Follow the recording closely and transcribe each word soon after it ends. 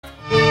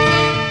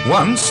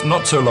Once,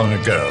 not so long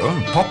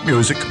ago, pop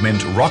music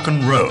meant rock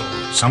and roll,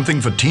 something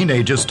for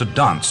teenagers to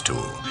dance to.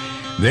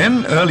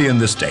 Then, early in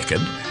this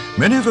decade,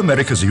 many of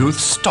America's youth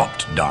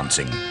stopped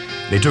dancing.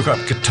 They took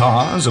up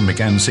guitars and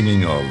began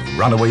singing of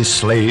runaway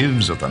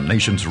slaves, of the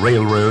nation's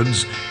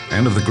railroads,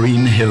 and of the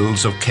green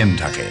hills of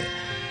Kentucky.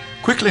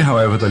 Quickly,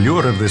 however, the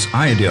lure of this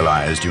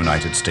idealized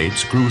United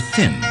States grew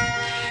thin.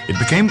 It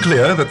became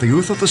clear that the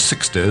youth of the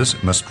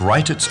 60s must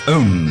write its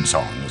own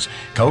songs,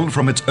 culled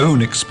from its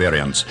own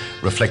experience,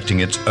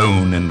 reflecting its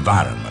own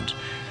environment.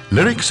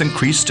 Lyrics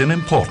increased in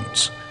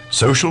importance.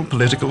 Social,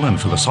 political,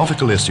 and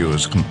philosophical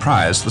issues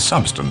comprised the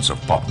substance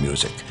of pop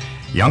music.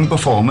 Young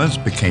performers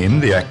became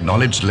the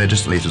acknowledged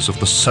legislators of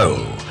the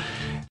soul.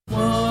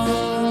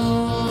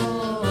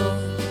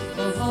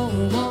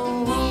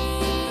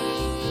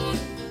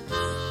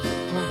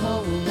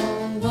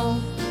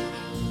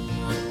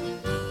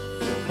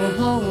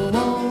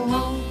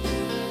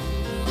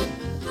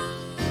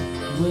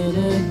 When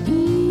a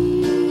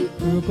deep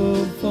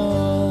purple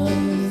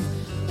falls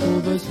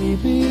over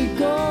sleepy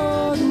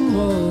garden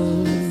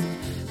walls,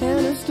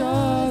 and the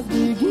stars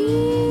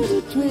begin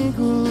to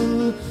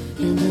twinkle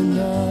in the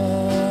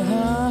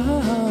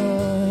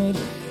night,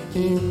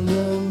 in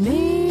the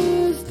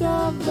midst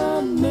of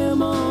the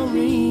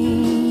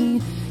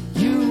memory,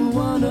 you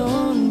wander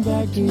on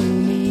back to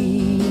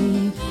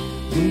me,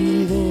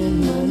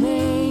 breathing my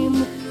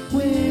name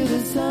with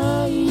a sigh.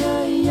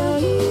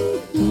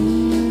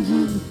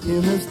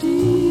 In the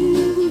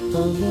still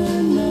of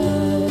the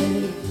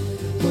night,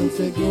 once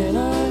again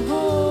I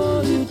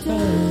hold you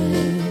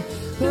tight.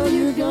 Though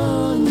you're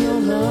gone, your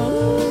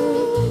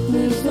love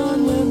lives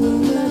on when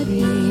moonlight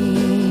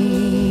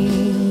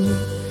beams.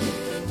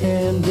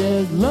 And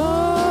as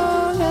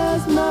long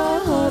as my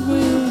heart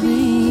will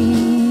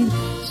beat,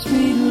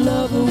 sweet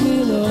lover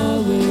will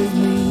always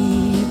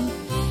meet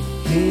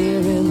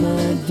here in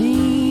my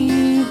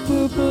deep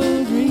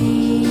purple dream.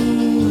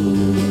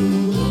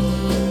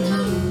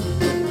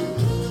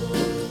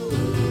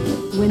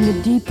 When the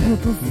deep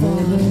purple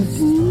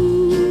falls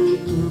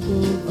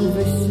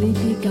over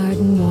sleepy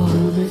garden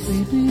walls,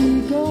 and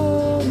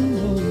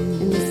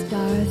the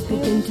stars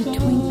begin to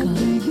twinkle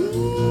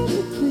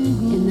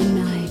in the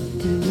night,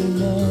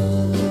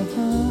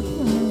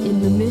 in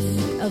the mist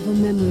of a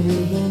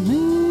memory,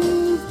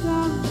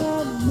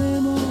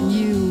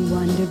 you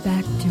wander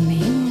back to me,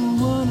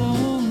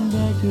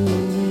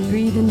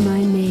 breathing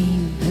my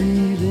name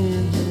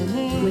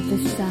with a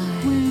sigh.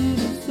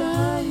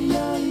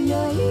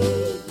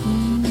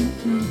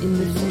 In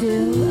the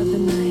still of the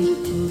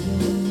night,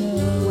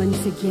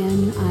 once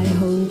again I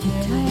hold you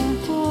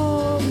tight.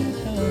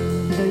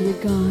 Though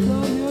you're gone,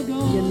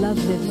 your love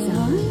lives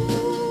on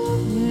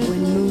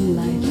when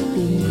moonlight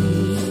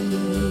beams.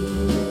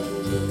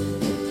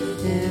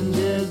 And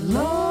as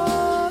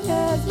long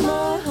as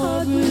my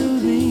heart will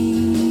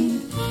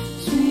beat,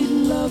 sweet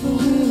lover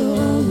will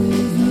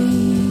always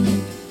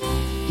meet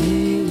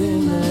here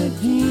in my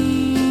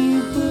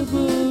deep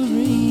purple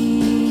dream.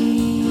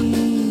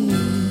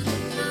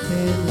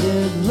 And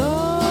as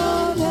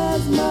long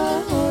as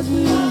my heart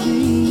will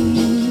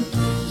beat,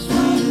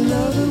 sweet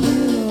lover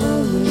will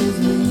always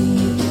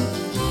meet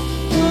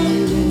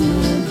here in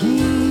my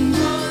deep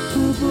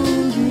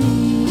purple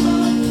dream.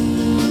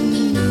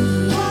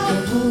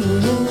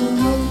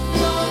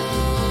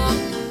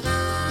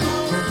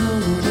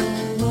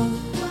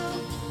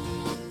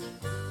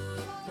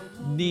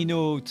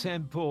 Nino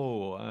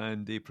Tempo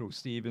and April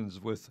Stevens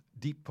with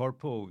Deep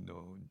Purple.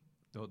 No,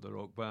 not the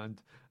rock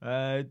band.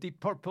 Deep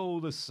Purple,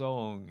 the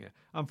song.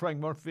 I'm Frank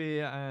Murphy,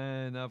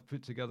 and I've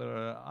put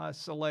together a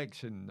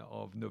selection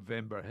of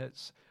November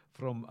hits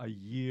from a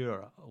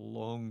year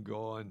long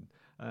gone.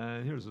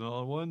 And here's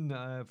another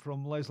one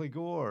from Leslie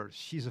Gore.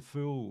 She's a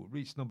Fool.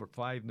 Reached number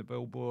 5 in the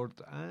Billboard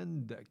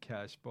and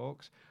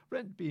Cashbox.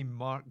 Written by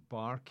Mark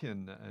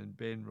Barkin and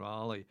Ben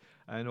Raleigh,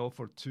 and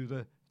offered to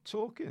the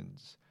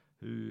Tokens,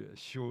 who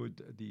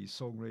showed the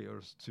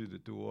songwriters to the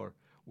door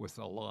with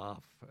a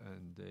laugh,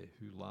 and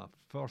who laughed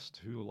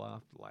first, who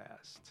laughed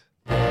last.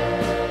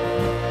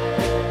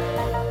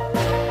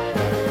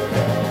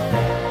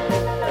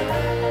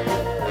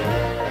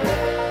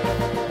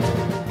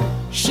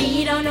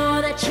 She don't know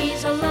that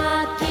she's a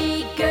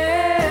lucky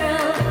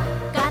girl,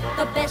 got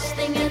the best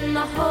thing in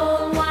the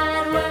whole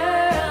wide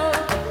world,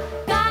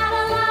 got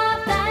a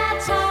love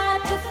that's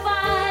hard to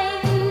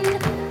find,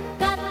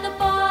 got the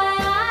boy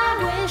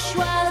I wish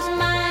was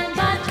mine,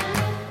 but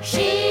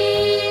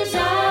she's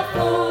a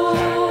fool,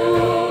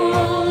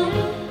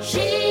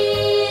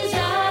 she's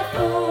a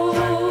fool,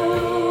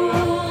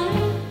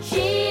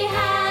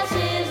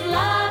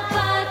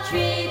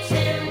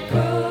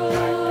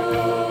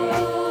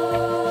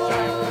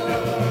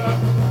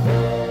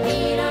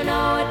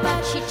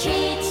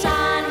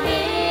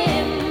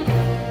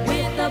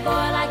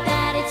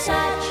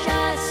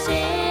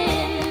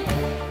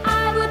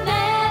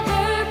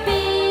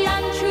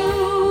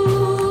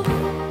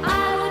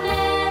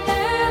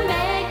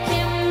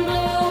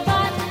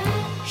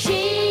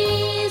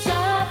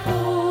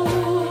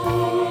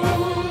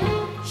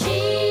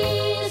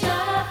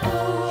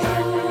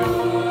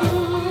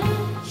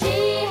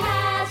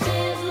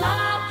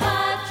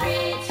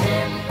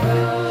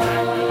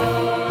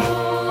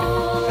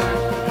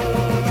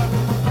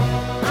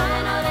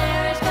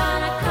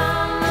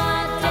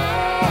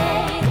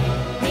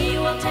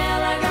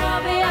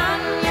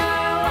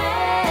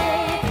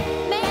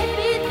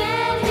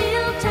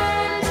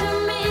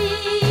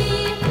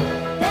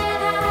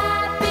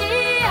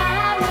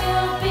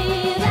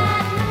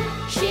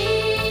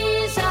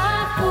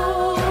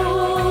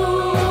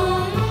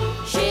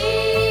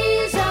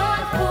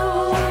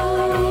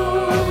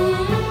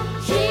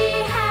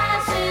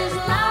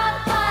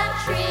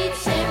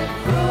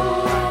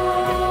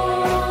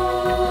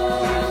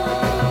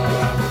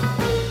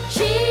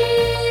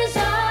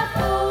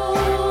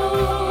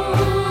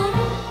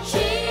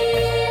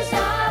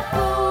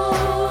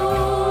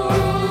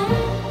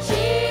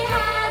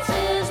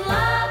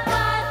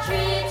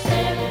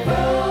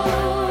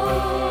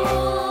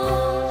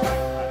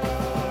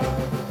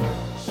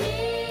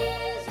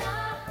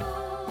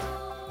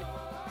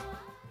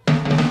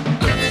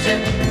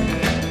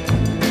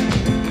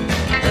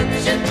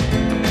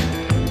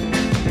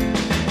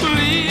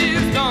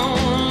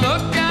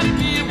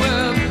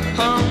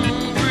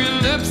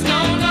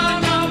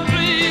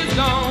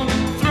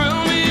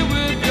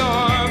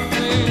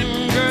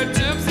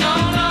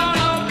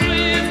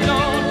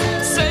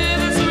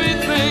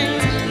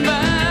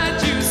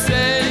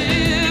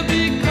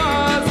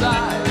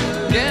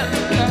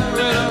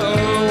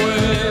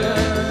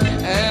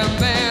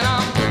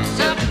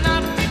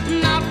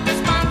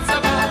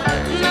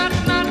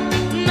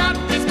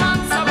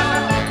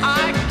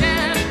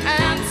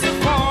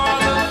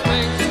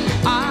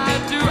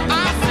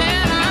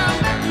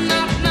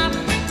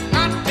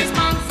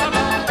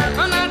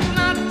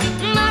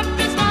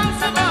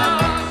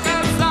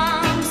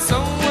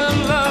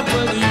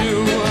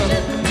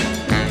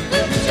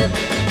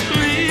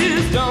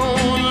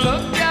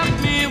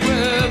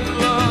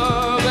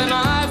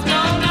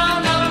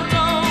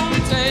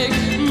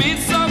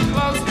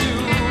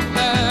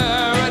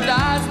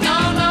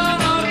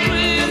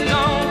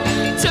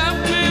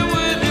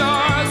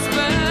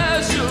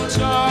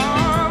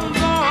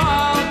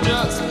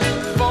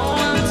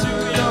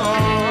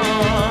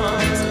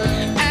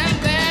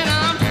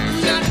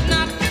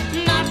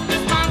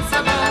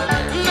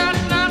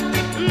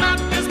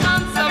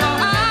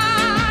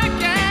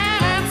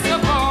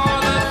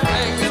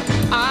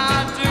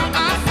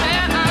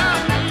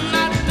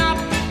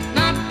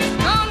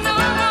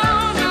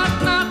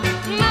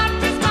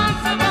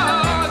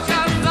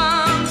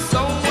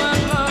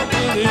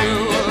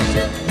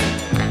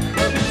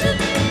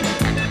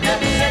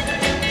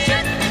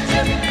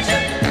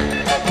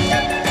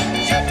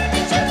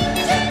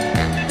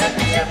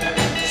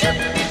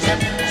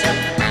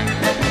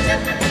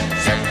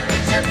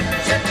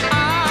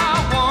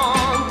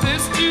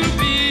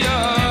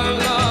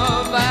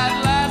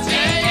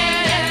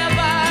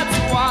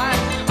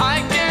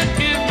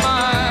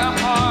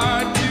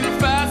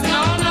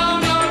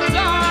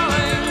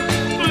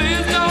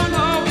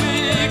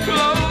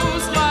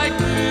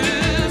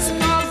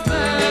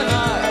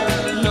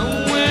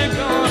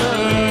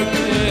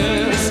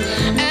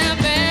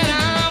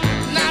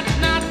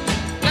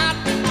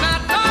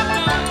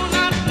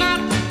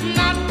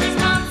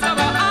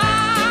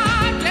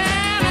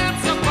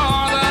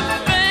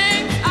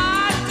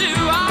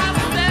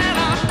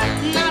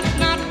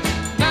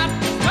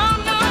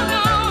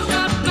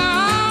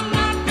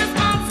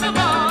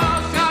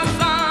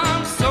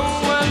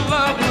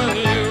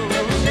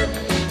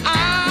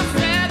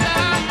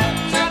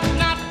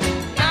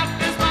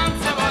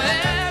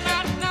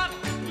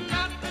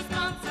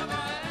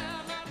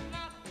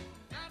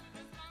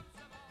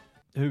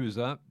 was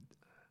that?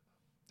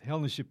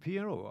 Helena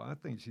Shapiro, I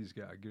think she's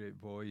got a great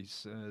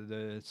voice.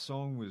 The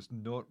song was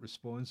not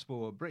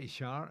responsible. A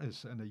British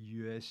artist in a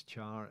US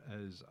chart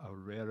is a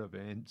rare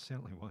event,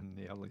 certainly one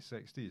in the early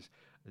 60s.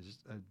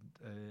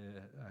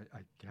 I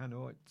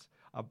cannot.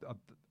 I've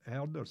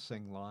heard her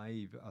sing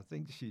live. I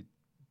think she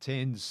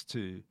tends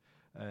to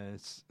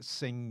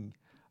sing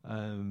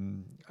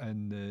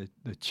in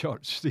the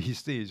church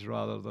these days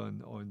rather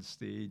than on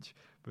stage.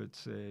 But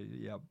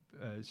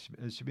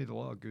she made a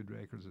lot of good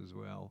records as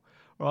well.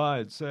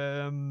 Right,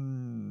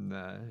 who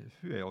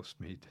else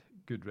made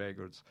good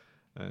records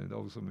and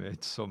also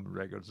made some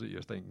records that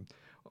you're thinking,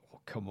 oh,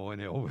 come on,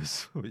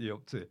 Elvis, what are you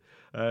up to?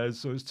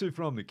 So it's Two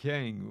from the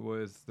King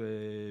with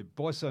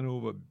Bossa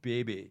Nova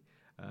Baby,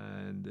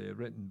 and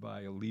written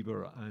by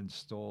Lieber and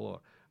Stoller,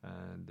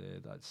 and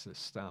that's the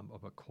stamp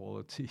of a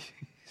quality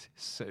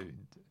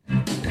sound.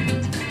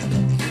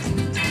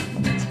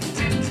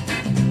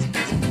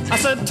 I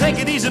said, take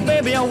it easy,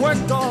 baby, I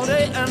worked all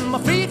day and my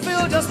feet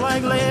feel just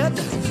like lead.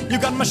 You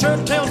got my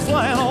shirt tails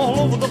flying all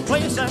over the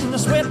place and the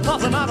sweat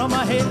popping out of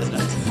my head.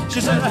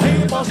 She said,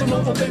 hey, Bossa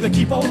Nova, baby,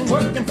 keep on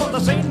working, for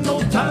this ain't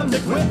no time to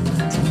quit.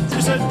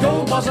 She said,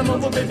 go, Bossa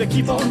Nova, baby,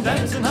 keep on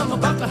dancing, I'm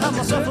about to have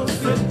myself a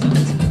fit.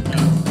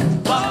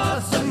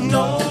 Bossa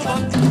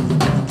Nova,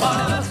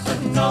 Bossa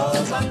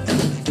Nova.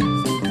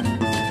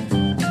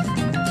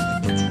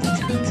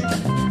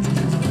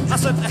 I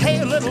said,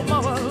 hey, little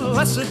mama,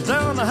 let's sit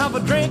down and have a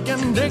drink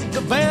and dig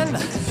the band.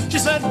 She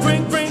said,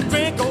 drink, drink,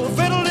 drink, oh,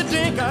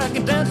 fiddle-de-dink, I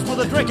can dance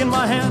with a drink in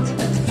my hand.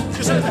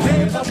 She said,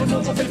 hey, Bossa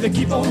Nova, baby,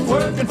 keep on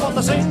working, for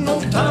this ain't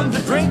no time to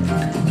drink.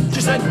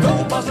 She said,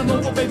 go, Bossa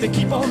Nova, baby,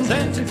 keep on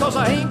dancing, cause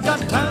I ain't got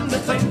time to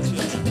think.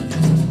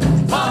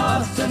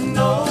 Bossa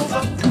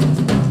Nova,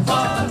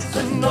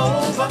 Bossa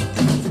Nova.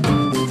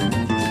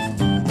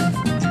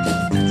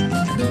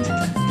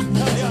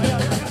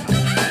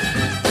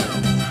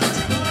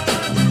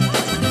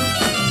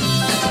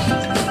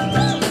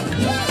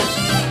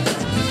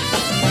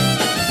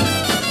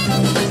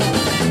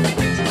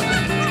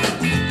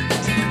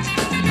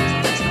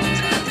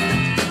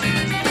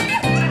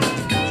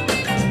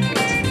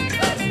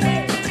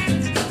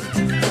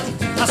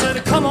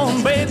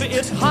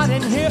 It's hot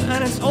in here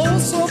and it's oh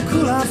so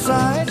cool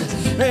outside.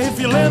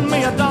 If you lend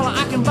me $1,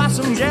 I can buy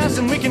some gas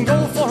and we can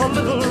go for a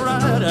little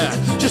ride.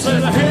 She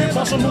said, hey,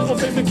 Bossa Nova,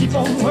 baby, keep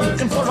on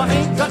working, for I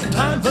ain't got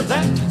time for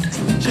that.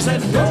 She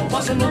said, go,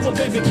 Bossa Nova,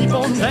 baby, keep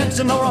on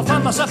dancing, or I'll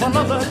find myself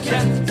another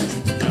cat.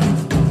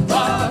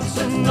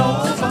 Bossa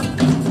Nova,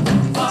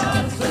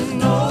 Bossa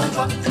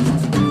Nova.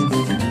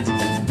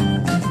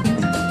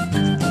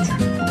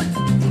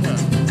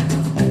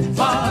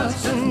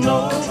 Bossa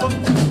Nova,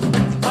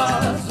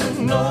 Bossa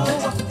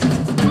Nova.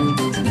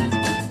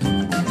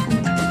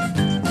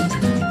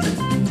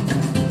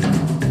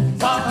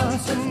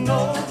 Bossa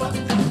Nova,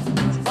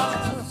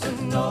 Bossa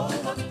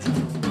Nova.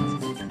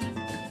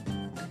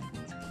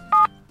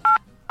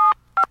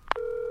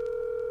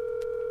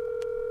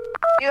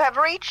 You have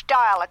reached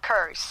Dial a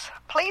Curse.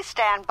 Please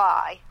stand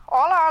by.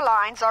 All our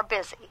lines are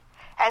busy.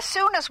 As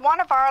soon as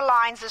one of our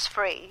lines is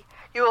free,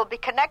 you will be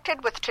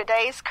connected with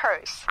today's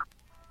curse.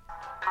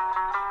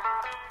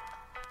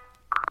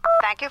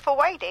 Thank you for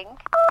waiting.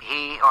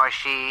 He or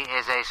she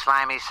is a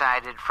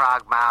slimy-sided,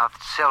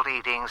 frog-mouthed,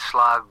 silt-eating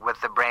slug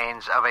with the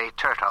brains of a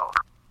turtle,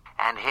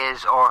 and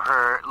his or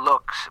her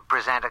looks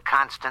present a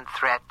constant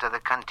threat to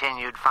the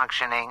continued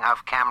functioning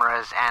of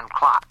cameras and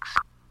clocks.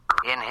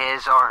 In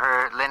his or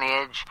her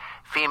lineage,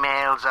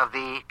 females of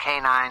the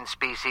canine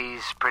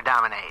species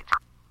predominate.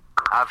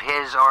 Of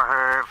his or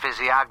her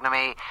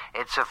physiognomy,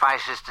 it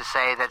suffices to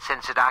say that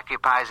since it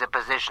occupies a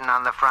position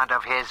on the front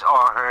of his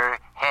or her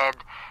head,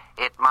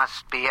 it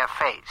must be a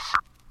face.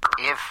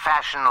 If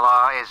fashion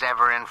law is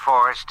ever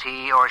enforced,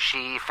 he or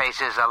she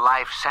faces a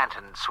life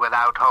sentence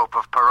without hope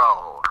of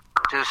parole.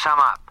 To sum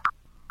up,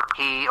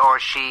 he or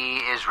she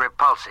is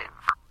repulsive,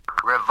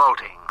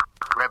 revolting,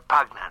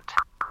 repugnant,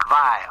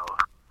 vile,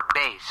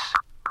 base,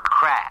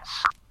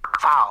 crass,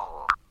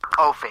 foul,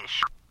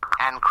 oafish,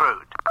 and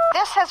crude.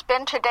 This has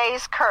been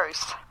today's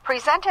curse,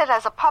 presented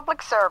as a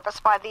public service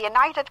by the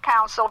United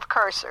Council of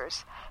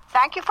Cursers.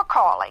 Thank you for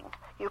calling,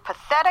 you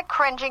pathetic,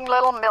 cringing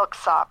little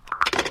milksop.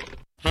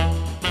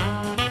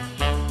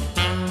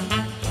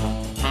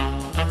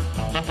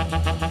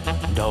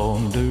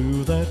 Don't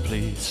do that,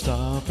 please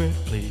stop it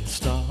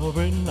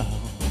now.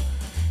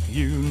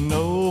 You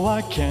know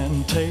I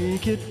can't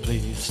take it,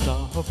 please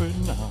stop it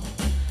now.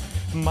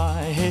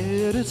 My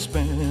head is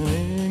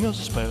spinning a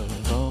spell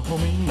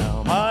on me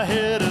now. My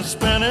head is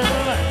spinning,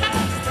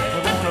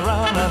 going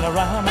around and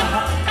around.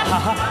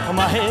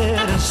 My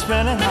head is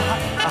spinning,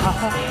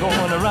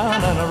 going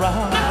around and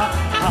around.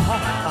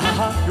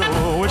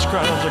 Your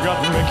witchcraft's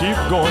got me keep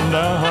going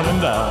down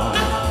and down.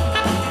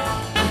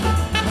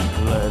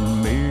 Let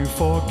me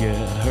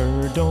forget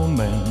her, don't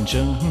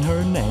mention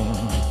her name.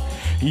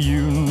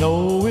 You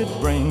know it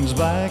brings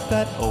back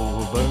that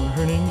old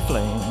burning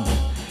flame.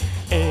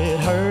 It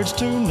hurts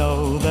to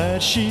know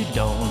that she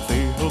don't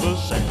feel the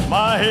same.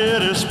 My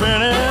head is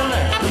spinning,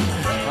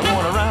 I'm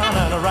going around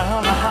and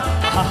around.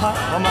 ha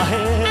ha, my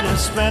head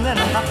is spinning,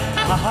 ha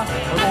ha ha,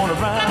 going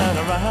around and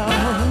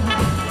around.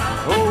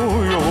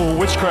 Oh, your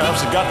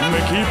witchcraft's got me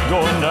keep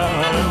going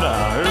down and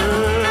down.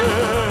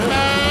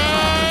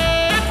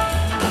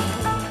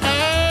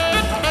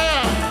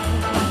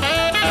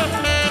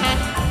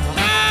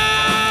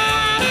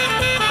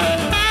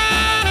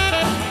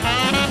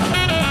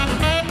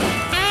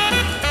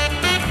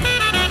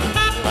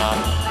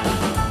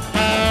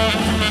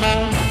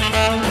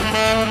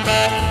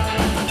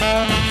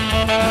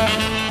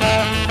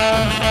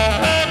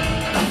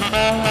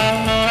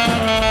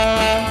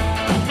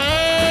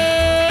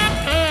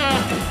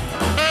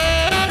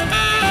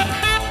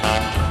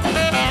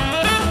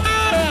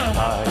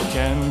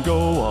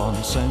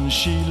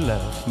 She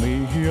left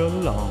me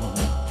alone.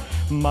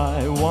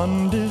 My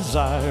one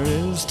desire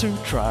is to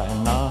try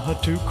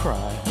not to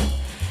cry.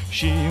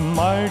 She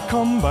might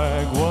come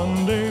back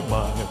one day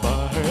by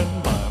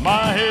and by.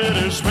 My head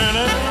is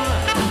spinning,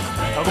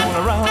 going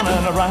around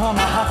and around.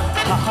 Ha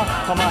ha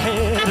ha, my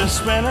head is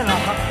spinning. Ha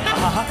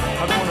ha ha,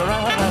 going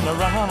around and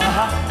around.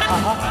 Ha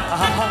ha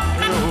ha ha,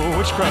 your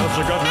witchcraft's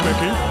got me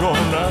keep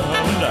going down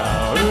and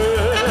down.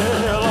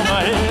 Well,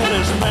 my head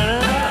is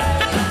spinning,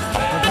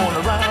 going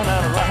around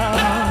and around.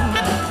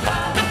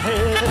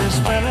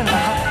 Spinning,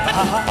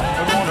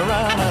 going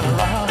around and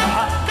around,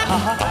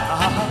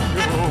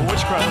 your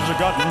witchcraft's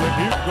got me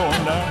keep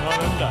going down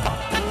and down.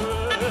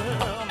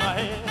 My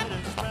head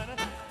is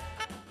spinning.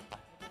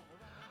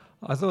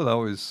 I thought that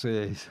was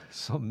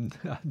some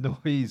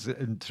noise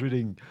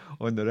intruding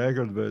on the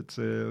record, but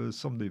it was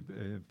somebody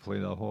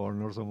playing a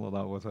horn or something like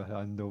that with a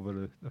hand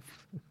over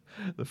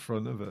the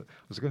front of it.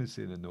 I was going to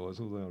say the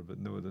nozzle there, but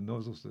no, the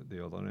nozzle's at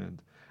the other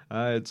end.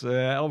 It's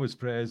Elvis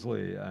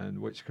Presley and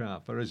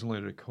Witchcraft,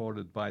 originally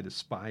recorded by the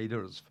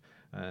Spiders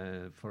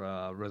for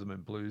a rhythm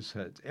and blues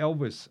hit.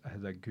 Elvis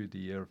had a good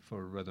ear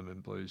for rhythm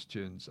and blues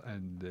tunes,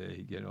 and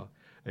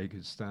he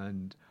could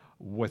stand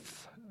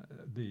with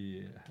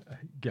the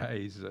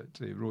guys that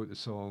wrote the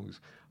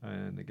songs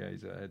and the guys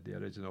that had the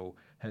original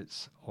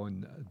hits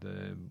on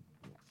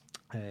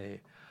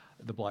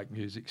the black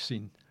music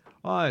scene.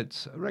 Oh,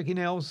 it's Ricky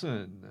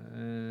Nelson,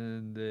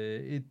 and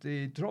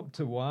he dropped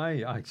a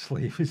Y,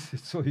 actually,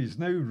 so he's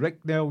now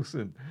Rick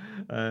Nelson,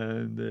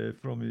 and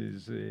from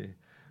his,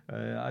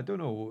 I don't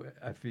know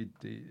if he'd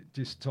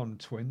just turned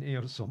 20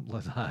 or something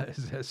like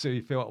that, so he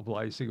felt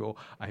obliged to go,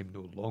 I'm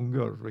no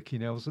longer Ricky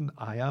Nelson,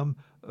 I am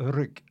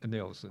Rick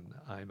Nelson,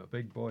 I'm a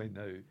big boy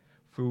now,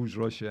 fools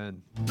rush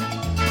in.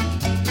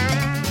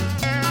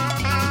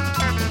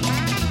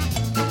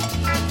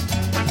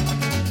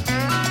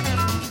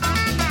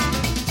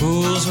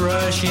 Fools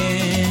rush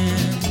in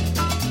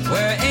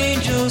where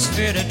angels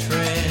fear to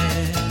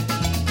tread,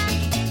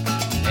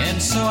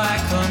 and so I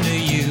come to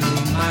you,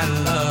 my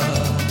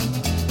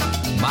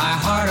love, my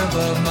heart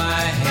above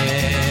my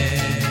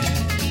head.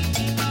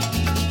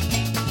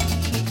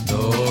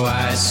 Though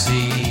I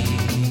see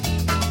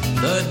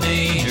the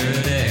danger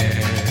there,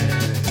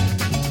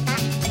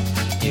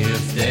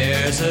 if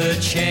there's a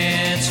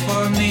chance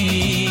for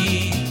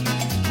me,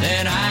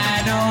 then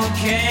I don't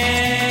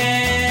care.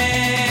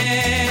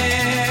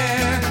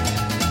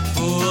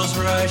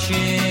 Rush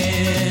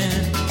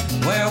in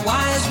where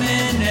wise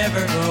men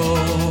never go,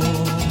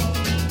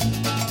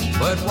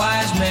 but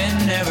wise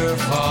men never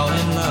fall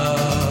in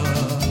love,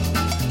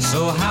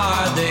 so how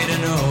are they to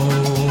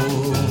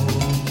know?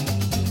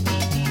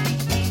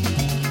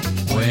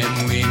 When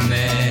we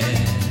met,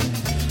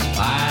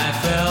 I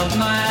felt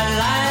my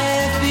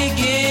life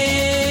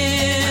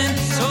begin,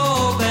 so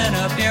open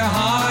up your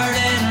heart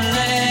and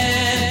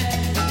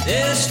let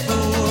this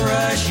fool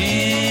rush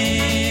in.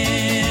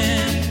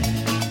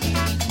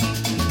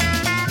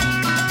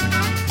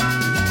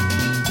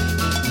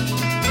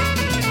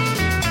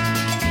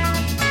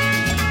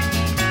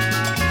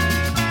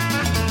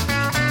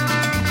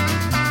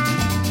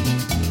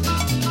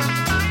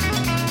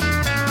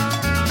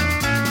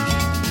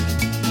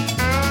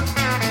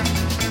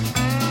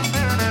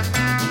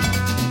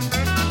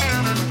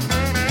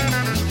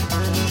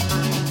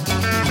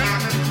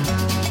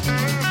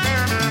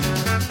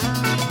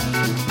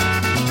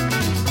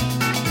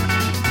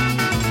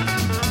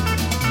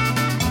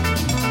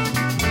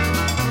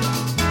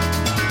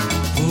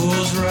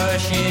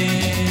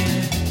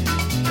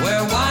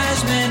 Where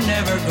wise men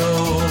never go,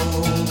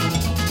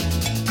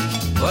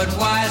 but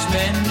wise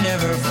men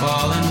never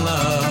fall in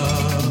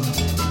love,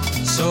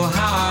 so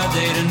how are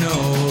they to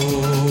know?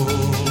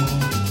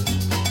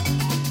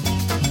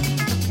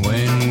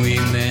 When we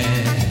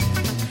met,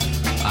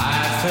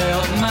 I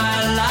felt my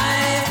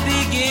life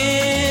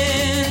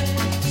begin,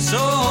 so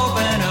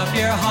open up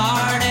your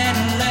heart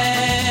and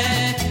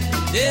let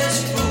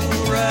this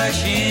fool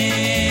rush in.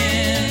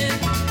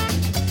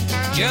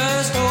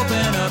 Just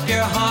open up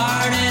your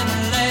heart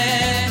and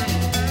let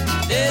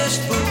this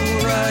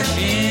fool rush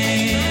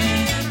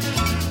in.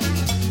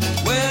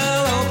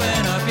 Well,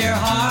 open up your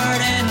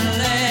heart and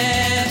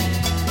let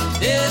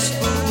this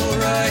fool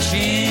rush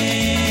in.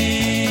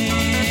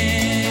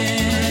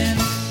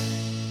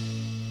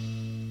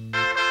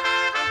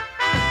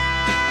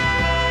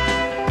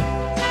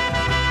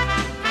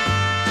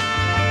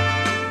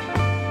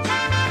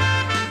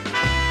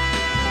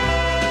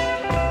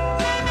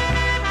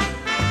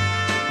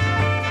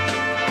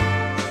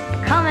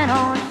 coming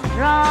on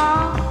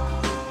strong,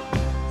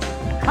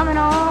 coming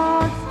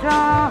on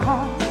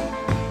strong.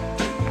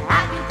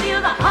 I can feel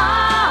the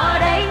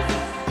heartache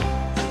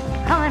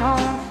coming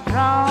on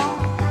strong.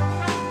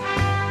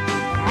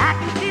 I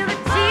can feel the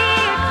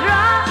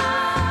teardrops,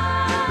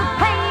 the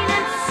pain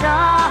and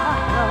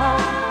sorrow.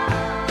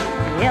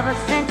 Ever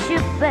since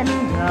you've been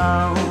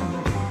gone,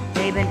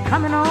 they've been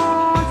coming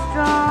on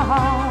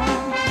strong.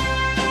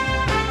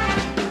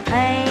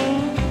 Pain,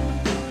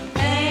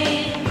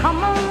 pain, come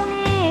on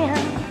in,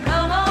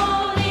 come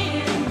on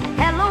in.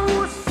 Hello,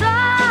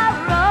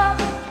 sorrow,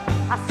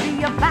 I see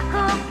you back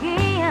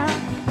again,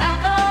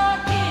 back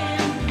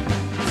again.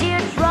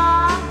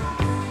 Teardrops,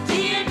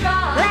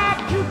 teardrops, glad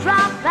you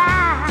dropped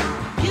by,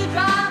 you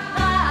dropped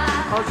by.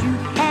 'Cause you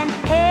can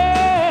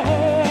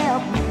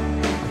help me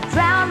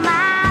drown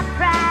my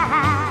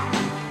pride.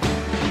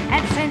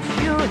 And since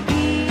you're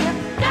here,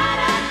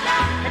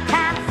 the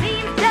time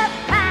seems just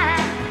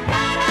fine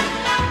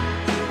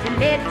to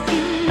let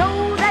you know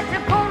that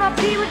you're gonna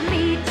be with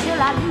me till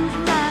I lose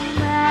my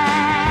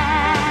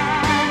mind.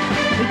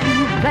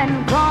 You've been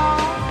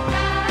gone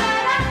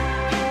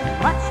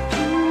much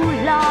too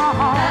long,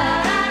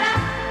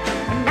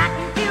 and I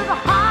can feel the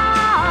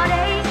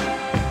heartache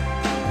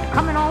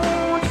coming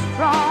on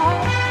strong.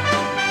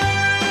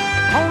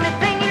 Only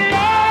thing you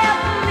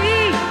left me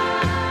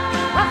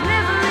was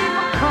misery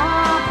for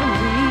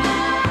company,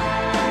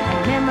 and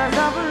memories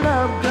of a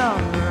love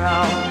gone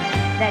wrong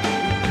that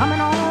keep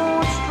coming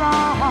on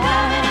strong.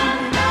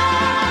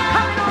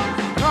 Coming on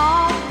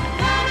strong,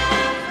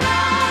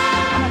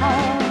 coming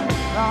on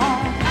strong,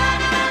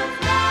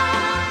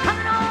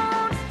 coming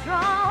on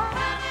strong,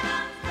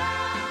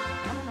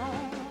 coming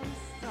on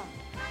strong.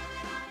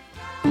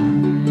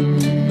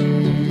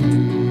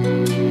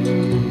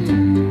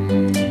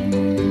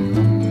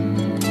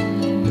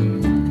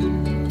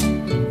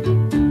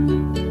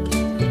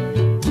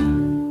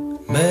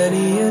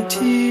 Many a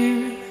tear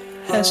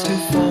has to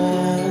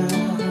fall,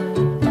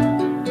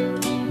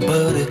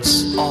 but it's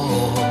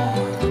all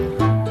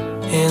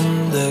in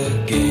the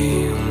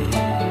game.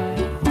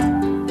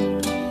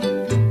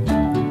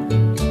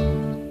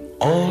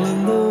 All in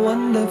the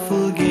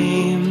wonderful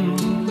game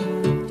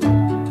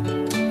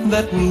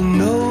that we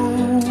know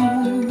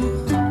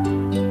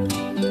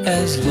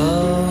as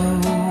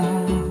love.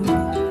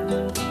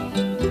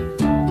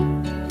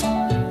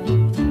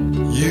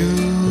 You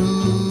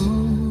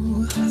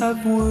have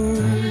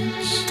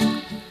words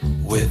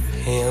with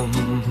him,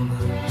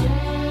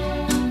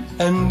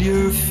 and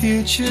your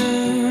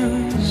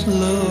future's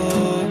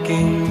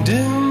looking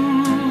dim.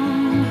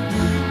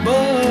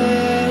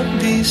 But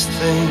these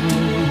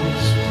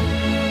things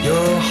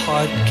your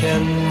heart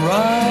can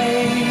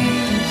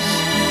rise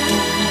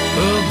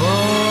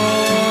above.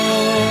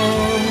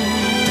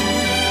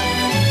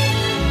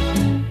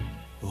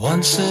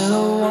 Once in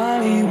a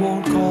while he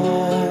won't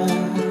call,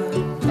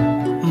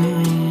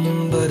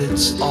 but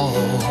it's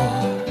all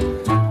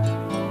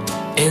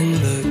in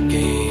the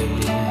game.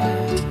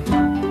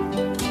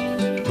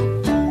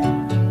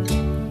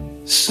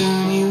 Soon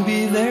you'll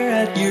be there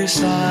at your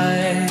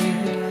side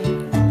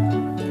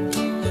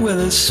with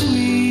a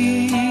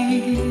sweet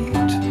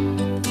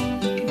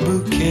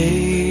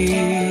bouquet,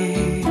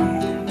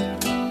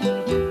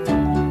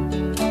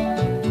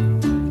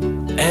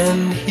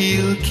 and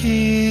he'll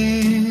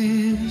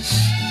kiss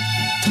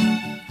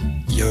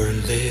your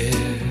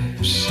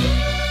lips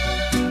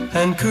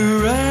and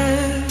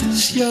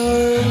caress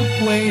your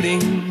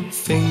waiting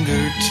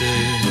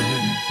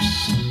fingertips,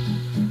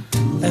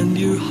 and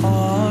your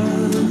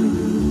heart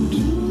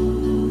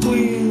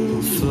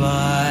will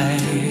fly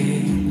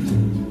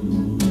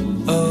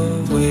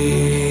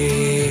away.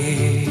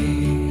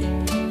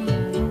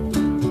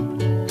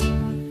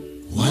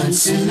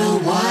 Once in a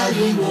while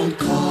he won't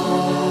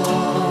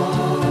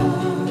call,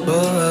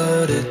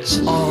 but it's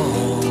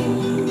all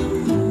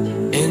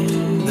in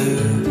the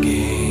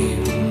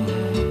game.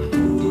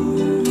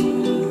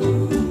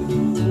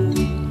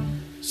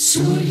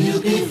 Soon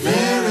he'll be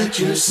there at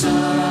your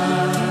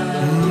side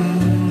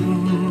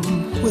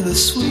with a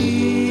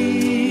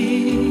sweet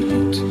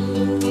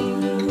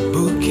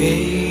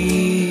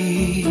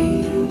bouquet,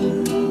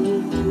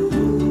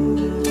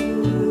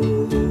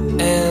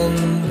 and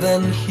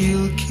then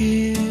he'll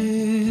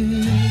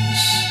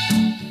kiss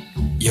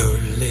your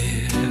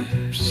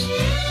lips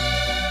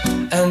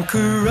and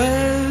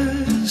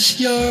caress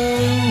your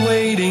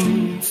waiting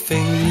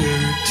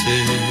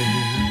fingertips,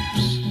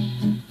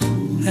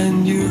 and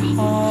your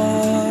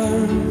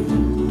heart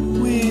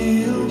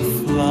will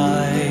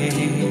fly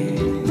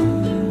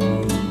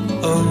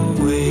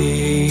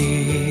away.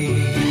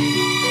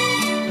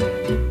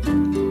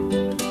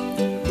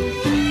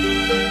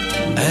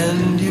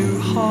 And your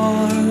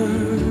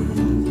heart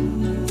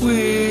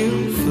will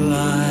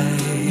fly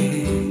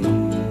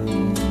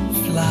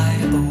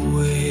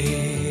away.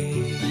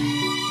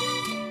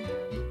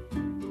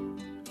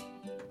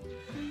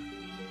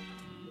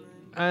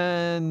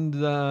 And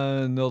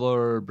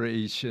another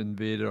British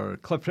invader,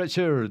 Cliff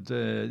Richard.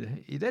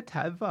 He did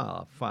have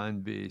a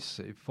fan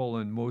base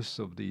following most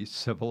of the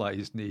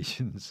civilized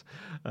nations.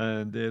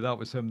 And that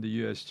was him, the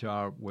US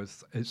chart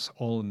with It's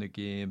All in the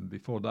Game.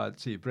 Before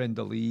that, say,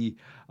 Brenda Lee,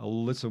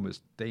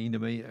 Litmus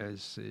Dynamite,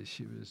 as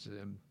she was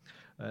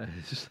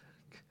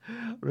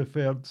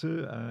referred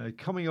to.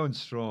 Coming On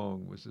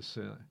Strong was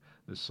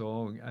the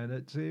song. And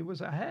it was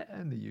a hit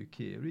in the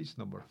UK. It reached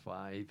number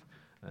 5.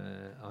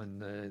 On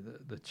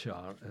the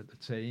chart at the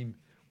time,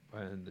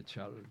 and the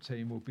chart at the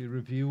time will be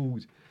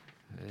revealed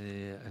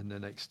in the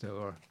next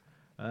hour.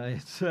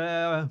 It's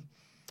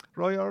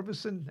Roy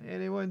Orbison,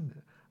 anyone?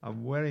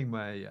 I'm wearing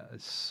my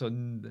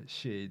sun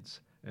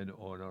shades in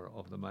honour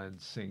of the man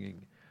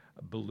singing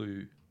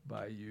Blue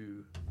by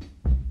You.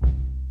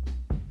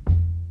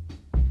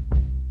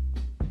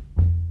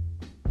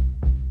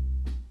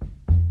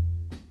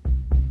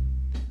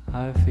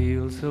 I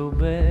feel so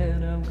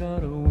bad, I've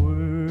got a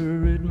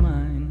worried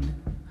mind.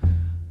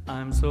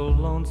 I'm so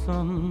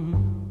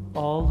lonesome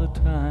all the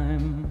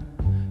time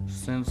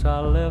since I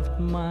left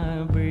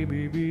my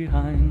baby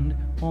behind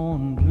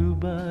on Blue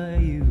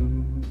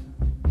Bayou.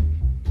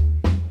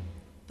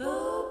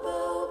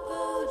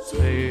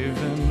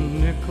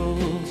 Saving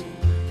nickels,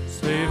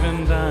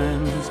 saving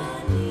dimes,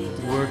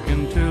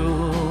 working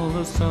till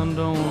the sun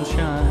don't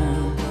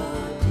shine.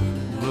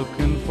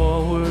 Looking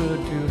forward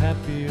to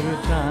happier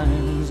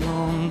times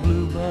on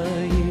Blue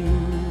Bayou.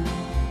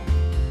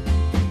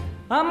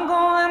 I'm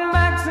going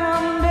back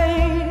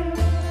someday,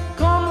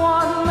 come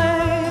what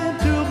may,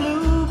 to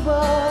Blue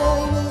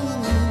Bayou,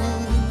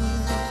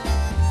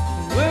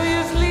 where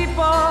you sleep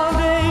all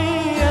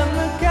day and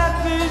the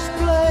catfish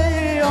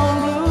play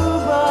on Blue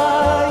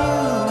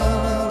Bayou.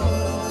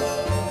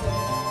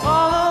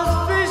 All those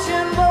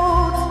fishing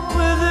boats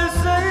with their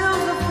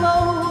sails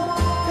afloat,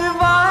 if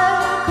I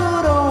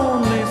could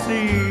only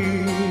see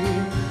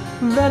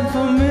that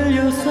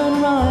familiar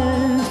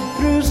sunrise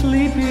through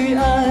sleepy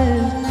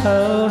eyes,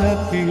 how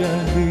happy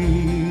I'd be.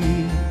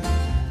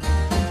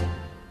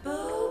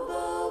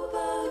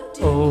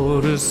 Oh,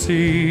 to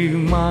see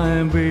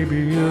my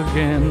baby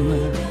again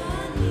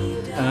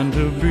and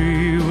to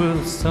be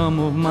with some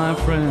of my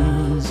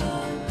friends.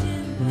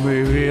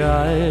 Maybe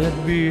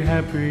I'd be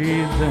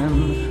happy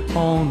then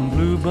on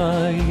Blue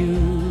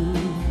Bayou.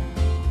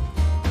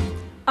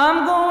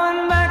 I'm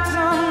going back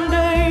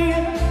someday,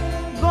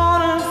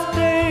 gonna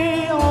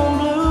stay on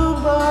Blue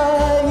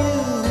Bayou,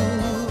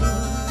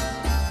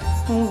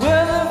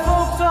 where the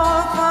folks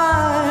are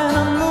fine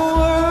and the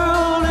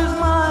world is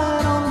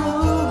mine on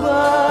Blue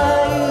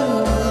Bayou.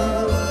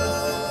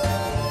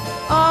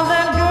 Oh,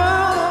 that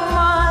girl of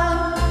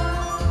mine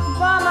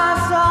by my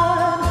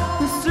side,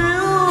 the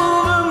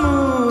silver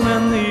moon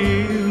and the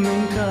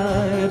evening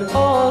tide.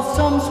 Oh,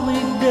 some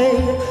sweet day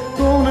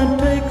gonna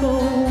take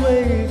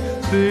away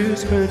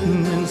this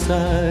hurting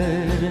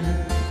inside.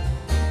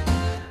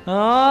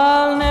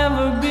 I'll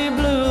never be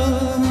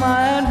blue,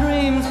 my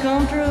dreams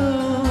come true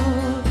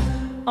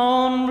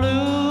on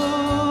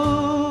Blue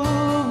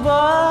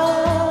Bayou.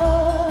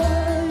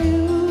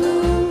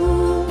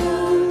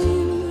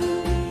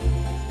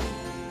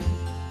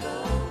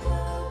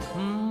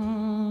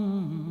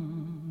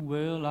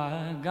 Well,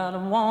 I got a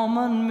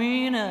woman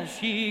mean as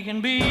she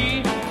can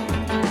be.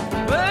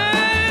 Well,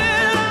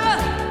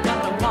 I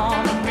got a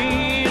woman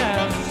mean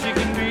as she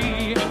can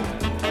be.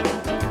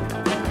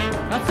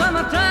 Now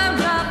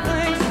sometimes I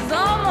think she's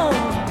almost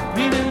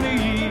mean to me.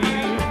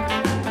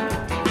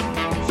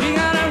 She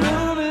got a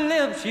ruby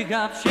lips, she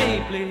got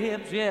shapely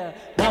hips, yeah.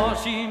 Boy,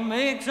 she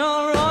makes a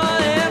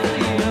royal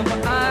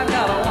but I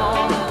got a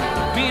woman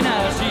mean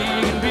as she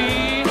can be.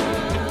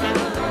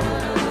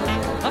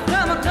 Now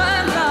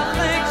sometimes I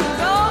think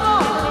she's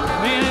almost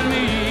mean to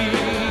me.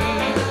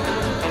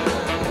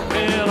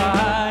 Well, I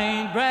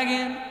ain't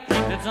bragging,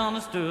 it's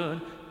understood.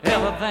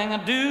 Everything I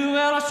do,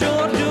 well, I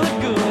sure do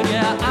it good.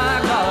 Yeah,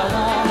 I got a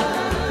woman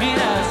mean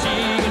as she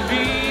can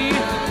be.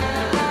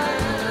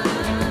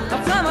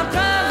 But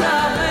sometimes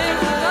I think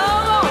she's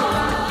almost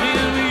mean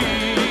to me.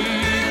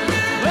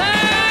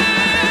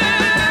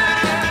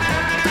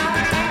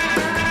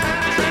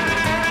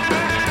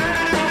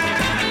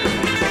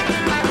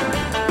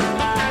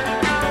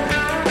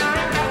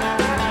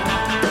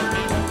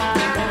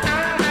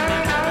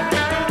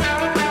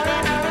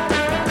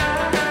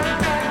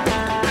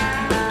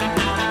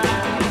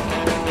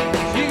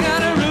 She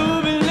got a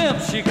ruby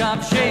lips, she got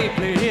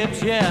shapely hips,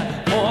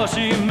 yeah. Boy,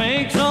 she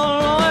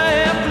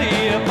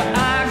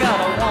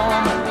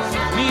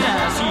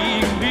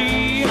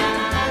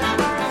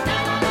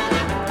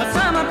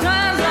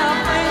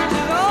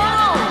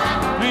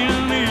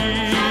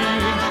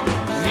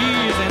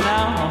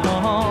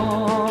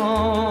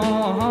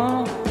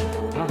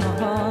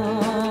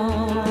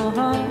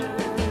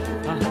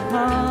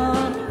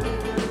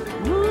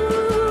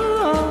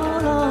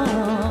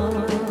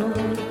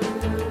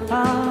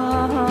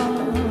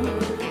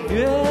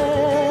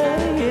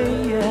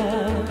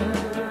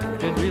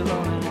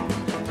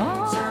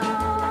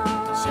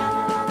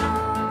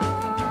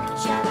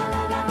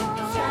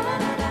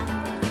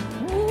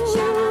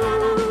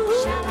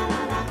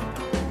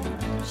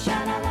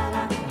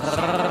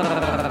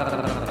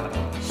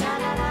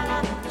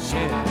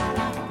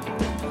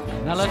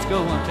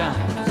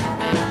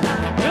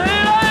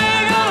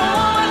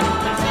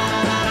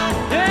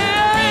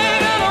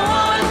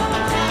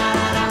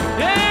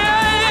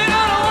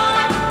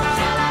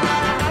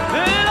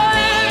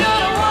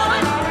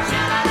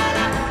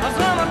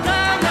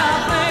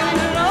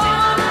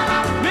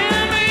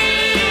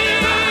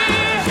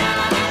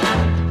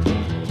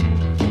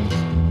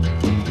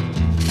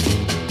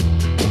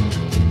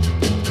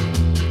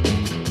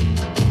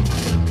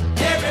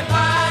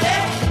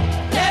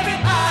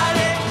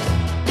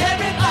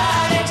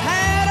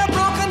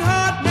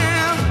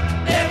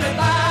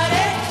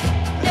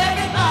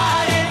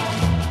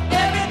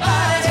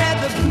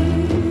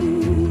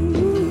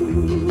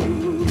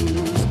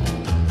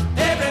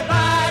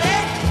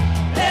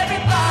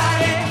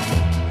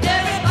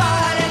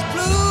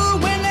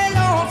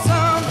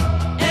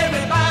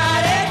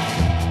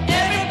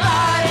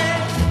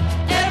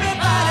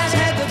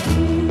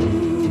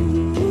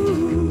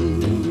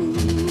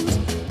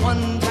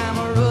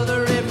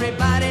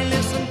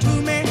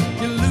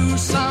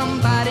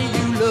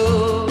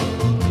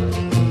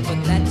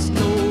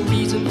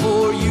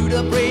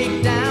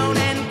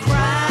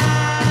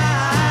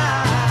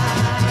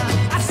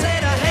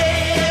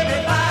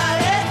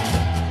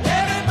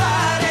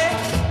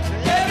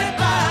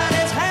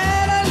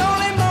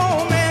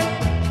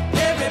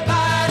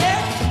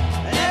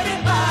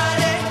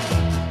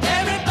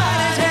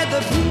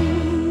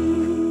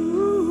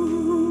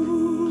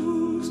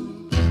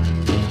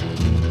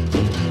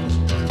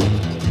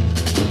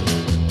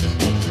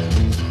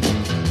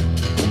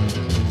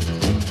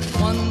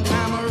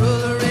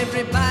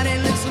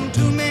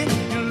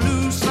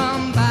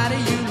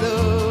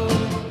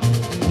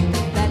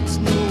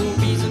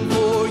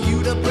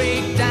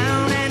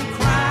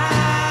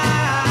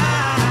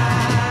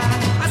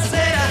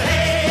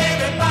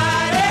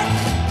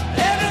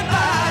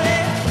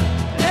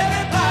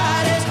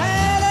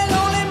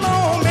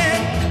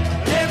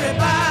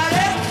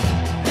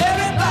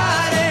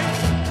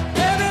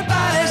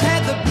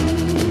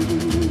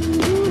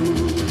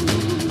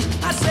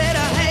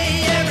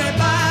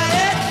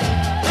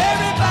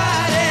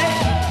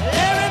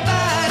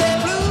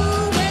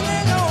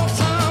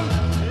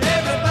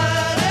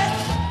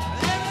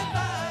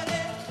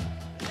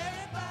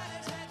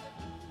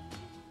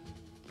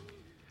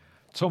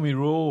Tommy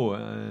Rowe,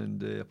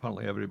 and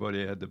apparently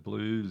everybody had the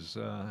blues.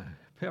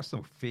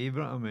 Personal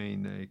favourite of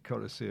mine,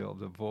 courtesy of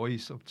the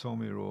voice of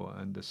Tommy Rowe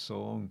and the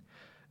song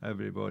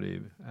Everybody,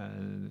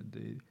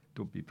 and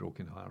Don't Be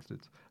Broken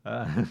Hearted.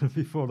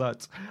 Before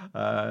that,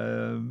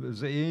 it was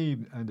the A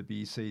and the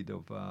B side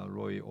of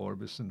Roy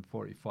Orbison,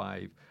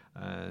 45.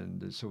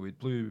 And so we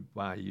Blue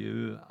by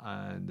You,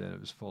 and then it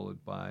was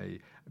followed by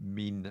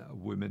Mean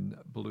Woman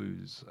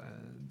Blues.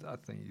 And I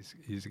think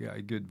he's got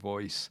a good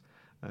voice,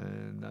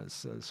 and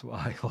that's what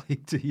I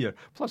like to hear.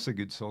 Plus a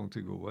good song to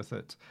go with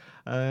it.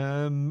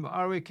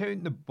 Are we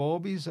counting the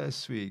Bobbies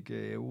this week?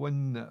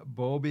 One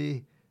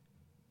Bobby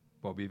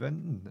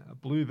Vinton,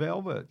 Blue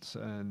Velvet,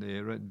 and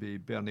written by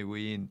Bernie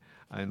Wayne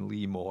and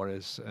Lee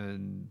Morris,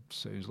 and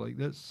sounds like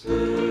this.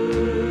 Blue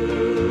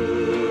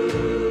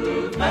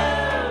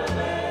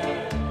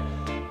Velvet,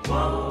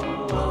 whoa,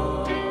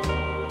 whoa.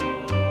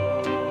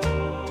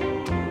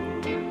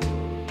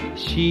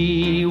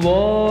 She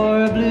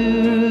wore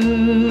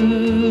blue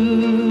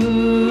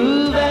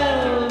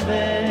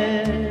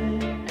velvet,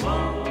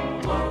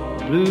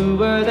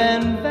 bluer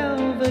than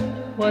velvet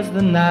was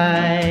the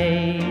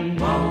night.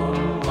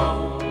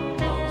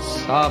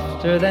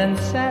 Softer than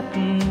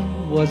satin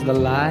was the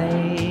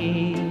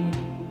light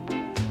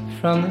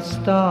from the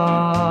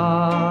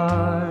stars.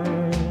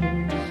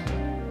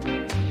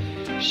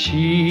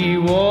 She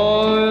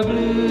wore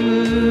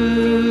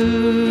blue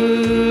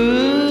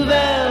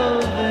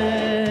velvet,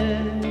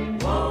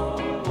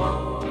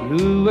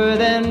 bluer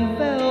than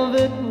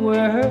velvet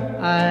were her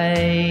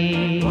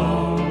eyes,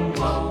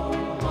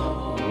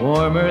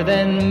 warmer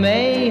than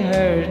May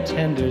her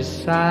tender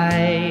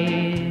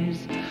sighs.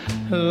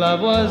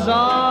 Love was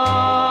ours,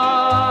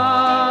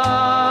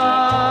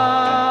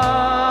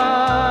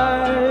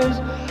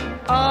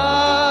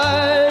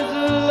 ours,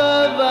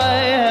 love I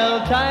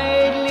held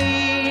tightly,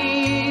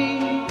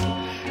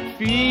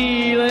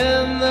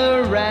 feeling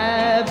the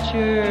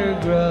rapture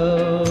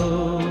grow,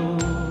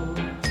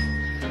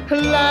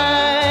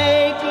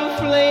 like a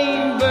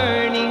flame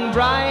burning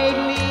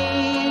brightly.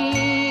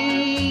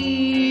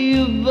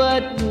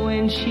 But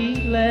when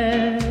she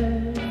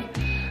left,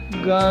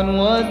 gone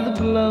was the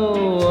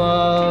glow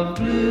of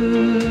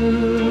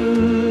blue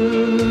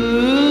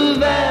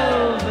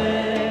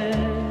velvet.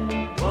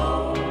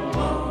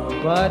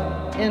 But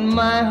in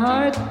my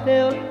heart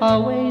there'll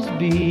always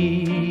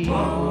be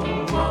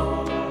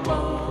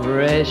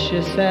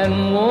precious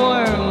and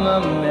warm a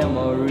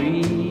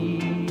memory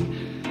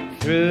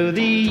through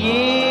the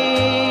years,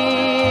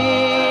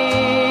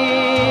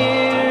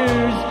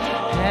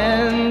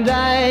 and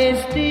I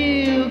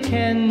still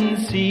can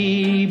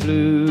see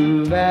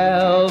blue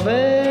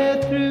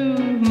velvet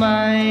through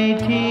my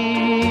tears.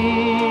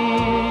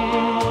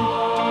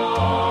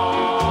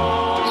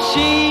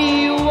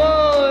 She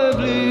wore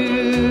blue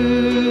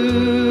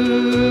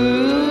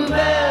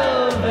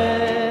velvet,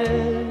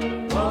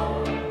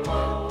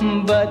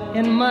 but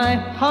in my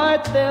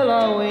heart there'll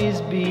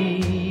always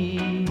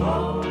be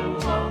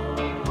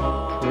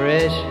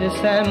precious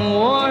and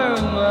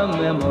warm a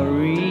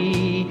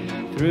memory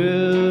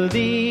through the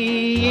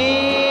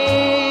years,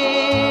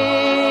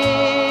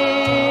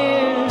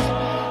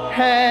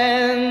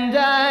 and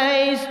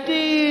I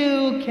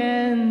still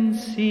can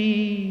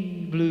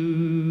see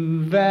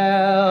blue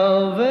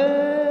velvet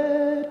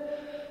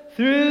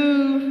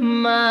through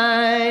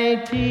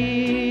my tears.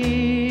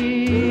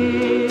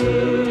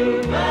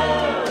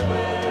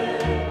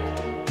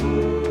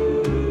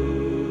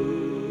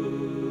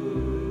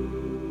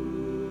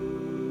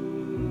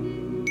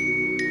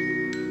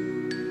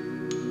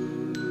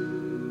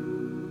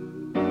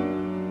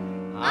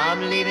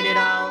 I'm leaving it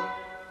all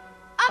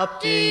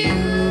up to you.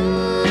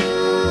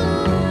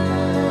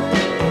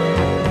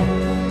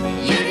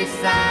 You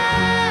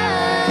decide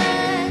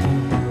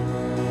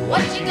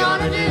what you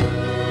gonna do.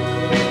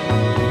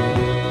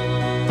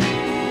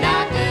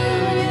 Now do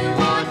you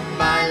want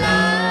my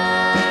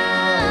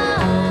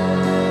love,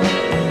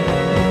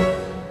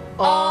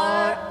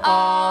 or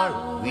are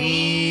we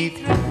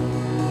through?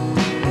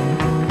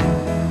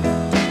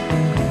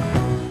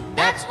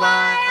 That's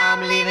why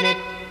I'm leaving it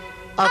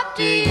up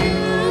to you.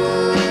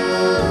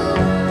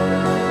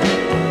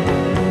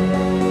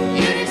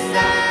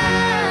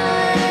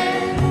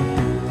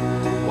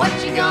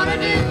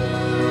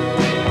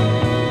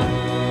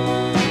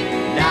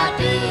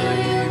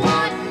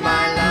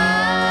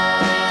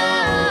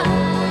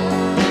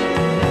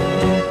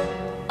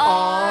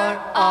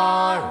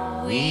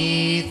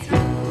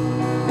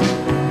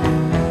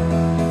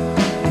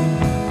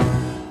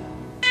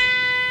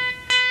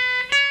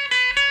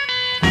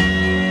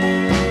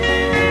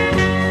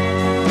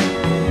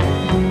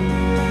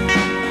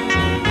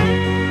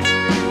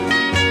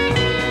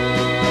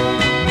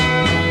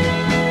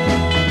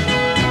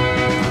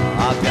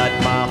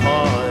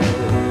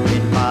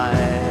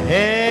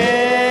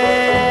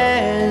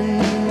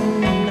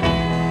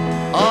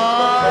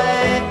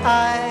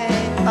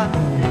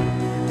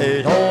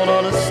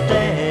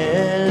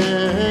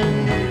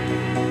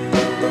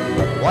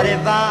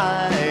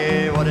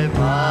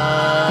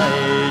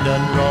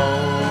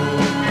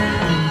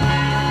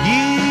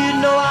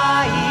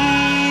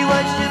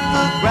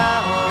 the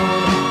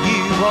ground,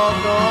 you are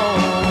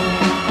gone.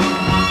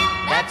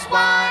 That's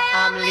why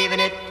I'm leaving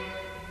it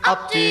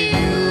up to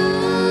you.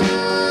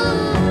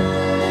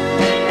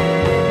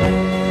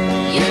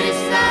 You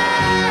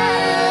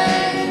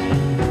decide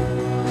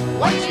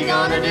what you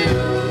gonna do.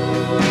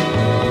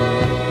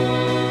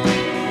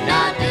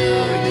 Now do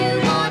you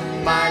want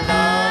my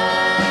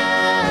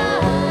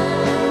love,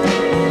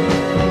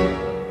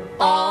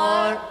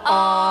 or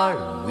are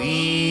we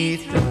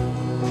through?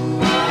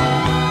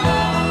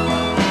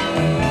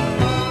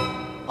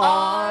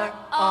 Or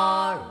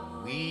are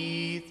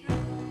we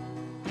through?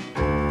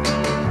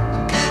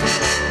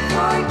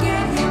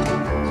 Forget him.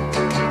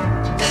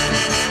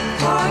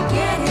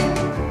 Forget him.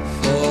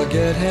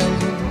 Forget him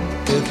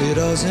if he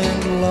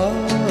doesn't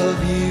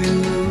love you.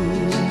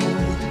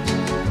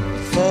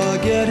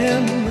 Forget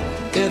him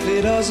if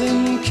he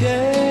doesn't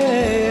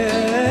care.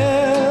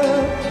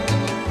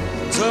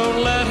 Don't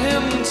let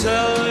him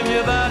tell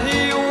you that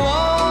he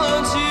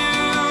wants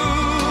you,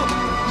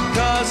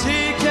 'cause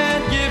he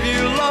can't give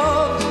you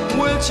love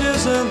which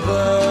isn't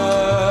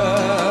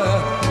there.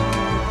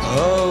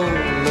 Oh,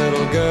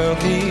 little girl,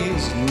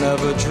 he's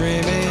never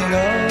dreaming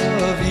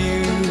of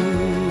you.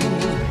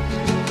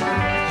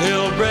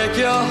 He'll break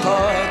your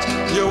heart,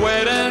 you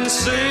wait and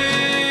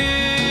see.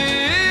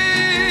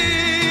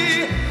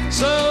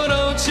 So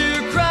don't you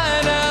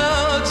cry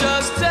now,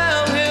 just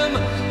tell him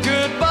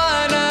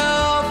goodbye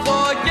now.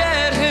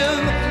 Forget him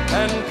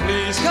and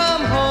please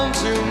come home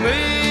to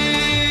me.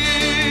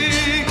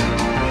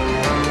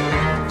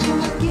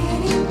 Forget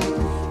him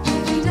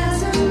if he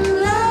doesn't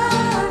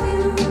love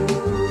you.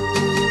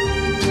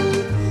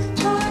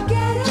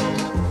 Forget him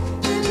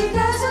if he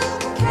doesn't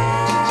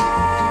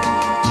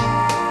care.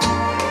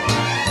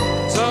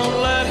 Don't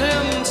let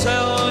him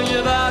tell you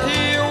that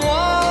he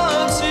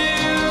wants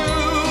you,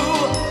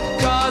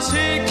 'cause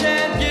he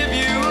can't give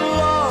you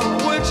love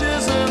which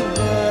isn't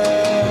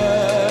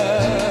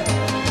there.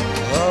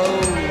 Oh,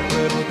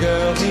 little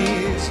girl,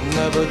 he's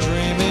never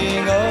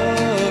dreaming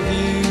of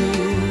you.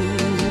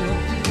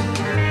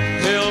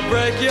 He'll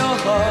break your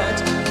heart,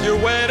 you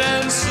wait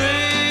and see.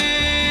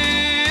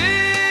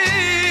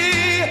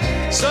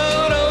 So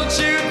don't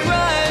you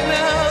cry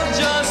now,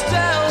 just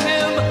tell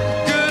him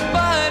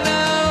goodbye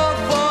now.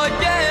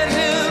 Forget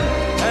him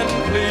and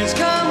please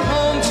come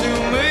home to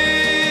me.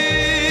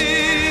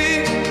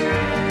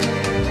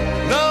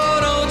 No,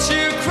 don't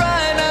you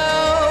cry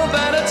now,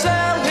 better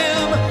tell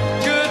him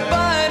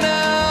goodbye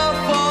now.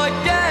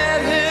 Forget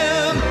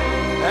him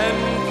and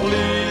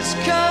please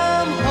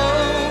come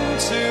home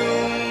to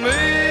me.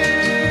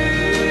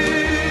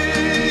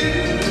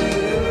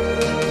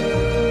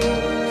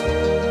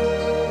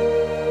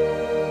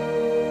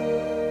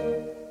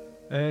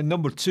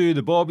 Number 2,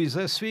 the Bobbies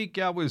this week.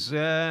 That was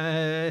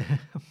Bobby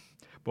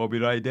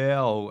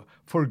Rydell.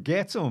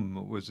 Forget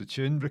Him was the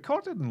tune,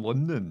 recorded in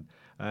London,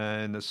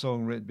 and a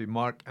song written by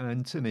Mark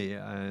Anthony,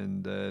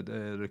 and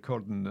the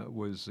recording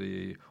was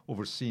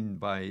overseen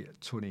by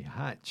Tony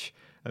Hatch.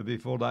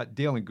 Before that,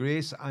 Dale and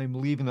Grace, I'm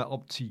Leaving It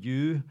Up to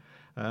You.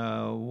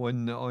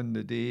 When on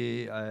the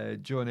day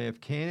John F.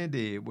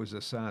 Kennedy was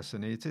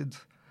assassinated,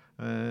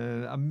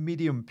 a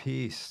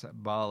medium-paced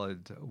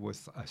ballad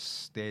with a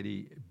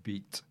steady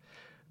beat.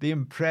 The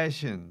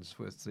Impressions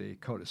with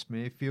Curtis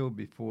Mayfield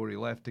before he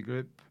left the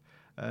group.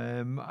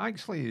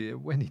 Actually,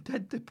 when he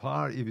did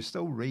depart, he was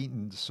still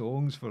writing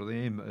songs for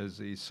them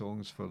as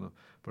songs for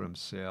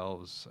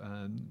themselves.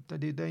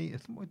 Did he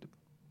write? What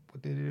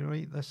did he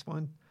write this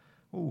one?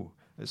 Oh,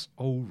 It's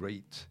All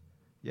Right.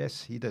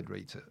 Yes, he did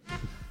write it.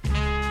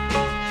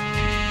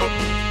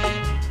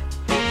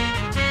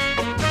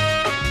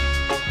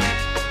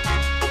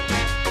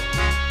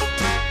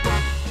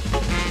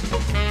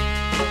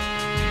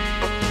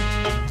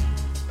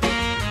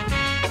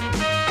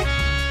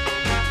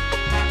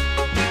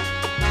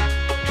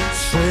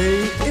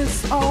 Say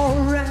it's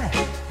alright.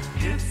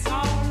 It's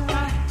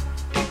alright.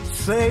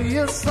 Say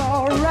it's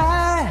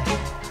alright.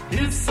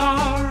 It's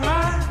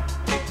alright.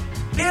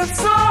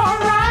 It's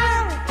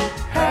alright.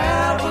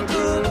 Have a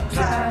good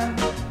time,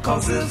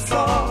 'cause it's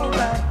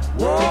alright.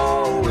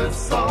 Whoa,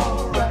 it's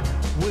alright.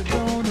 We're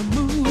gonna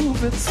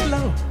move it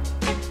slow.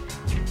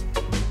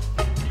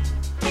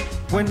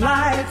 When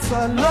lights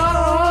are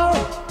low,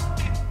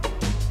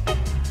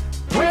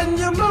 when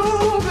you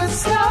move it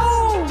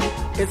slow,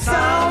 it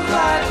sounds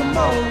like a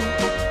moan,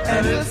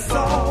 and it's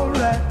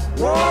alright.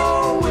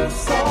 Whoa,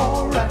 it's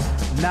alright.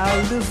 Now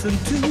listen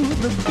to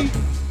the beat.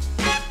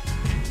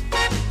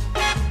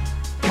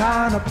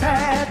 Kinda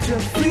pat your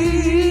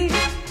feet.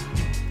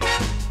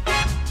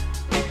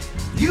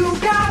 You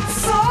got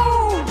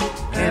soul,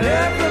 and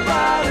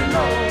everybody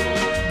knows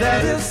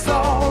that it's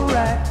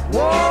alright.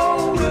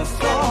 Whoa,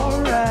 it's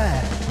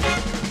alright.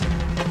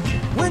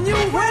 When you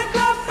wake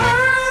up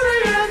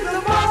early in the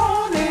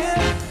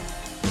morning,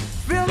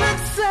 feeling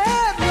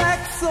sad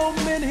like so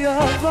many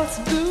of us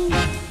do,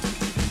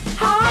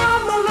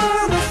 hum a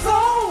little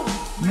soul,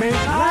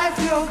 make life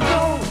your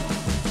goal,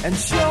 and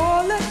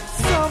surely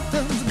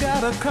something's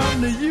gotta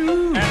come to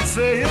you and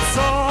say it's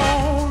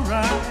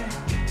alright.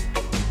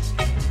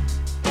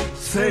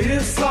 Say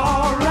it's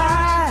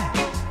alright.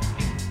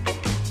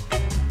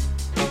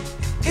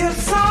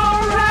 It's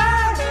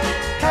alright.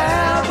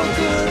 Have a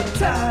good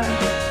time.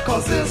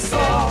 'Cause it's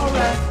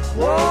alright.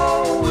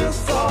 Whoa,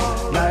 it's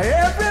alright. Now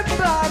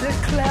everybody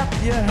clap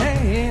your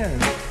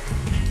hands.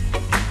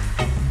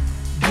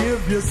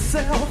 Give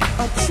yourself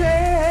a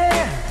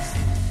chance.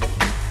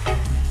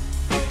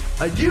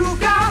 You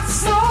got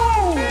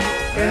soul,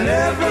 and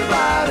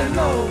everybody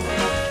knows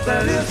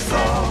that it's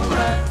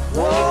alright.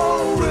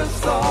 Whoa,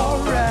 it's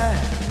alright.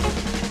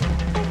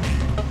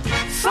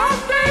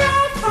 Someday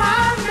I'll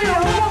find me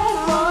a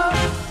woman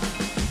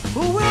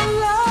who will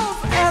love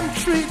and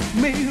treat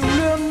me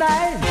real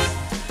nice.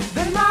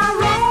 Then my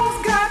rose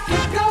got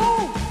to go,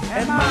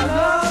 and my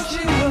love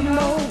she will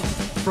know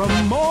from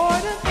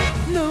morning,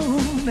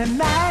 noon, and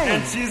night.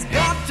 And she's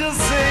got to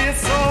say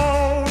it's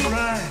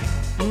alright.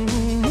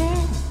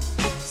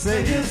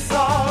 Say it's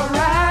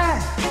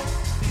alright.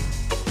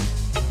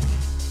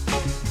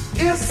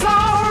 It's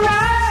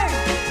alright.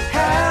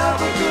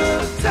 Have a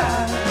good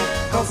time.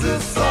 'Cause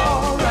it's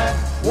alright.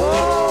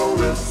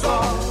 Whoa, it's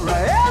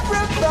alright.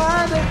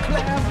 Everybody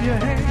clap your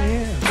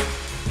hands.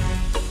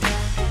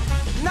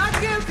 Now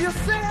give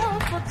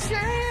yourself a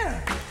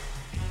chance.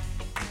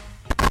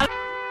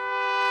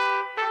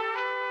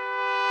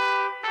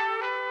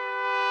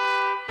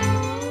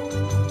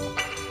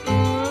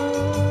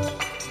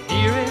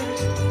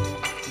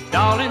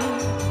 Darling,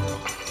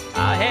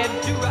 I had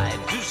to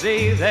write to say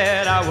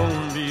that I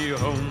won't be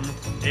home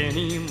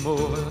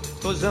anymore.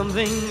 'Cause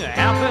something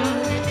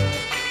happened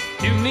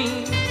to me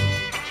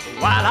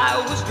while I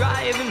was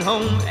driving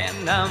home,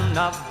 and I'm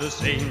not the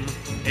same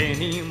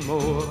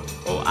anymore.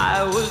 Oh,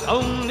 I was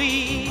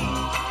only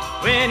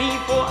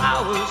 24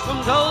 hours from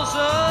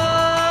Tulsa,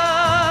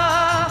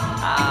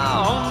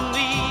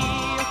 only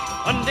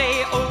one day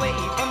away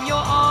from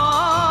your arms.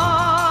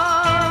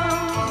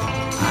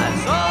 I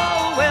saw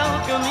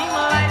welcoming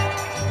light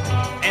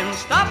and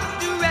stopped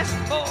to rest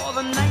for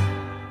the night,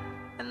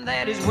 and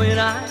that is when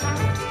I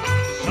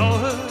saw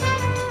her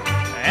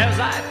as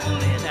I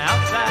pulled in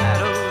outside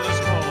of the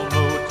small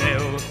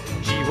motel.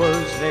 She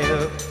was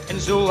there, and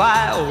so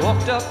I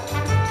walked up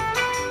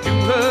to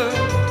her,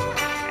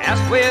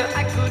 asked where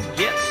I could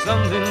get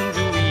something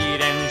to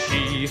eat, and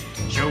she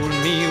showed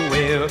me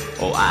where.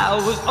 Oh, I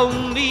was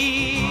only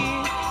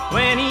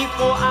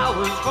 24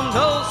 hours from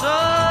Tulsa,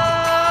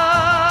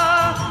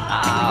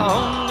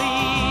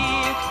 only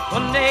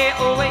one day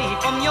away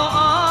from your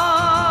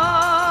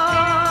arms.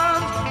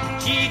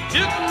 She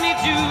took me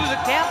to the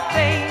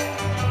cafe.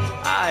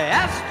 I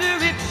asked her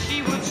if she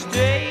would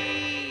stay.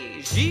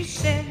 She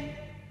said,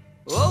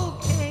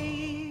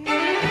 okay.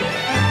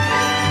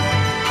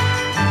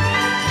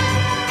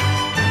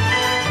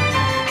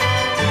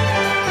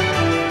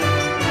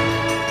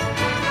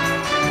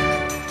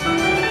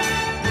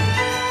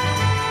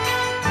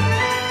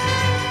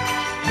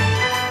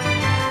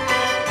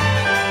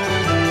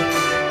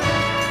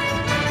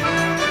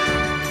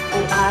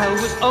 I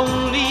was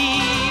only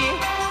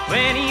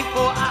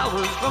 24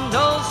 hours from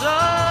Tulsa,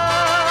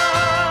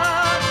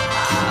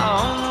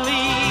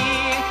 only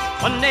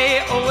one day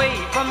away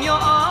from your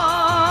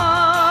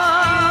arms.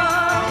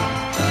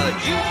 The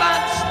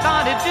jukebox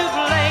started to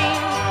play,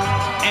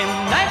 and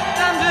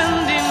nighttime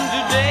turned into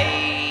day.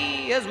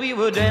 As we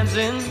were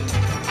dancing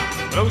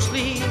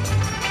closely,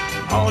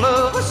 all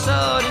of a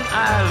sudden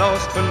I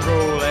lost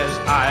control as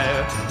I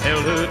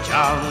held her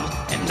charms,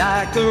 and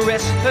I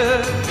caressed her,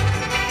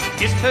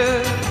 kissed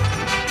her,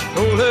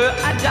 told her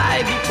I'd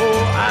die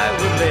before I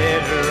would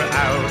let her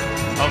out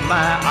of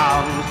my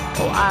arms.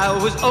 Oh, I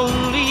was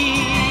only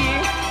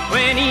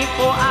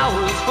 24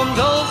 hours from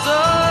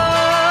Tulsa,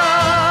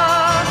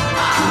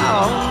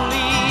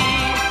 only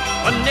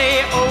one day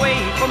away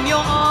from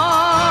your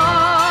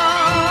arms.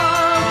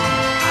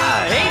 I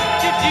hate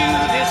to do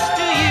this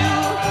to you,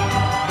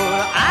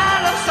 but I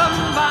love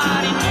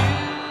somebody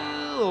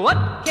new.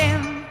 What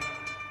can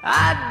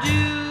I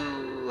do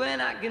when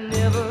I can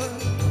never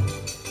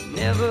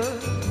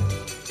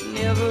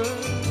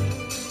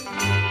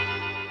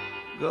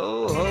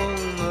go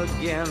home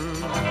again?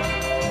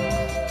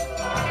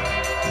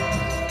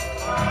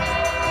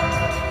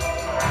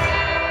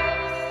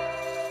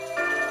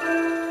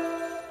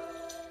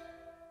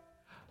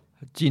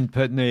 Gene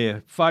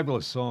Pitney,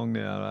 fabulous song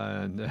there,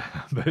 and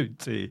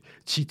about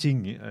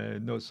cheating,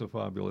 not so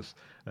fabulous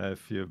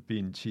if you've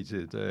been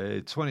cheated.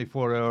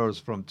 24 hours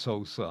from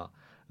Tulsa,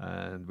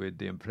 and with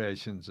the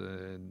Impressions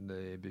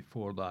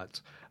before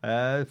that.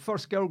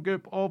 First girl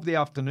group of the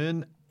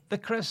afternoon, the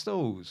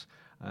Crystals,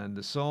 and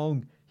the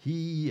song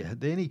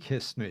Then He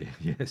Kissed Me.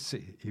 Yes,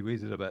 he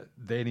waited a bit,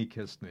 Then He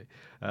Kissed Me.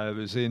 It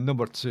was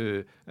number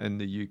 2 in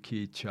the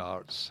UK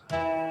charts.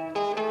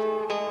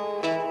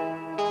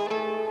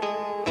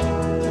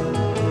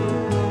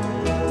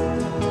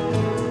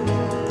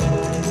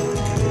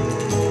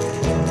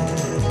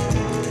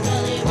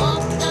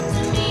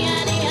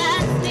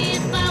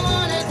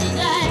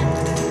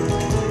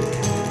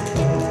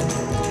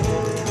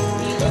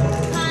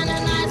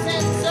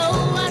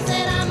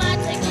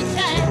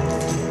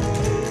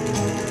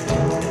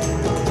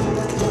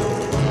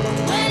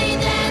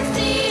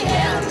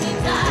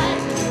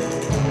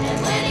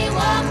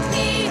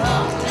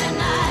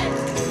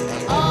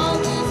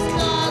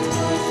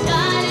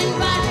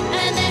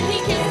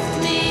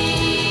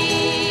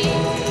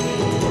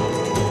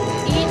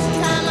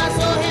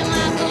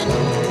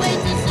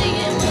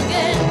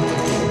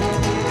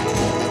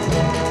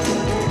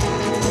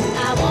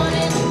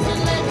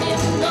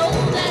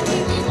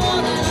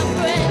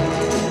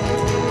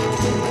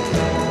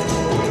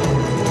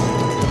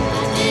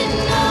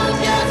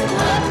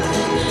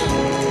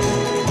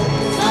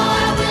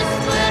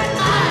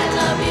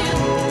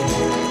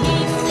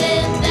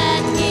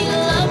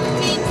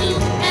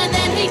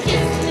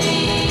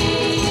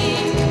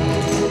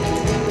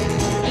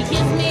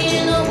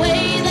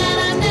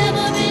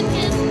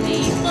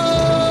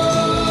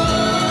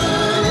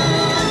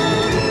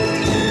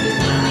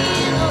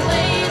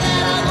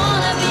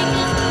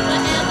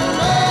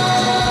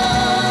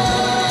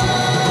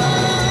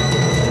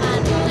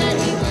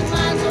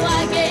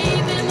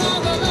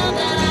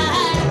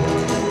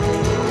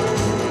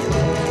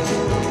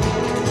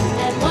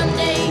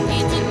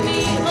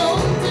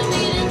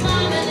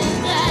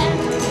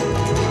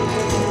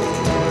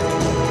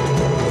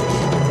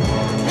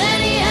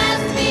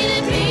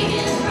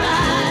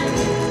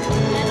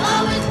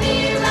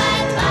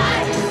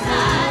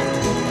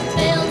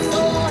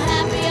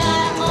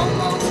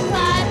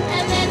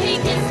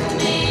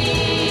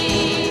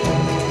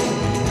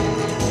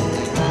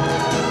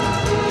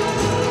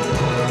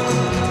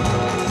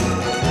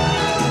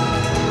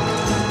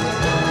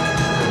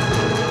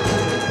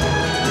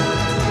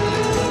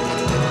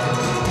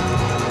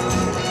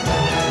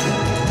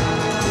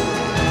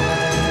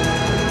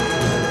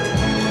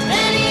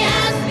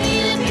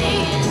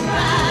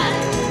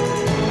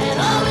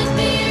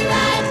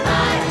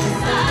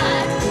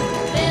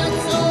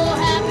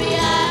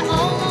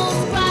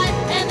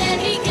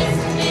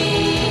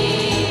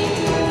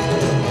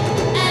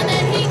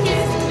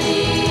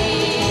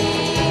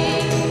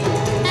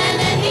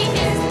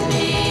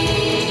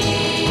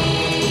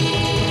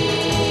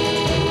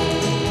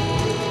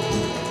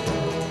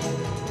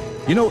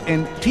 You know,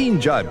 in teen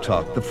jive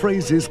talk, the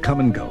phrases come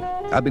and go.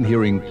 I've been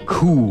hearing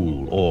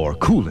cool or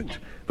cool it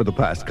for the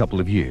past couple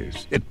of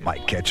years. It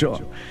might catch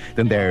on.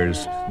 Then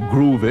there's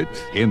groove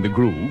it, in the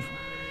groove.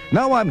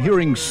 Now I'm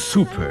hearing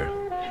super.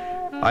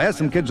 I asked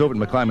some kids over at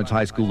McClymonds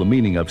High School the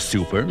meaning of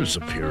super,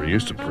 superior,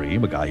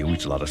 supreme, a guy who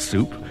eats a lot of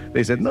soup.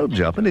 They said, no,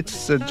 Jumpin',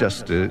 it's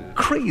just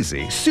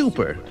crazy,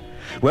 super.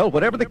 Well,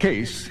 whatever the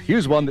case,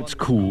 here's one that's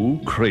cool,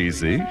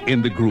 crazy,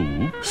 in the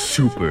groove,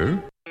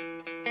 super.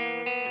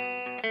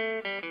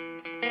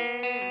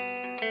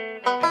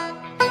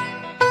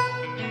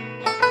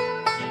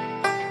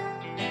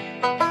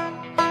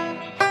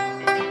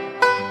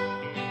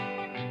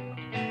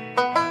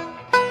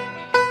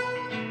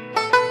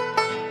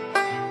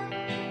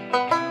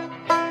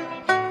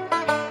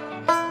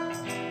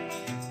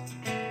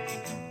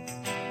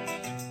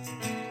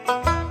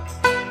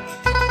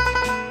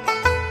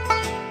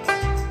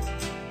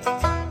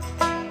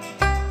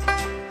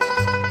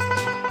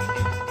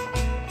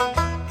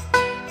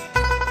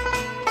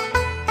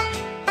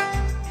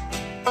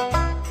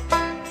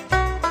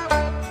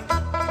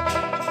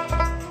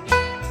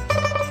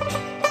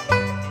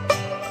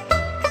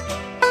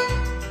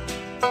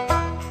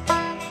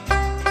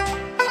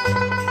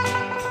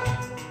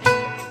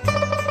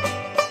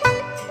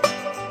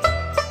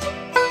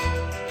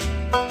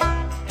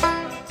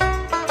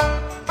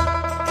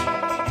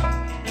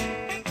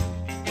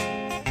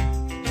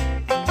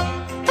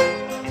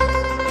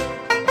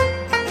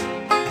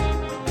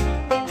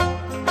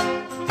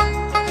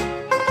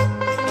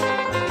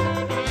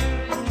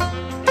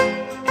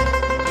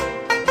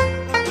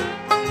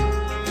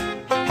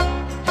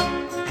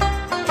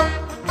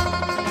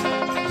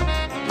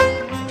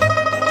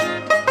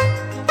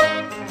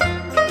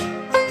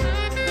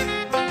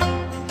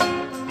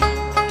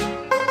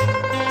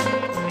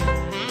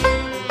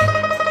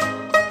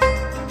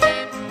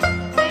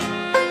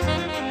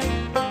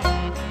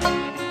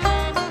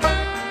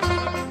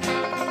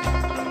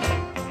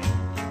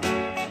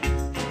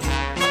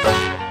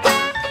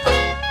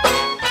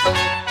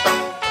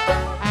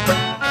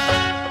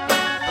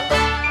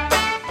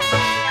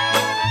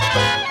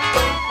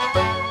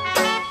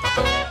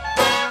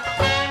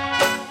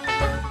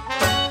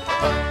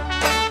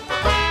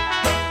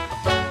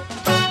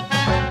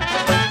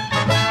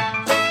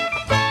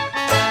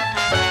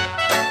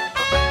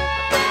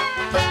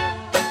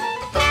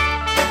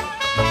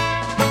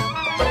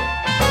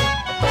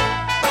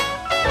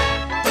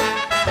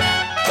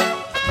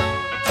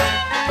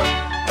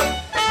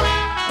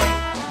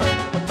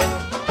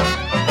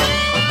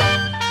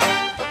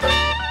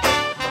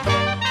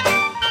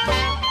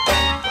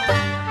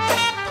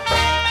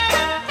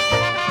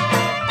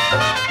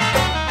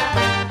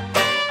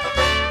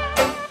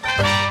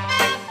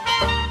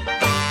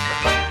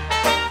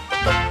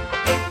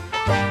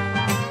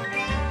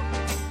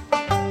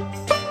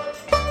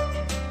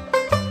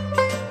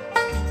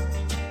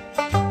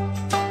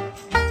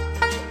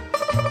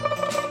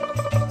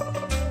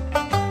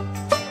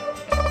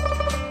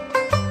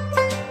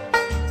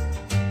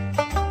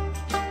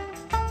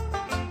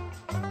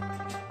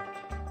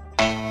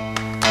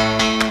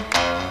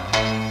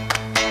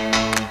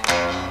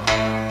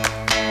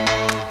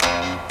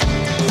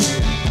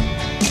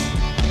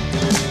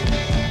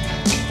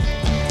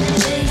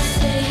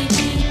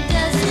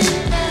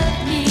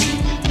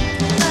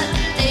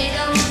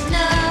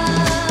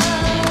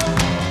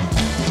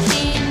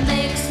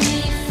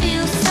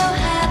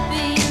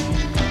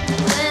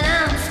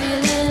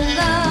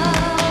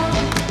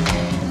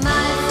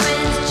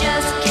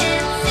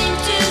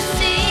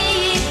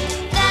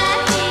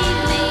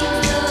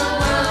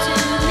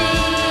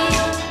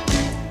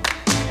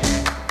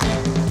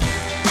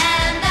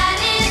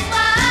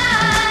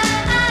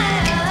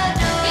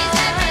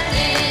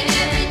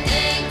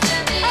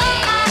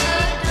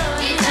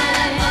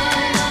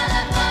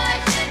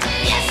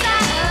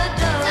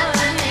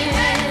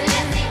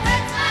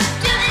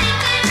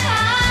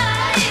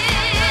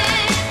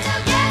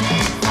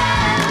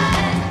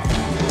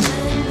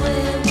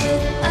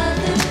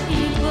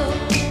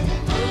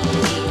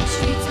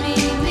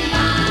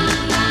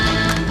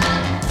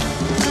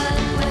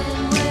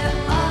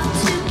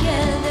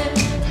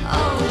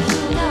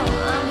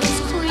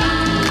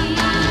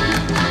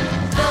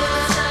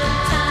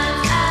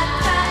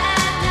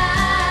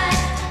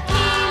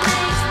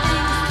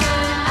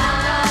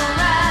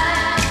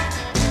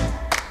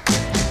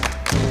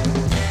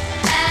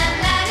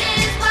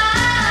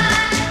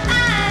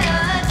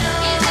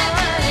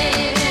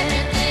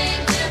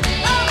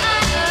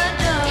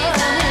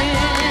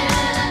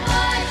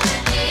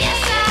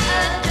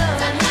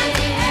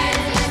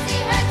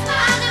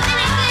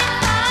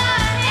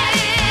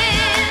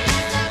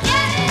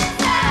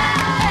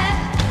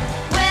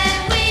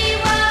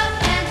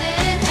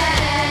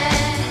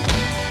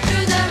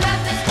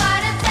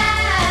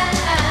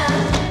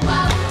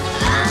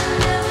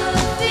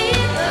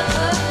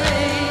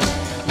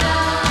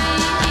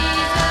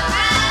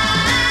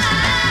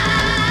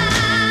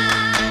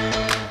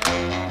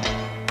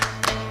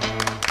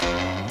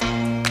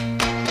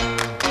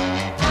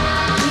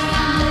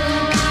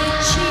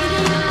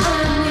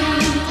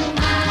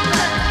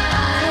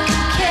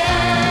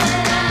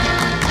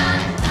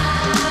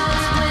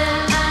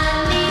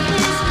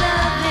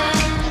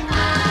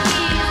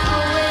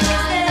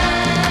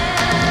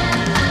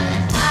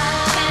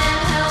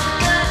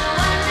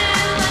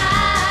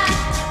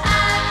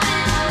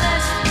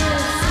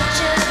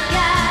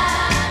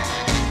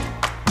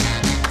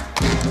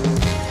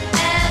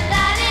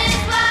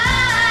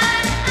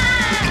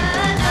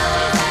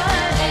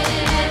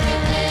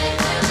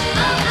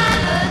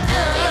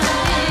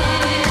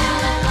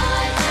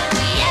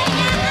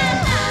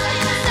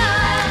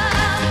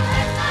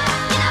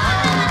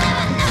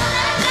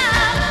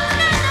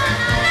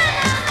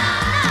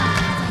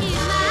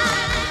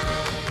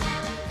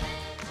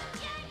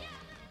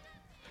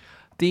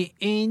 The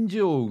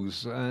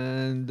Angels,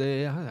 and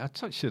I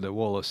touched on a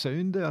wall of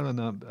sound there in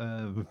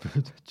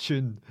that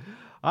tune.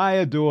 I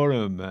Adore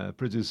Him,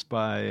 produced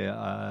by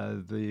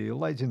the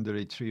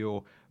legendary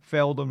trio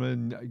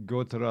Felderman,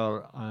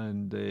 Gotterer,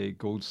 and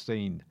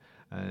Goldstein.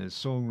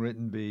 Song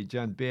written by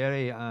Jan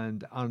Berry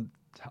and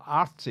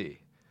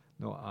Artie,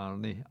 not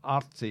Arnie,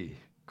 Artie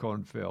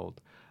Kornfeld.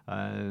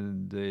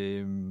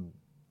 And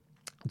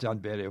Jan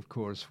Berry, of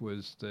course,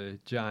 was the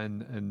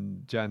Jan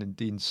and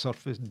Dean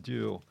surfing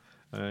duo.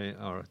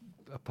 Or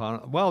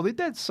apparently, well, they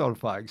did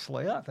surf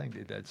actually. I think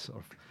they did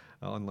surf,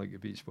 unlike the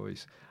Beach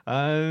Boys.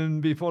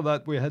 And before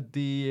that, we had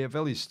the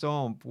Village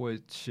Stomp.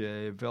 Which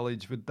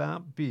village would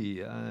that be?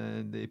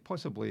 And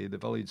possibly the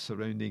village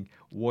surrounding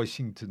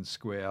Washington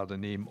Square, the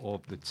name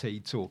of the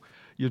title.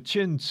 You're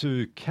tuned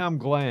to Cam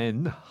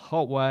Glen,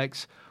 Hot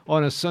Wax,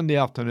 on a Sunday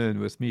afternoon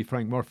with me,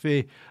 Frank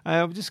Murphy.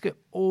 I've just got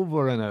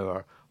over an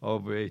hour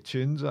of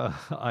tunes.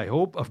 I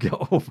hope I've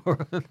got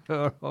over an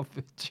hour of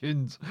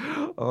tunes,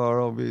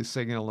 or I'll be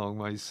singing along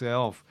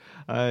myself.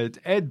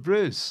 Ed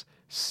Bruce,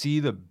 See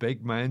the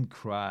Big Man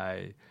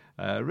Cry,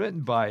 written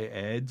by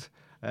Ed.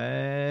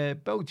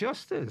 Bill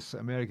Justice,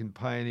 American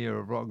pioneer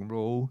of rock and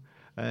roll,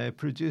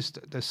 produced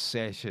the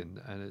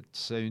session, and it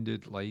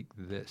sounded like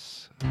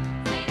this. See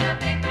the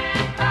big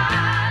man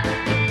cry.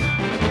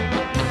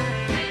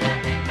 See the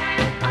big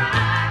man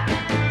cry.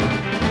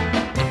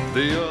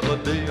 The other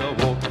day I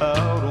walked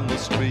out on the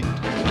street.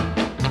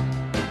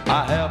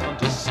 I happened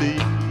to see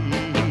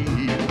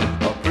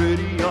a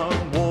pretty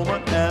young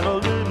woman and a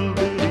little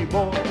bitty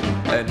boy,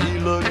 and he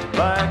looked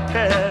back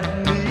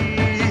at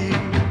me.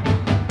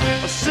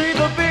 I see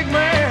the big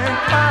man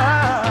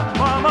cry,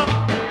 mama,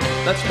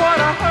 that's what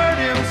I heard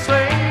him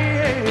say.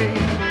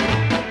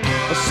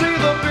 I see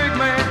the big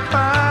man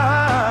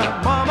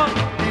cry, mama,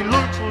 he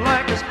looks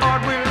like his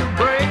heart will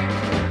break.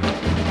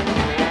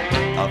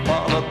 I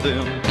followed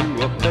them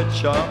to a pet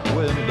shop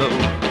window.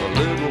 The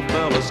little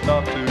fella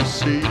stopped to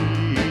see.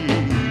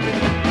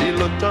 He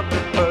looked up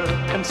at her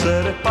and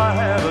said, if I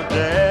had a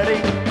daddy,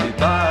 he'd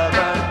buy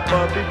that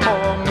puppy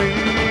for me.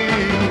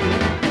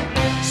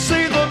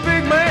 See the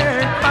big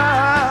man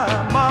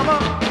cry, mama,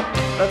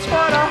 that's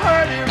what I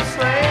heard him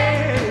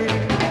say.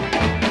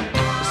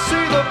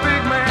 See the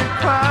big man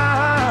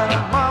cry,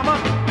 mama,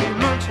 he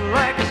looks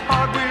like his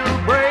heart will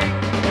break.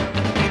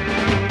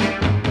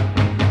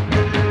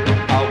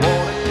 I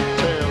wanted to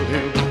tell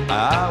him I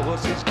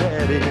was his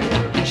daddy.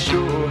 He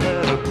sure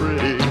had a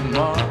pretty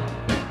mom.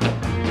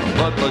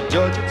 But the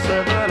judge had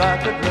said that I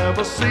could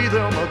never see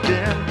them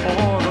again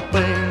for the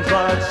things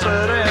I'd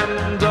said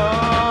and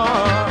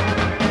done.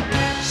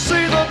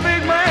 See the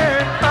big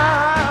man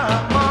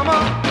cry, mama,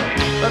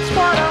 that's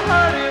what I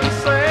heard him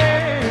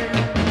say.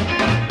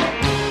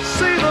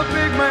 See the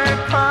big man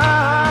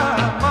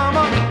cry,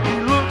 mama, he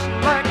looks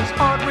like his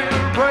heart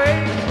will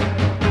break.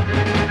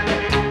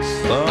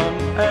 Son,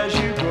 as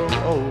you grow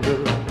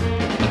older,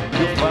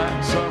 you'll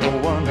find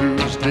someone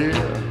who's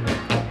dear.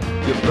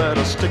 You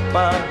better stick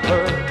by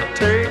her,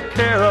 take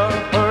care of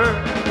her,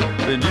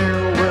 then you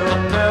will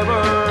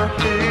never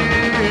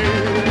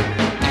hear.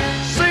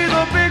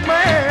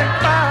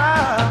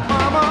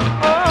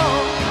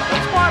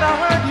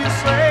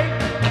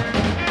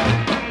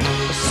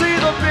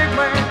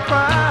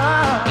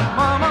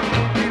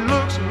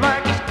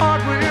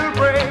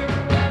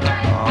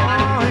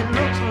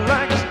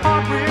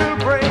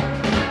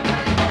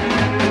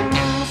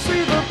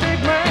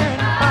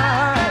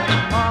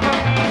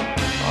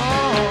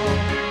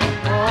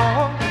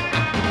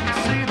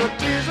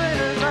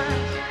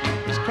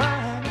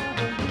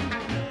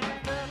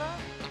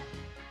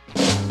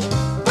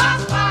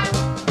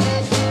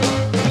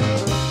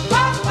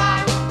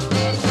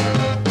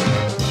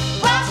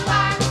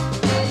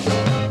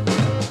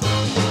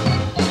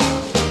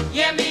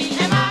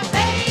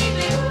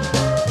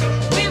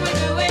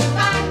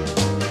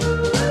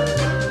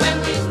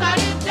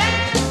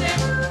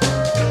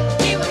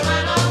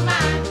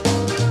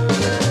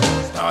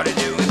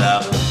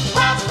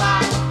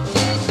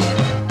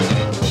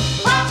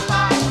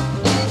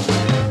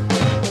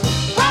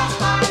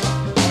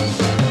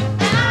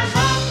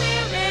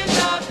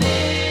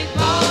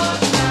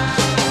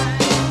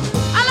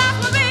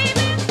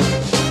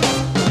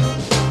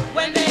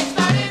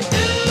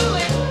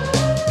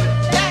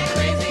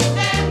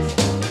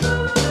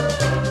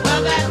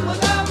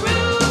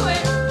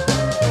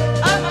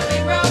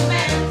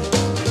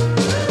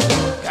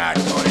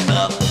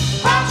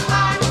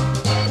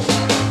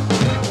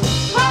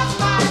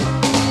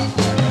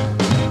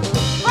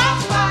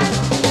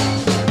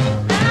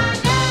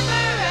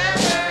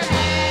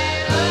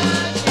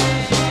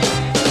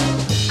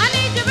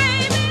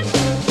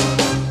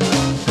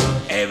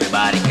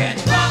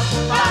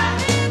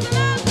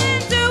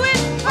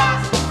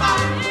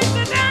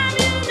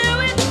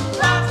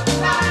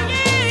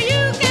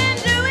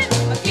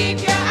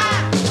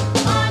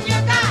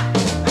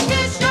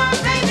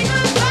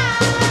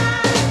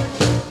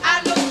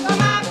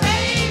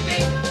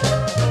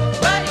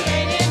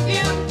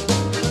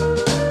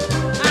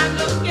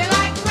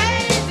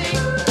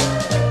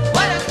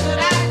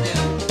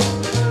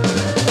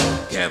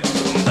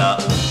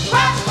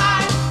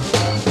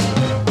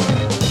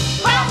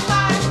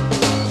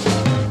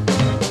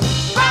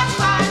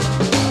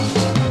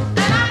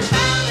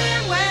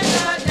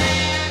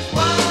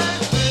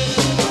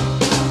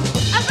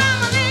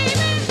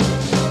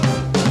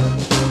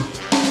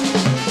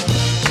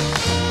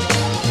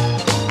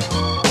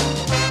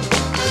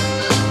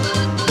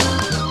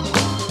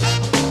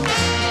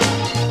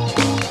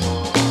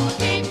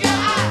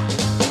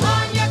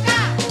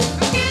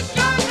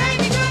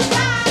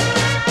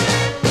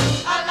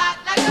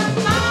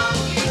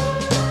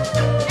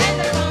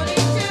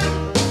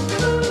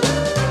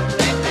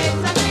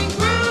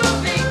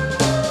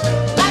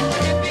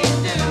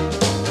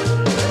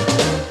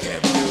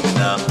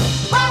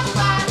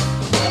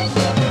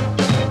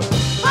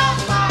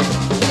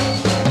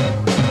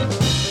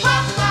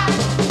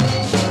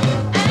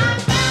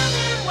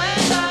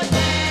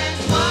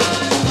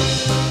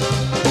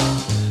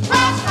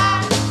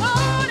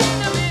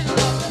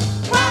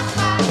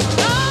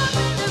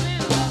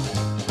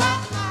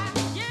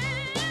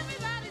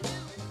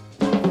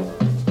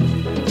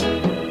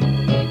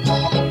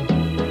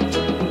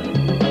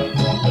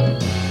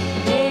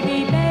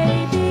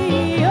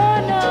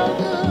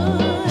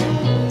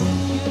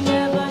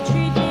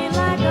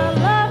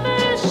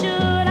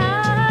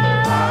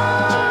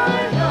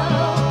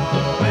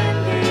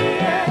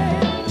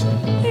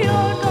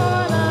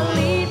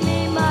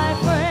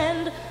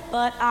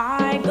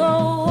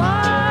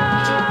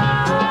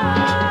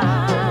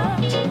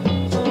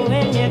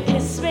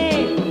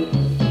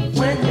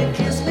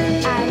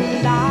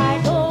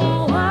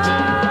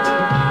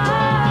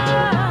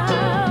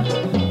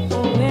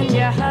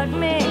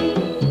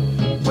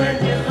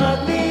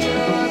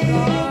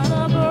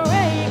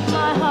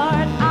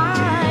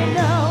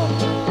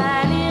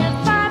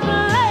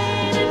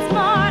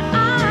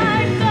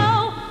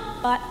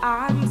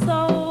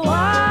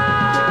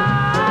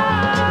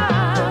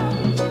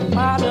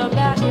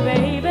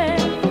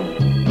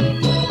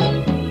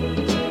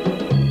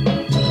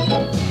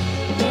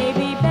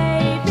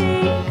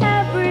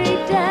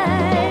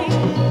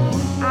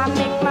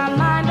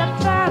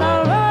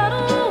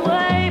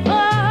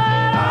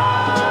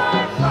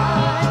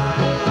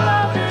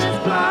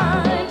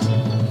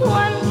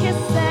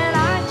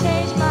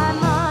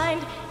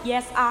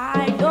 yes,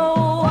 I go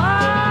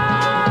wild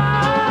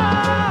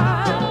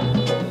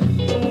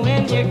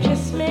when you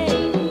kiss me.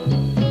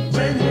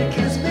 When you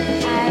kiss me.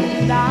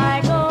 And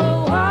I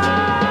go wild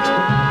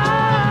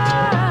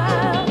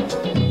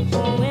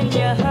when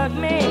you hug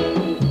me.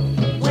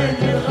 When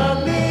you hug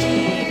me.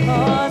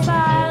 Because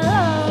I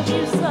love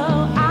you so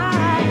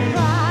I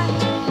cry.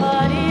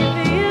 But if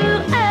you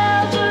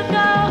ever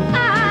go,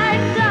 I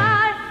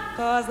die.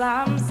 'Cause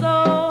I'm so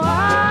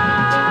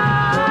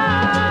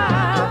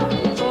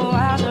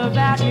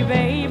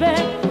baby,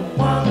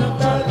 what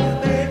about you,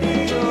 baby?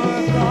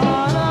 You're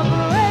gonna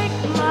break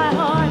my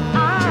heart,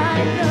 I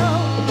know.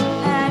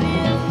 And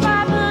if I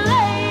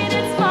played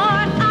it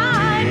smart,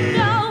 I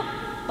know.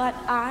 But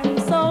I'm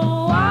so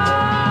wild,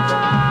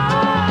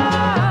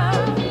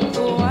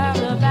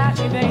 wild about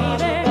you,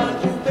 baby.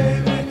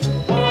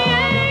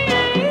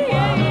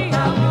 Yeah,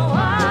 I'm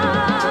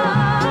wild,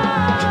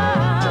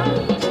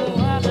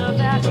 wild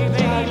about you,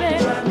 baby.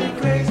 Drive me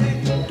crazy.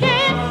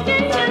 Can't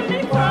get me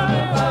crying.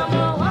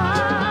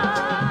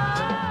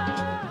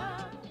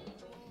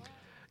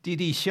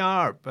 Dee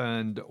Sharp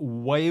and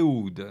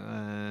Wild,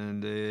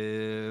 and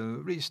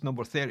reached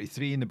number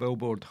 33 in the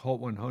Billboard Hot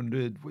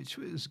 100, which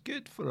was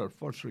good for our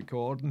first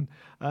recording.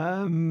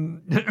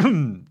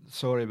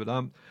 Sorry about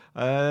that.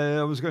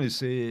 I was going to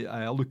say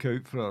I'll look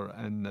out for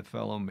her in the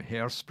film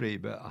Hairspray,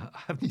 but I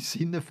haven't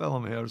seen the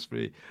film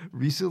Hairspray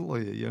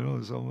recently, you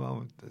know,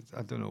 so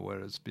I don't know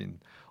where it's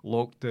been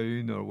locked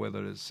down or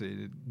whether it's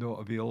not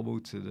available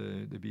to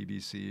the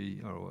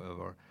BBC or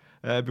whatever.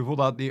 Before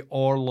that, the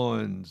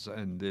Orlons,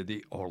 and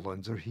the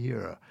Orlons are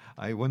here.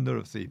 I wonder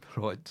if they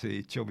brought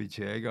Chubby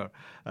Checker.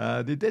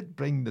 They did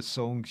bring the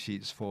song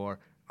sheets for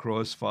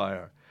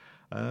Crossfire.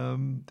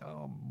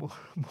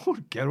 More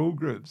girl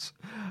groups,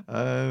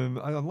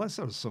 unless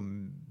there's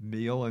some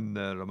male in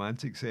the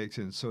romantic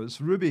section. So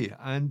it's Ruby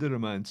and the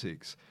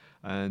Romantics,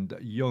 and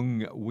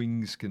Young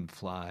Wings Can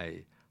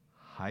Fly,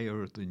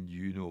 Higher Than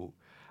You Know.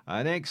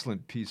 An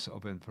excellent piece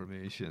of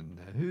information.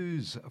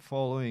 Who's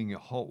following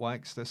Hot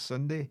Wax this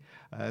Sunday?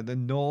 The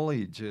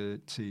Knowledge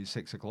at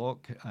 6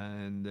 o'clock,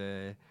 and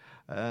it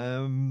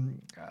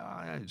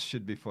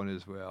should be fun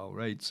as well.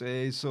 Right,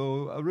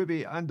 so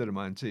Ruby and the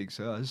Romantics,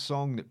 a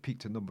song that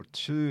peaked at number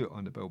 2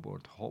 on the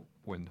Billboard Hot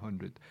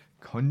 100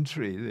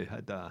 Country. They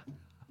had a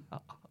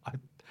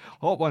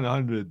Hot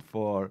 100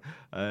 for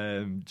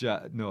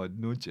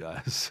no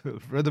jazz,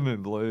 rhythm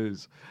and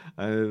blues,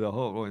 and the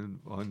Hot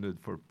 100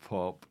 for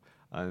pop,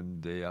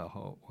 and the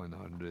Hot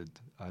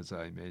 100, as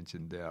I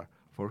mentioned there,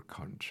 for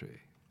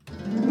country.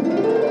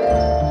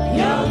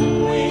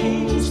 Young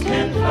wings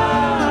can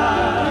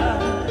fly.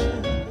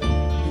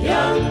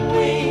 Young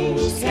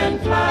wings can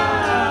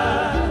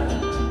fly.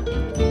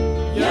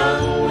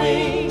 Young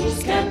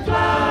wings can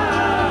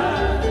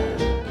fly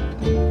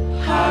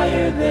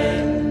higher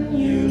than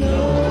you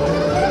know.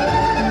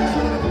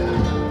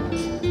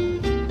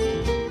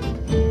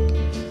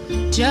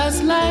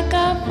 Just like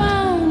I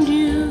found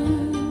you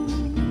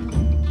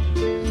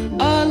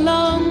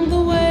along the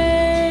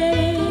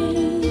way,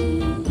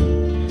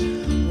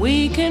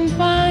 we can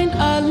find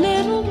a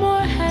little more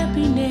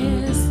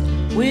happiness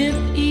with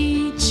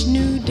each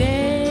new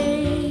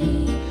day.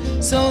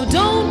 So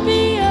don't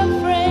be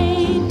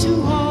afraid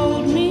to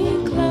hold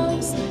me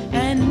close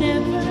and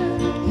never,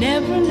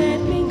 never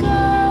let me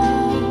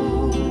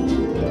go.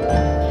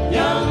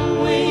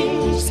 Young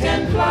wings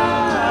can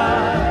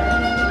fly.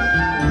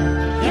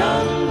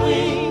 Young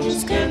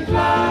wings can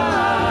fly.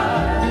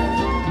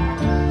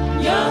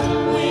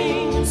 Young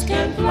wings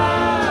can fly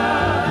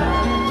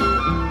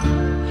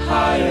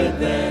higher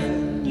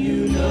than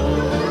you know.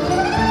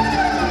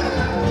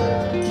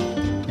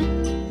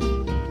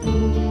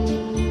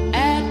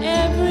 At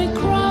every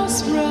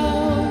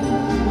crossroad,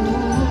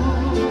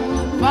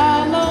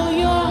 follow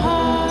your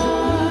heart.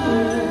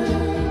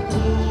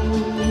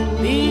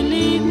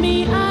 Believe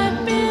me,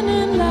 I've been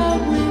in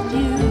love with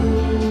you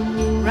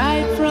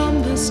right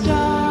from the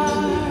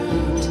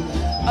start.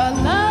 A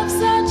love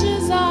such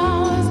as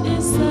ours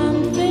is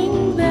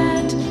something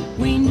that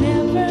we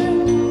never,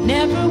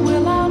 never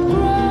will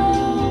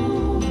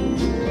outgrow.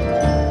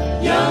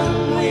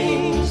 Young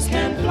wings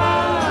can fly.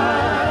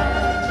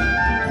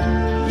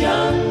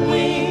 Young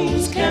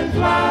wings can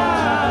fly.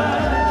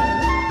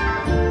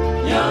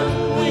 Young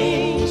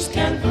wings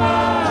can fly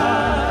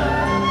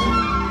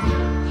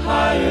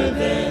higher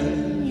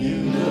than you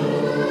know.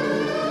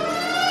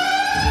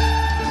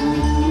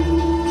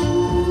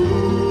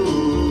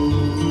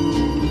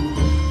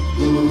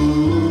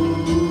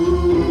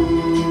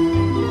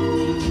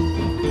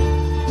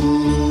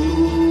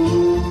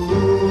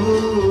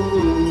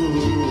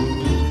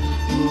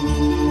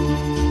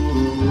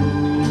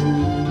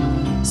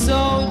 So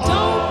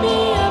don't be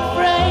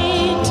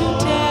afraid to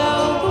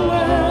tell the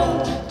world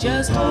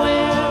just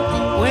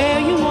where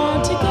you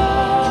want to go.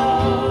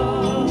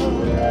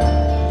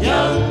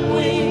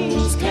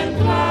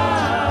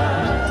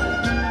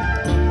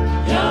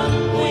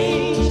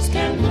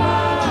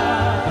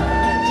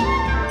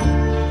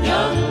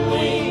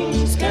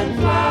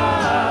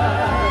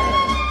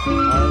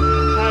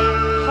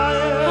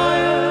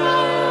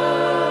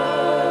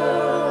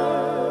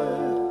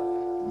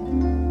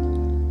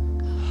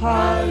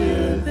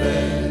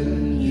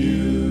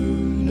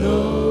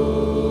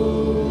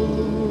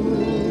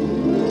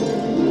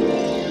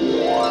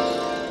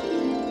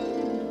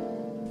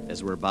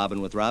 as we're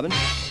bobbing with Robin.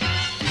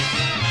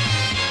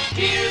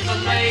 Hear the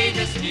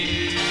latest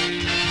news.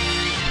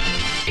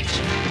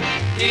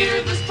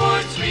 Hear the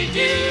sports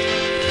review.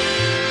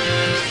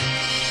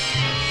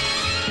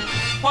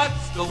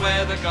 What's the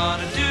weather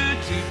gonna do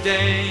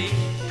today?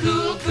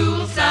 Cool,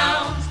 cool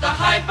sounds the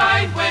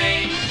hi-fi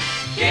way.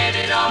 Get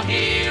it all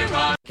here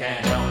on.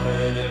 Can't help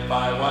it if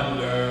I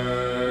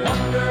wonder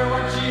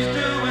what she's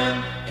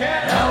doing.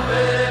 Can't help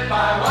it if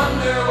I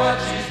wonder what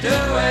she's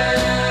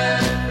doing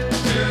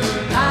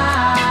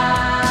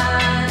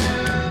tonight.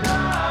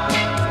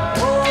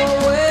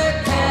 Oh, where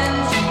can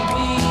she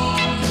be?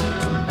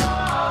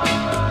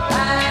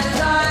 As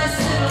I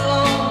sit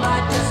alone, I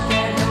just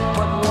can't help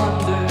but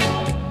wonder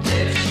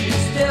if she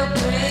still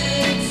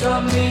thinks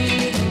of me.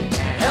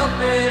 Can't help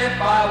it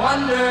if I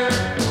wonder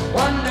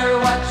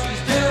what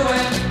she's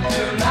doing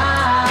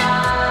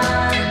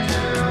tonight.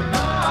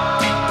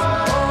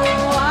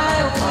 Oh, I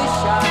wish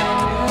I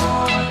knew.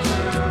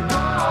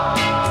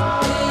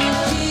 Is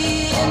she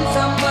in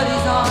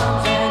somebody's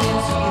arms and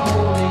is he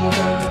holding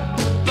her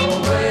the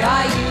way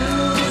I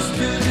used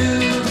to do?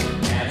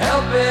 Can't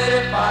help it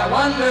if I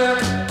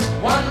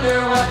wonder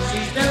what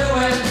she's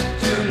doing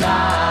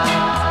tonight.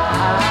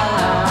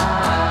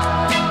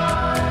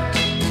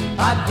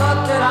 I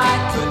thought that I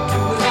could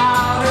do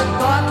without her,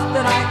 thought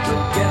that I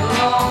could get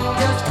along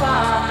just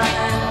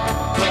fine,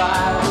 but I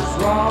was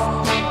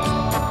wrong.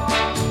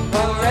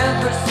 For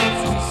ever since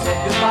we said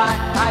goodbye,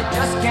 I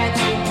just can't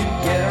seem to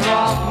get her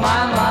off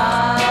my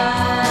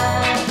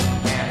mind.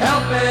 Can't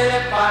help it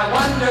if I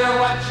wonder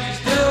what she's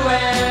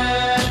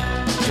doing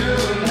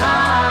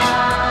tonight.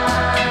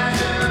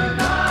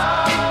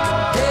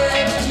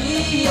 If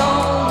she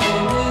only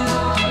knew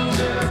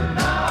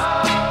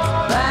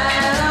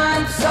that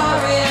I'm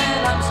sorry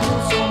and I'm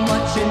still so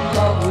much in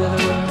love with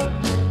her,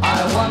 I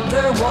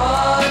wonder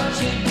what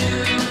she'd do.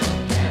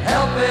 Can't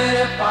help it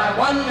if I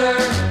wonder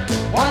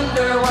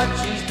what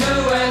she's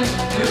doing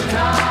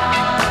tonight.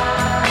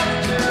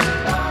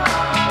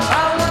 I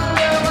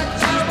wonder what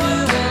she's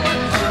doing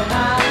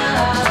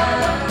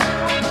tonight.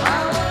 I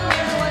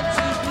wonder what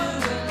she's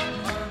doing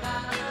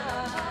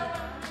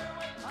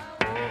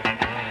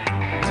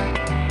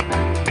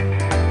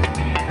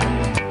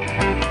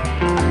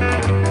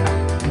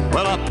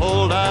Well, I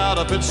pulled out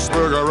of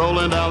Pittsburgh,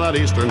 rolling down that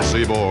eastern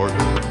seaboard.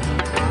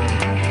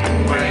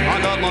 I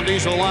got my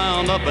diesel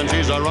wound up and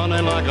she's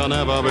a-running like I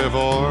never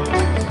before.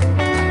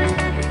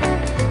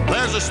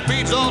 There's a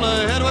speed zone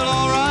ahead, well,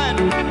 all right.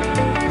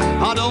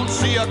 I don't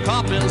see a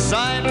cop in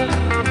sight.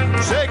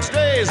 6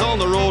 days on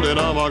the road and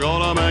I'm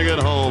gonna make it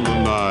home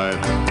tonight.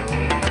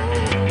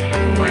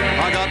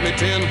 I got me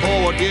 10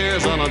 forward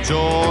gears on a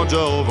Georgia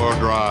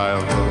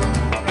overdrive.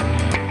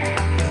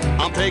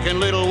 I'm taking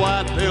little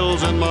white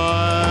pills and my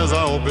eyes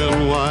are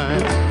open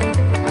wide.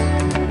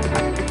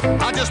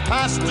 I just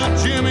passed a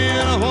Jimmy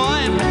in a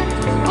white.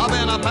 I've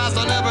been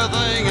passing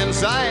everything in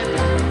sight.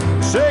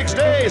 6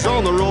 days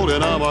on the road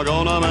and I'm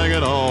gonna make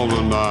it home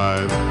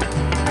tonight.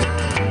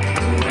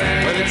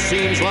 But it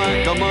seems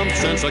like a month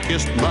since I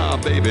kissed my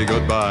baby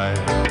goodbye.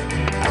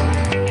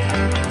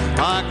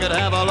 I could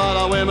have a lot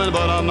of women,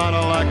 but I'm not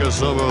like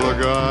some of the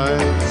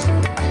guys.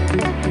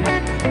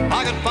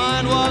 I could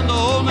find one to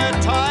hold me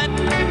tight,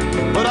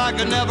 but I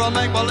could never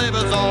make believe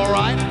it's all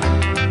right.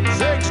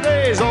 6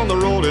 days on the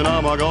road and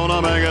I'm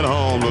gonna make it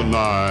home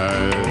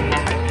tonight.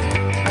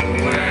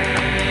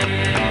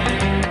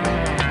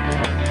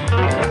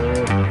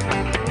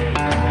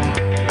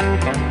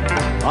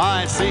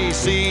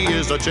 ICC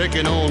is a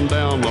checking on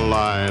down the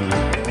line.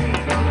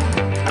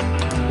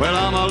 Well,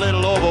 I'm a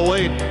little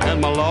overweight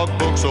and my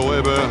logbook's are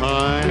way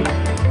behind.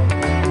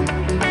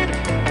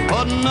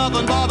 But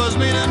nothing bothers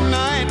me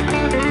tonight.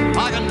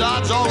 I can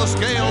dodge all the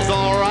scales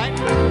all right.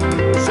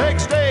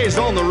 6 days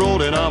on the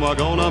road and I'm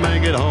gonna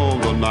make it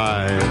home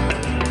tonight.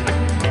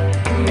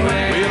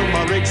 Well,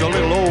 my rig's a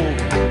little old,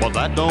 but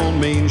that don't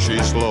mean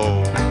she's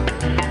slow.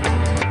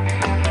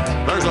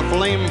 There's a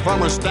flame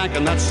from her stack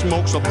and that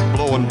smoke's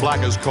blowing black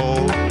as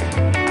coal.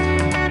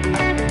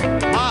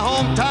 My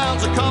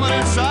hometown's a coming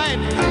in sight.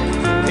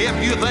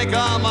 If you think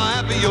I'm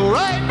happy, you're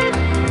right.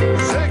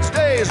 6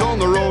 days on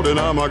the road and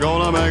I'm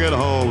gonna make it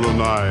home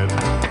tonight.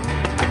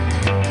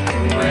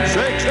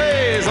 6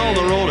 days on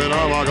the road and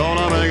I'm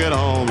gonna make it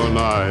home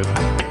tonight.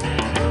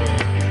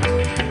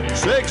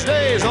 6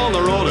 days on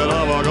the road and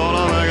I'm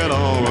gonna make it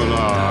home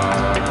tonight.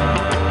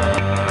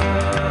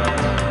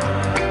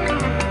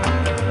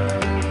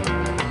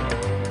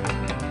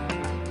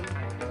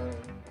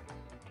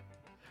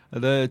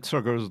 The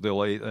Trigger's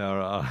Delight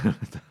there.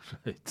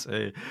 Right,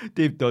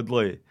 Dave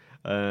Dudley,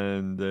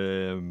 and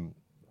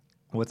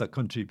with a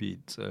country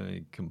beat,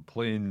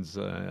 complains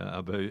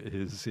about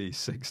his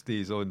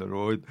 60s on the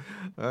road.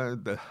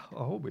 And I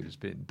hope he was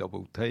paying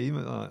double time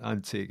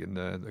and taking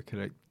the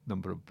correct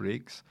number of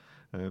breaks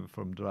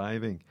from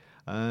driving.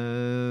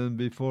 And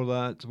before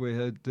that, we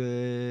had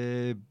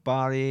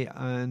Barry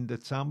and the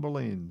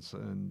Tambourlanes,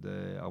 and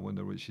I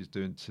wonder what she's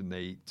doing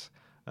tonight.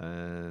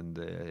 And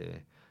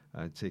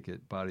I take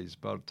it Barry's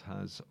bird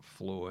has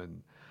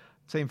flown.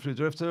 Time for the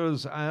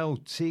Drifters. I'll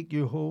Take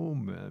You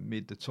Home.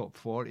 Made the top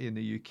 40 in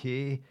the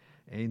UK.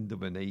 End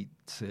of a night.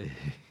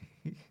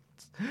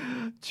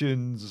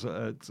 Tunes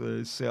at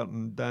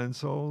certain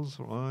dance halls,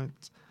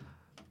 right?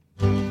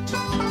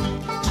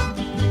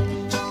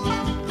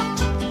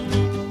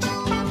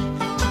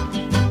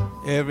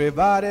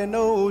 Everybody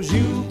knows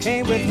you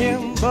came with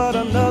him, but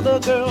another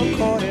girl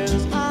caught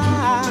his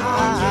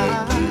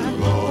eye.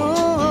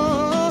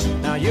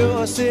 Now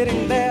you're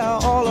sitting there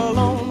all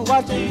alone,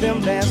 watching them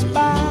dance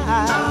by.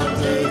 I'll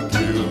take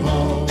you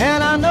home.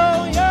 And I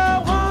know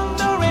you're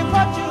wondering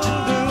what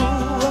you'll do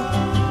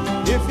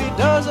if he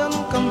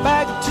doesn't come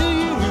back to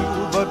you.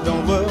 But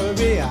don't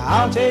worry,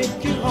 I'll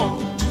take you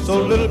home. So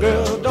little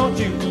girl, don't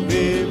you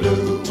be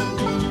blue.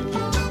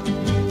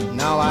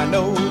 Now I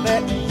know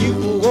that you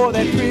wore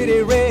that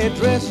pretty red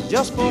dress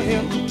just for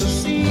him to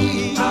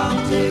see.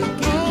 I'll take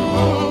you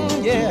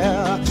home.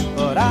 Yeah,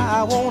 but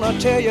I wanna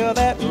tell you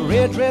that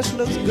red dress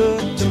looks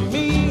good to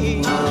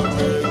me. I'll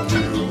take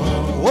you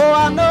home. Oh,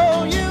 I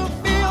know you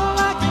feel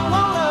like you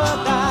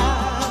wanna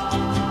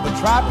die, but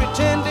try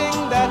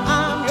pretending that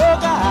I'm your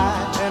guy.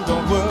 And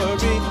don't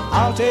worry,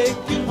 I'll take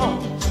you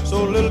home.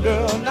 So little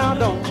girl, now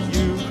don't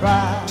you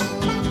cry.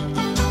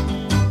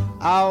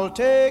 I'll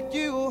take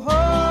you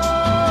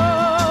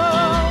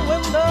home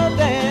when the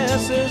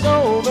dance is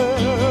over.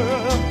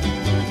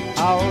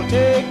 I'll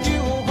take you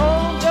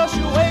home, just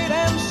you wait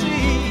and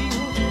see.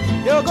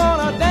 You're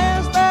gonna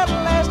dance that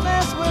last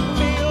dance with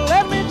me.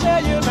 Let me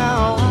tell you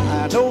now,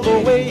 I know the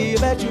way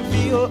that you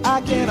feel,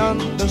 I can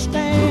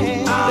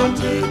understand. I'll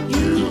take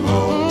you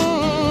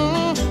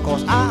home,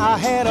 'cause I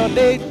had a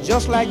date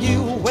just like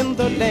you when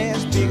the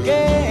dance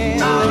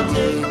began. I'll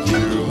take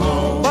you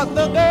home, but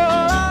the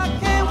girl I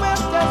came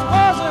with just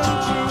wasn't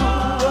true.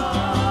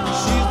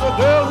 She's the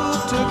girl who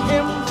took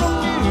him from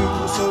you.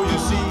 So you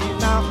see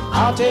now,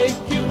 I'll take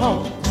you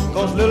home,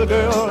 'cause little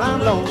girl, I'm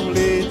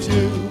lonely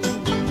too.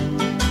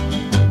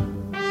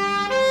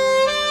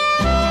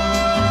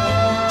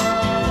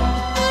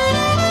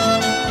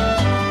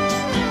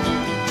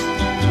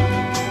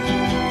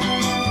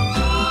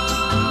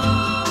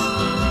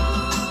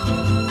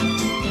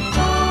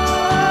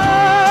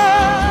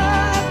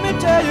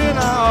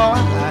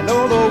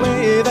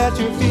 That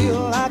you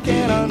feel, I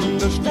can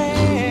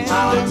understand.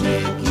 I'll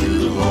take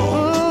you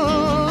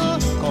home,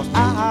 'cause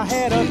I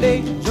had a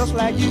date just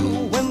like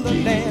you when the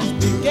dance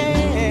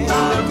began.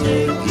 I'll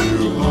take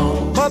you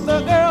home, but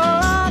the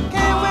girl I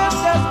came with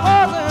just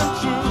wasn't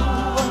true.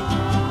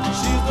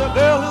 She's the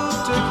girl who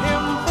took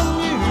him from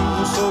you.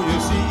 So you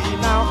see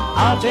now,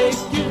 I'll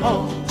take you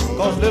home,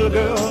 'cause little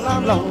girl,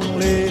 I'm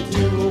lonely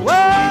too. Whoa,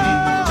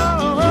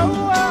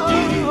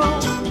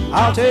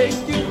 I'll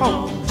take you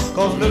home,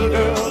 'cause little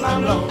girl,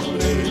 I'm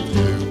lonely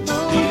too.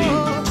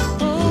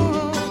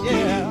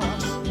 Yeah,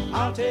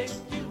 I'll take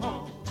you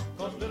home,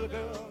 'cause little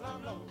girl,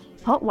 I'm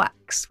lonely. Hot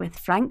Wax with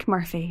Frank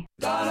Murphy.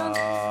 Donna,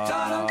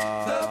 Donna,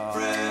 the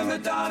prima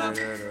donna,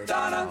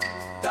 Donna,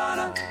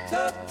 Donna,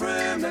 the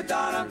prima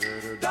donna,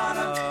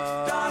 Donna,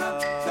 Donna,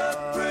 the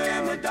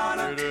prima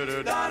donna,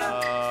 Donna,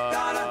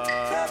 Donna,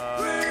 the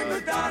prima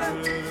donna,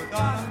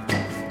 Donna,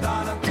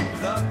 Donna,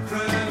 the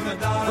prima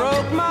donna.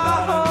 Broke my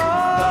heart.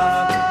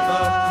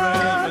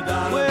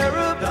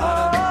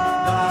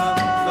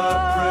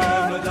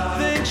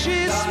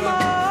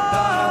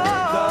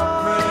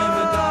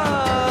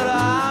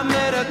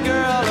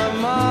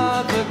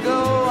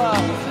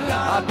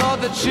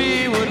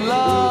 She would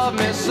love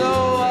me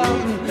so,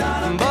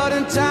 but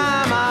in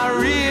time I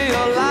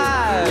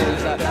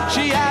realized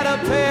she had a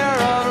pair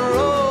of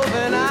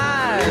roving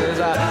eyes.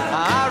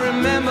 I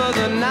remember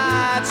the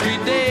nights we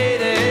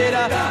dated,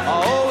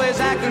 always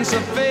acting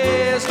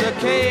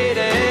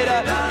sophisticated,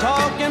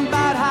 talking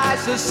about high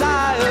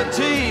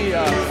society.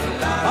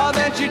 Oh,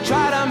 then she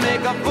tried to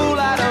make a fool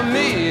out of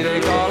me. They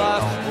call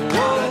her,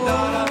 whoa,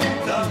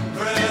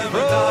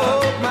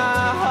 broke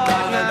my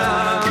heart now.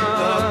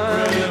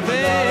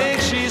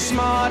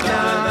 Smart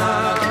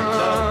now,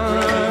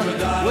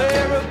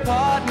 we're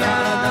apart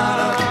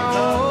now.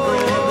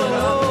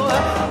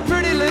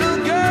 Pretty little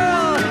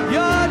girl,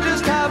 you're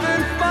just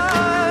having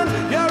fun.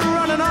 You're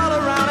running all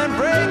around and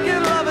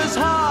breaking lovers'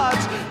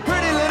 hearts.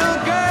 Pretty little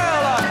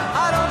girl,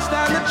 I don't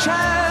stand a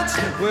chance.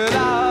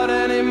 Without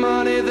any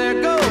money,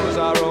 there goes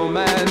our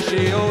romance.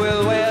 She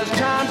always wears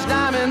charms,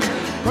 diamonds,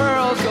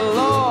 pearls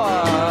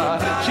galore.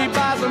 She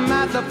buys them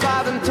at the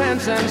 5 and 10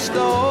 cent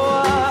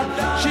store.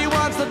 She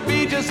wants to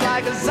be just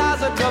like a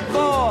Zaza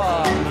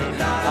Gabor.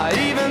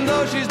 Even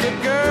though she's the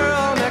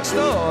girl next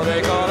door,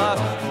 they call her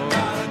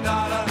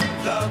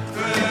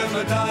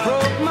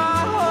broke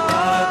my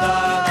heart.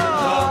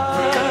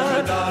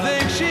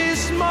 Think she's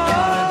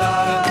smart.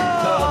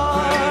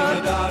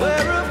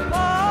 We're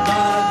apart.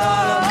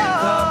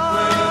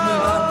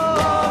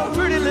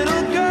 Pretty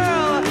little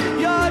girl,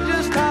 you're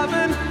just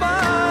having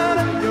fun.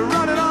 You're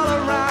running all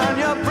around,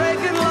 you're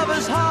breaking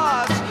lovers'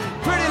 hearts.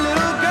 Pretty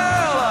little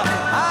girl,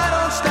 I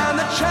don't stand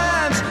a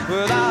chance.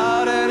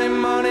 Without any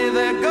money,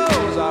 there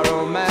goes our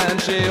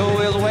romance. She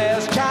always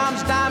wears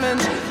charms,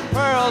 diamonds,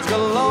 pearls.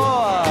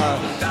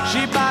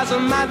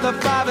 them at the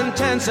 5 and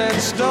 10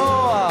 cent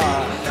store.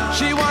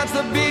 She wants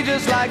to be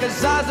just like a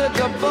Zaza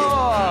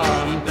Gabor,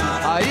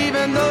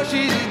 even though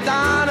she's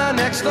down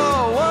next door.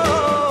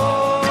 Whoa.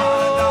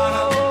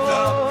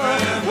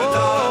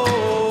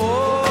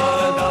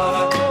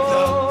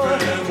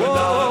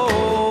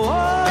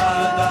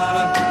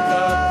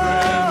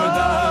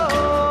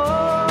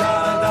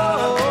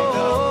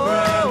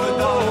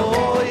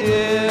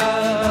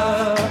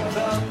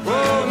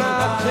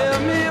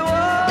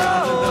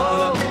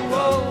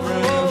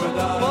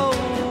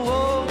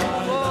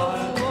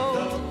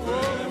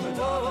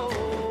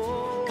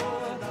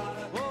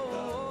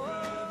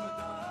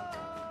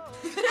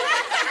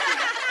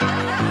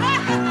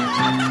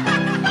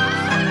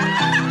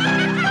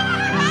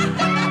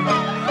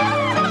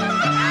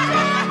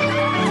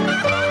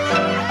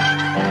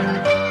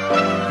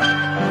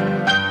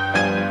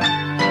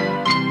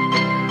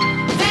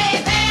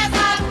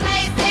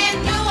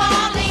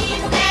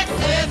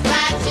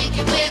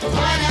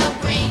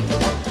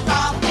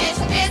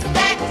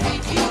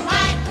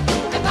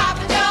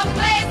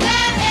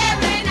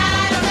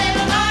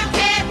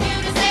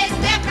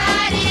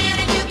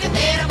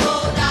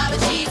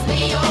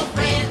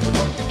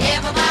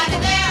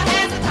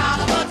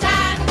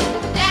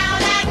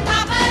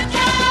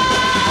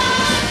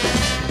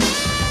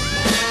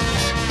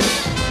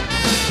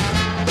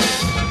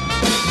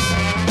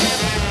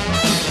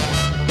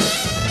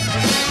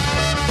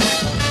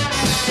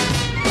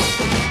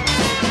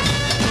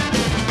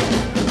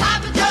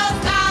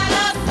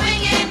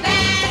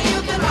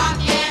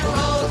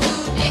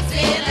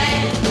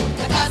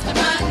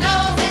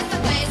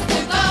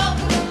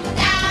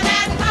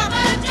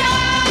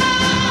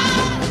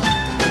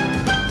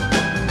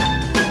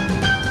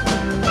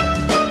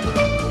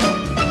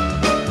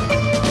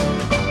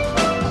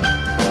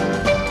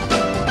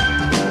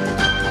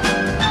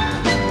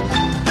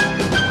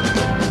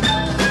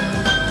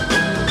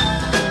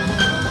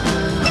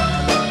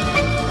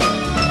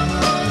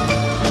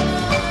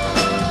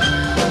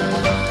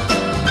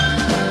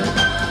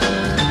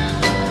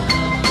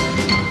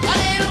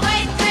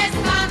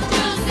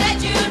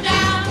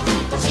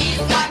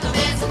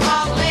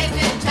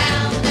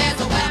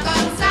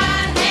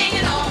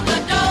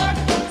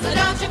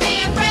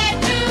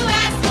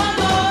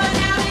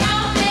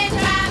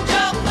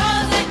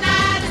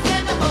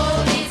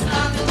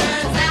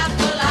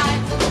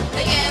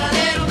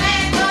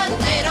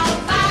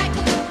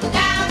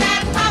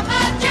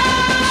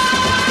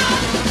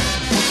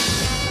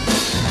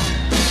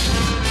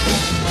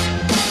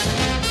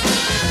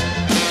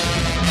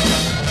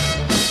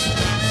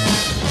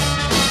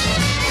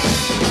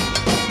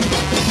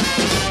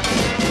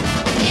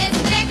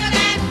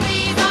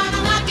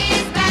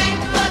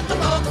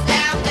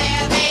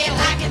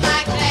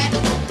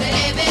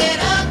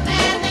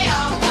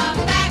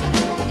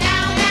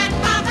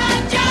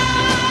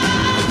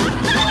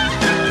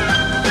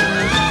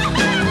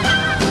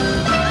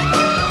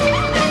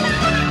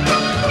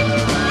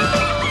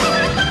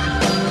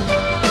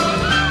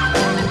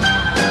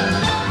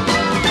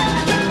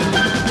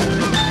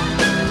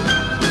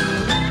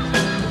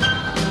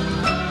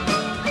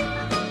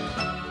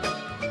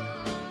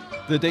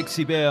 The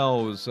Dixie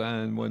Bells,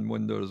 and one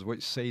wonders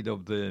which side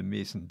of the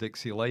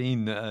Mason-Dixie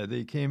line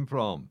they came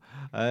from.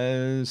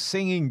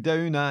 Singing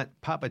down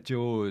at Papa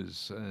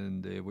Joe's,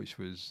 and which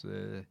was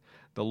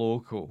the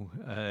local,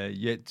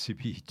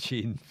 yet-to-be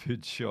chain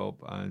food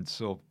shop and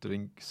soft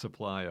drink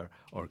supplier,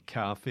 or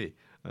cafe,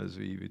 as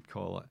we would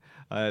call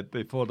it.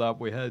 Before that,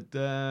 we had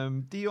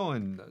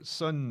Dion,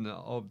 son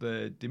of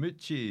the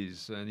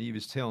DiMucci's, and he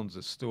was telling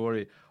the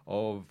story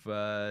of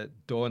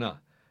Donna,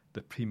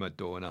 the prima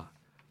donna.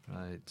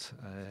 Right,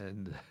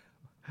 and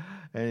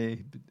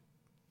any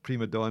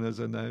prima donnas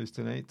in the house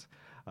tonight?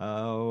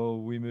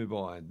 We move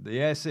on.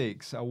 The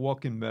Essex, A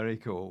Walking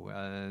Miracle,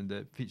 and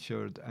it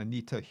featured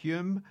Anita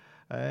Hume.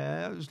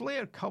 It was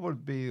later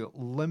covered by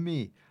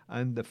Limmy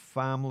and the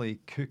Family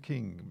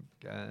Cooking,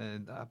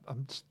 and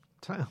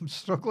I'm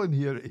struggling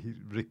here to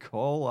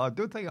recall. I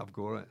don't think I've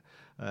got it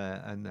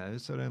in the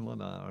house or anything like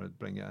that, or I'd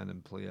bring it in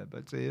and play it.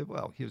 But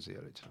well, here's the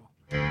original.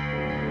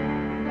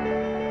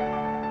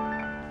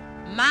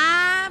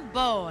 My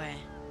boy,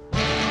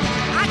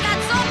 I got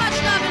so much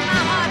love in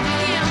my heart for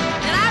him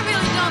that I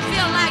really don't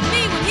feel like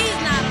me when he's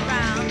not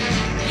around.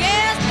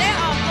 Yes, there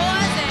are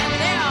boys and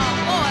there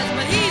are boys,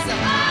 but he's a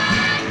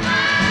fine,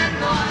 fine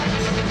boy.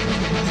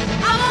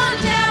 I want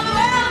to tell the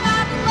world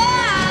about the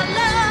boy I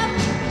love,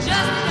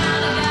 just the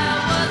kind of guy I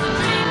was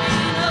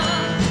dreaming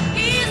of.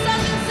 He's so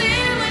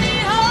sincere when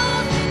he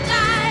holds me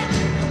tight.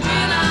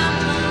 When I'm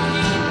blue,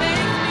 he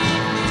makes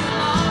me feel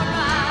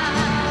alright.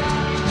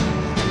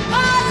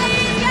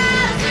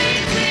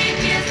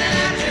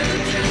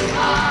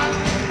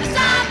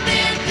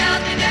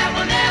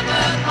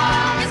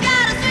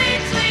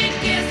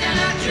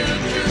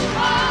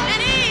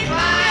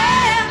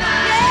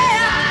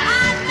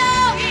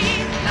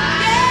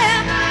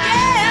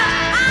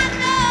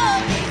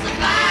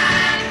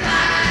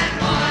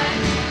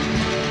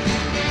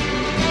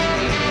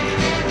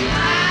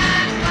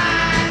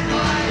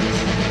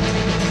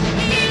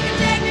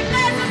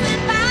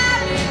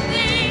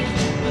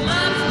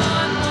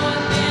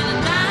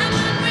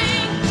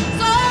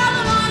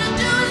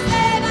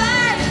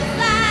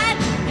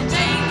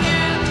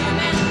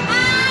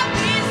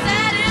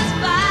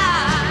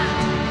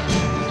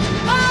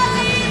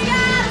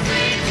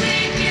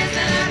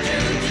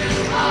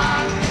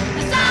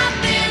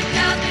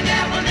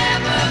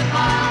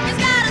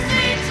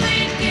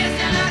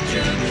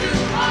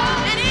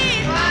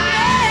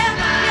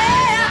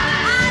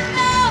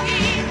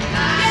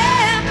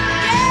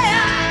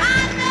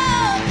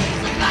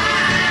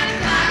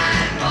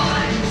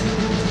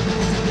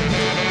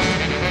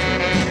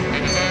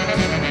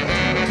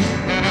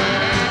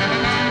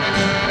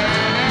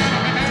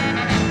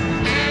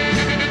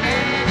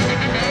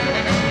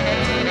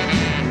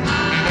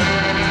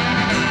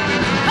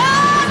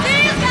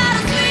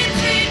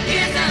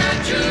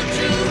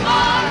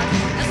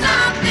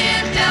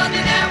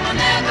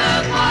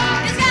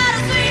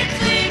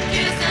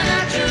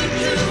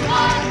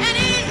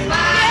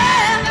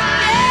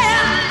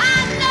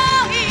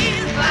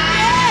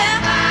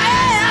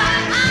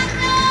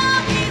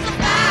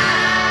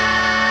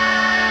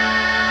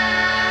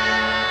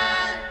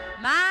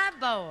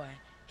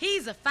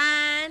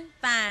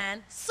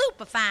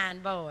 fine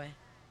boy.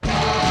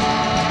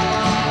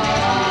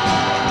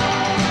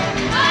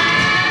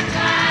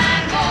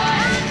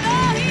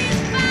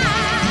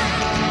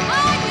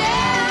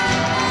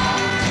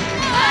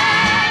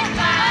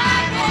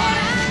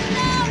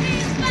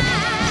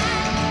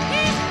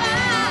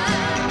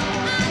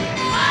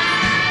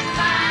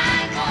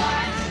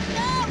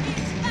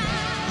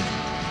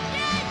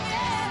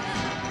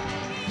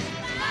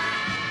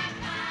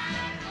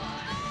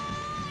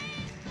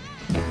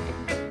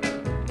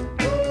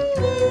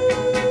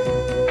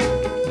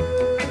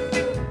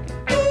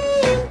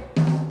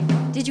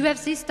 Did you ever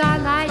see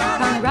starlight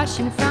come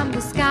rushing from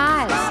the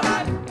skies,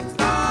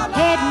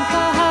 heading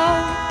for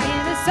home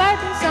in a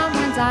certain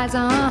someone's eyes?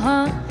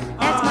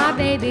 That's my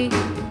baby,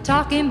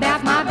 talking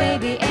about my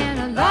baby, and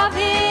I love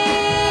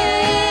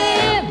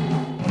him.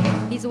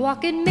 He's a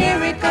walking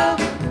miracle.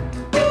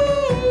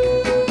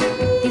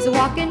 He's a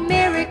walking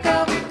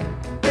miracle.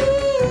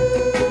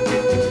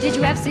 Did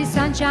you ever see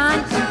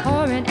sunshine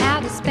pouring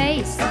out of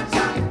space,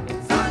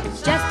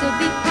 just to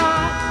be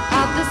part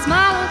of the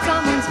smile on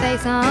someone's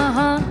face?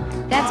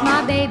 That's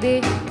my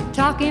baby,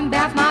 talking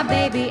about my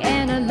baby,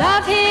 and I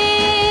love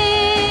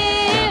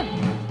him.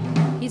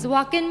 He's a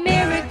walking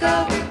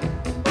miracle.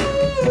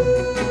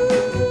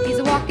 He's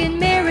a walking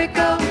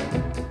miracle.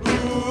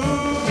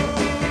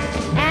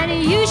 And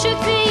you should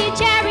see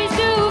cherries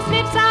do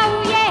flips,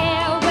 oh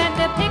yeah, when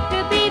the pick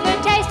to be the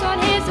taste on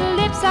his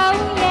lips, oh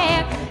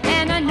yeah.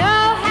 And I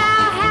know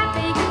how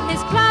happy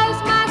his clothes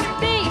must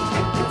be,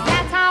 'cause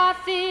that's how I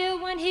feel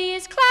when he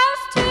is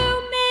close to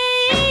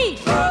me.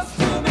 Close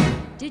to me.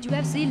 Did you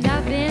ever see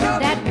loving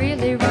that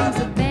really rings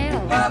a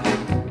bell?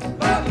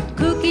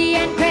 Kooky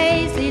and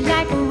crazy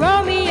like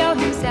Romeo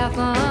himself,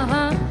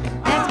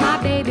 That's my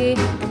baby,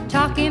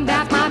 talking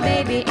about my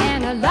baby,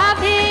 and I love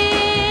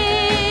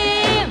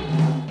him.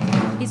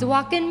 He's a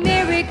walking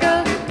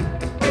miracle.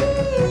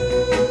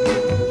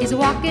 He's a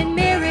walking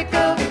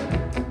miracle.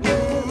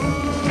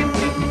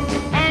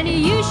 And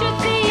you should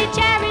see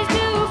cherries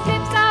do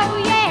flips, oh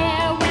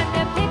yeah, when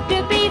the pick to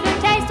be the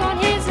taste on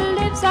his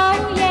lips,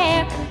 oh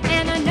yeah.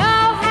 And I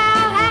know how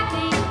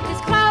happy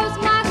his clothes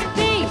must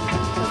be,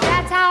 'cause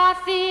that's how I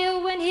feel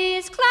when he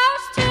is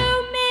close to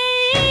me.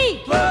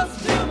 Close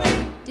to me.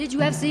 Did you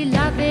ever see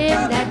loving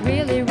that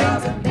really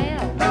rings a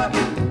bell?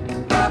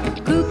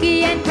 Kooky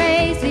and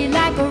crazy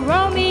like a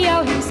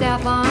Romeo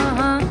himself,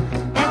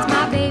 That's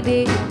my baby,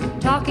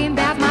 talking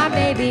about my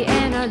baby,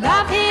 and I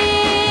love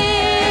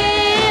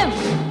him.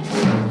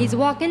 He's a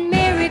walking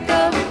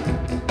miracle.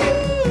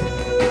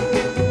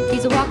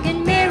 He's a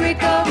walking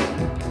miracle.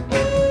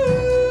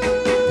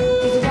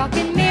 He's a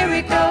walking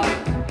miracle.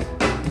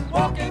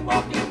 Walking,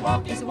 walking,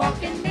 walking. He's a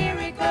walking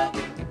miracle.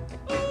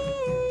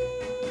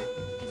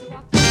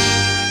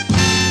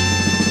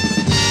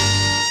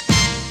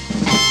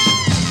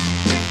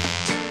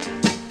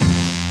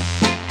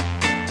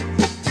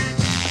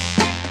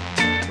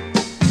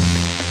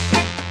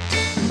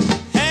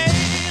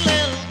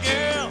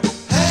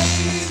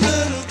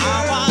 I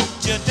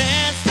watch you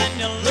dance and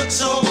you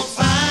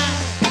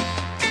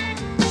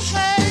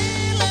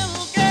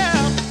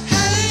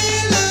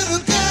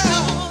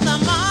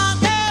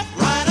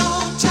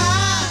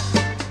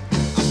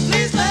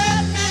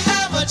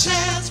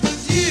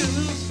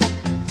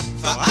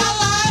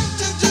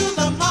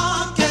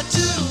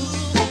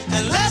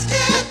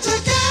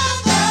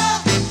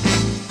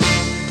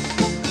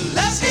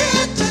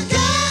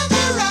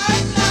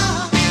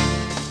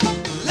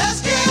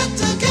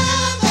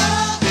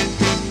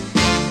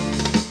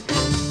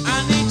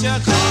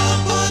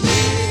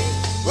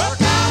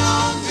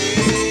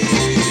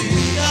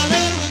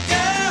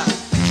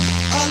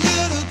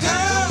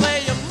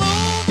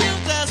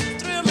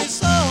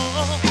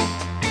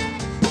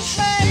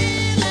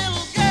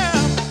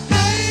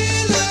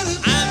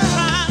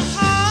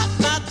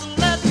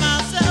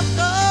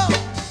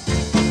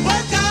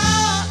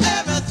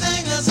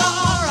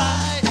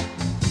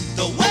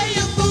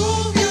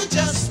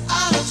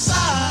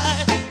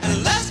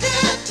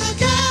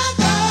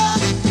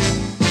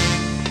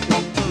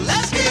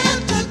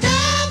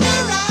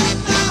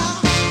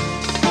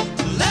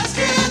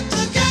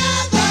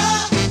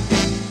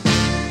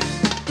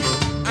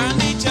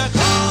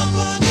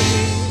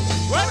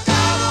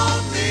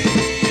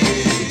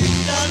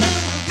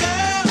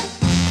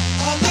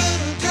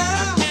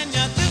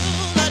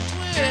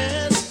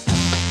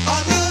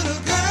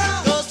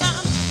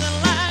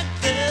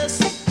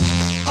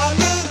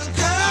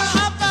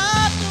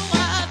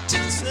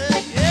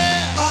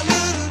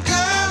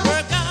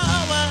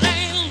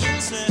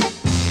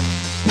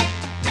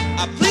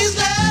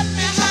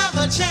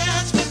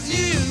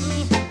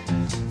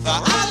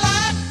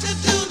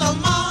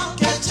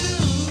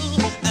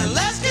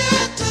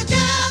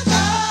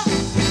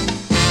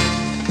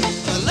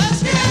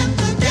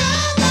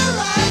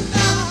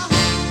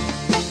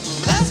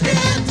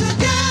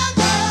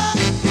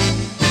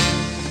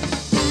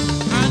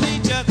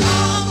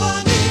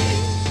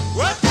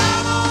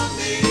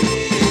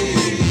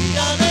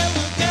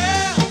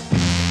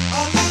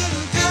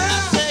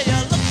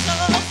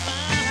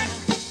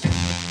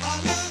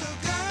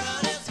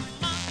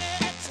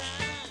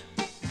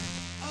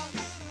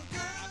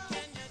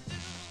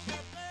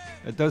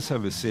does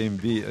have the same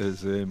beat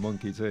as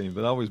Monkey Time,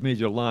 but that was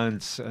Major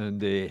Lance and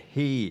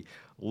Hey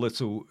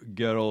Little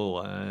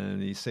Girl,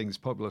 and he sings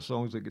popular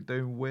songs that get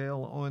down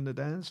well on the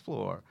dance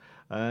floor.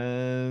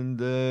 And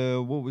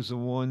what was the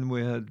one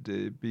we had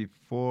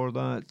before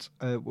that?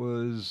 It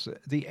was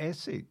The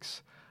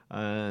Essex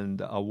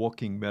and A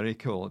Walking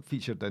Miracle. It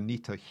featured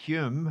Anita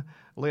Hume,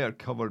 later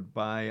covered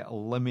by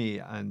Lemmy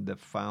and the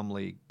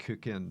Family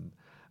Cooking.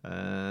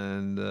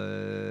 And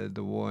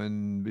the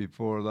one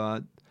before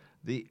that,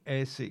 The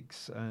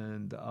Essex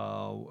and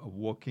A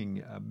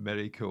Walking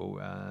Miracle,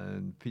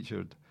 and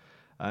featured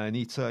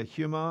Anita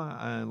Hume,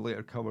 and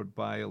later covered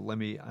by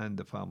Lemmy and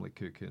the Family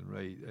Cooking.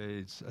 Right,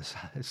 it's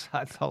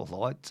that's a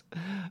lot.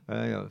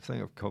 I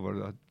think I've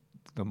covered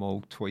them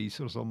all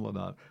twice or something like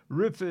that.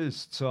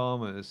 Rufus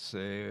Thomas,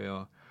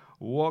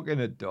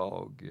 Walking a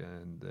Dog,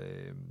 and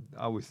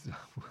I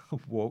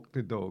walked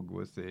the dog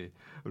with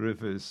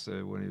Rufus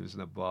when he was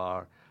in a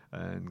bar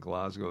in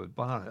Glasgow.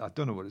 Bar, I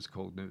don't know what it's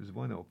called now. It was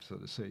one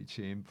opposite the City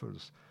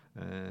Chambers,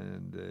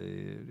 and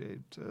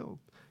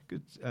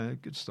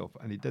good stuff.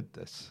 And he did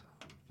this.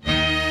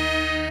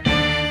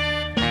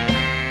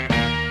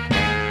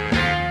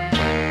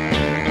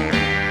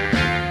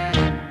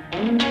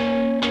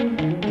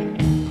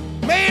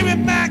 Mary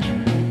Mac,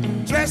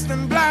 dressed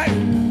in black,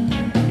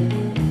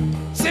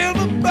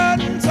 silver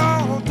buttons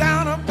all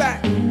down her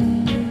back,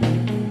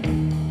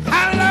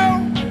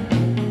 high-low,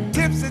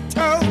 tipsy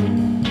toe.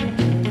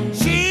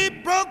 She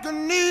broke a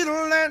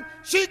needle and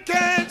she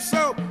can't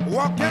sew.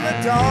 Walking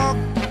a dog,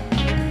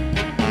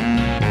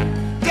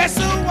 just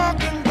a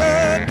walking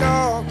bird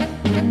dog.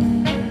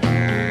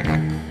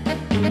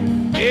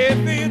 If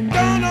you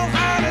don't know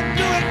how to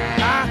do it,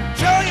 I'll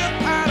show you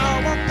how to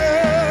walk the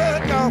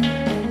dog.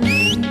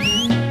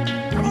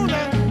 Come on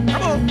now,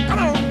 come on, come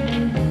on.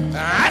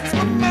 That's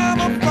my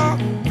mama for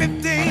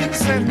 15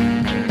 cents.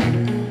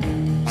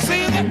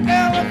 See the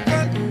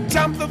elephant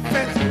jump the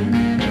fence.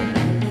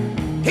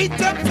 He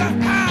jumped so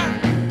high,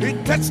 he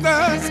touched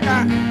the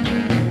sky.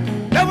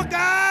 Never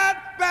got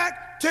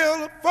back till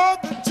the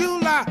 4th of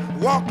July.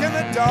 Walking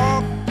the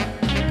dog,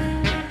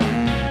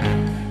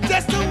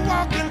 just a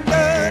walking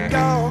the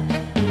dog.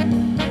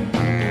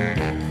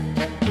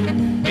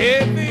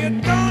 If you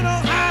don't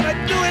know how to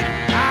do it,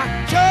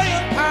 I'll show you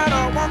how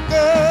to walk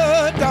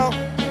the dog.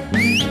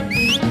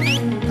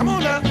 Come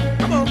on now,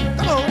 come on,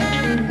 come on.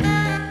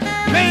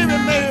 Mary,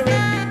 Mary,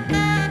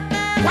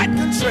 quite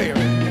contrary.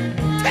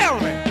 Tell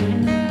me,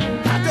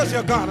 how does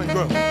your garden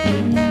grow?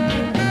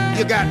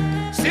 You got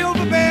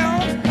silver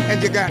bells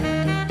and you got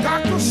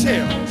cockle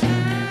shells.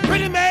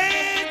 Pretty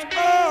maids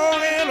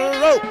all in a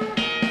row.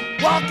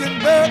 Walking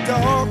bird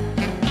dog,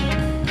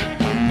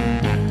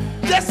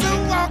 just a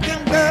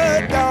walking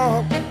bird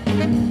dog.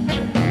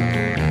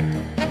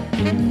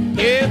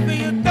 If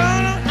you don't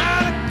know how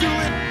to do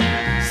it,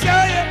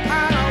 show you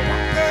how to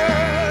walk the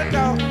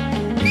dog.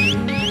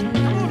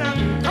 Come on now,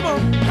 come on,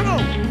 come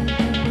on.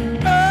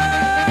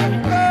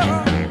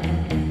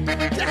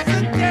 Just a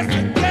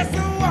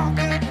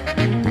walking.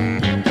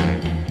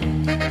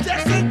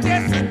 Just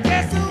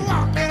a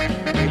walking.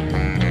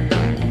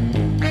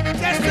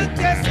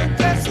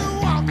 Just a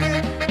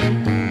walking.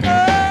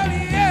 Oh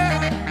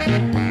yeah.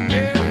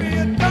 If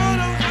you don't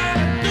know how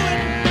to do it,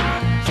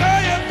 I'll show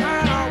you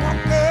how to walk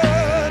the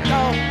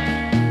dog.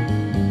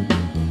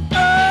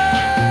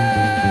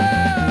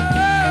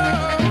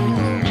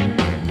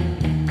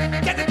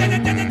 Just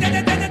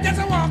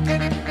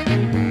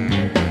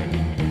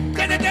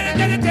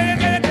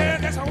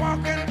a walking. Just a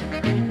walking.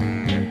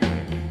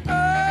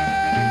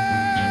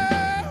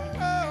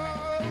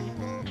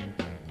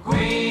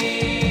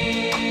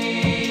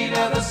 Queen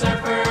of the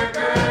surfer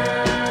girl.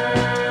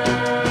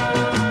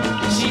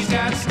 She's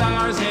got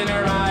stars in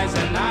her eyes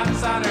and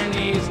knots on her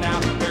knees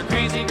now. Her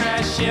crazy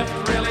grass shift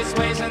really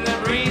sways in the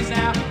breeze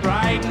now.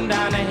 Riding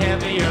down a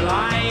heavier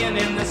lying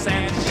in the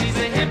sand. She's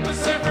a hip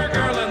surfer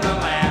girl in the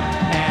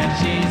land. And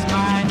she's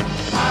mine.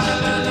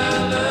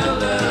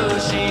 Ah-la-la-la-la-la.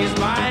 She's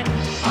mine.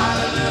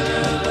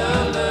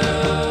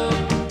 Ah-la-la-la-la-la.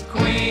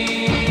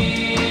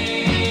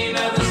 Queen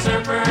of the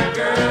surfer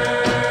girl.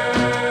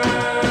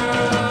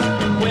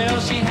 Well,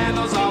 she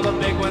handles all the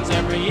big ones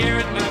every year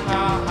at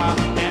Makaha,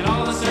 and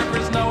all the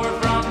surfers know her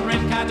from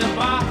Rinca to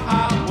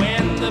Baja.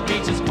 When the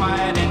beach is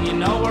quiet and you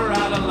know we're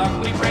out of luck,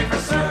 we pray for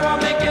surf while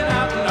making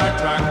out in our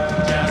truck.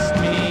 Just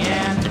me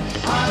and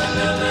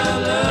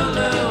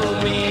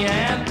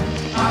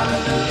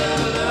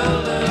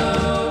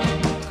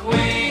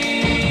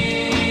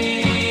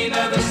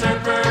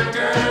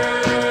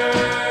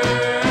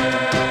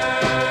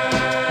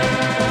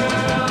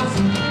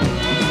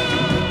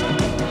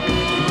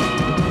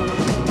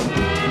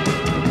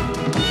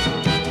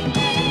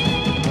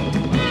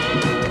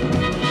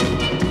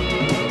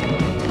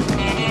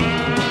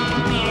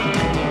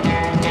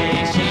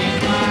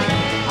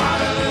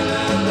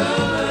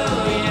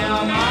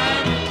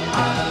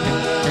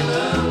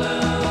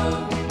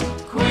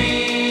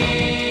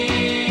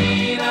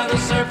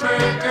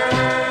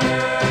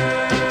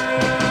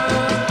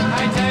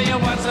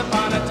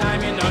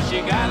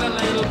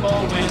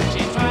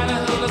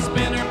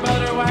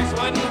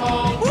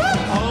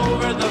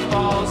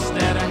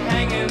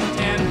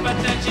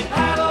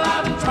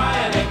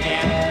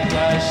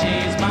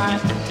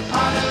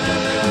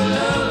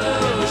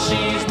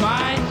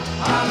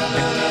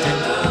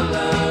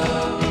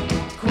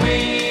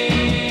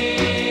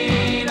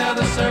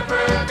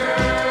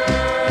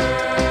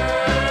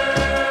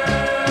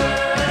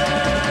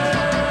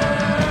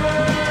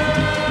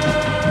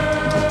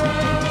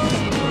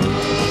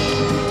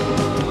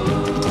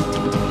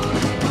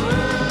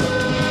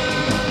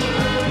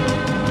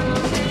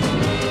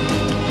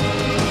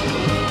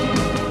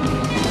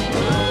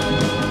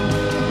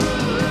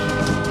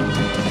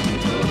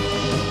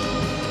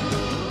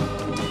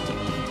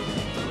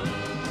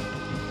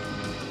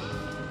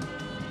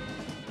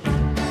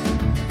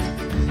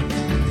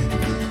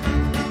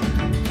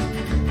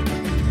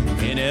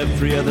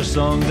every other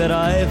song that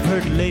I've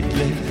heard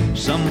lately,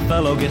 some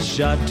fellow gets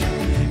shot,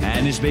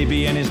 and his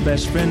baby and his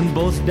best friend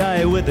both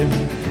die with him,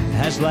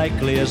 as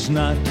likely as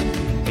not.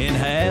 In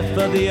half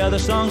of the other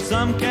songs,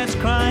 some cats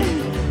crying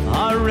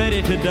are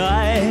ready to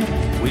die.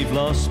 We've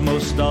lost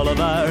most all of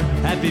our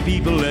happy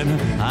people, and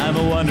I'm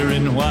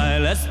a-wondering why.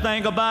 Let's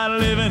think about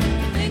living.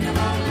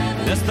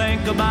 Let's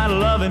think about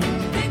loving.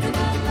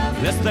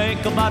 Let's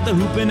think about the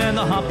hooping and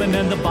the hopping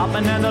and the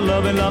bopping and the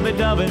loving,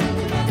 lovey-doving.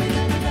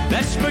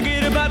 Let's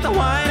forget about the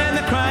whine and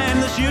the crying,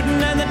 the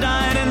shooting and the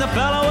dying, and the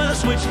fellow with a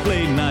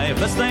switchblade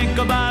knife. Let's think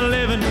about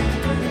living.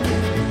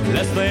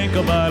 Let's think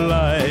about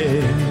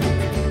life.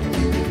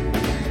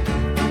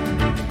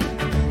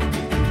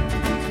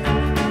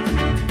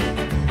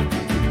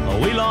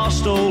 We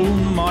lost old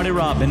Marty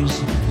Robbins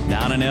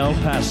down in El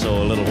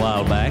Paso a little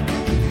while back,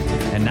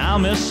 and now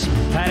Miss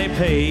Patty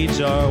Page,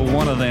 or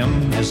one of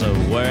them, is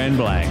wearing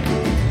black.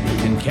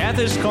 And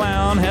Kathy's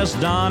clown has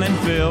Don and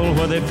Phil,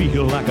 where they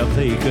feel like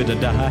they could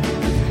die.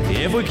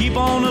 If we keep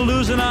on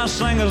losing our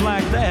singers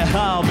like that,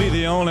 I'll be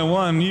the only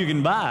one you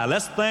can buy.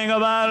 Let's think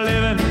about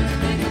living.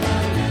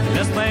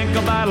 Let's think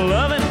about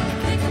loving.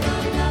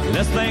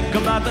 Let's think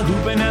about the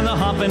hooping and the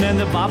hopping and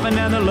the bopping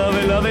and the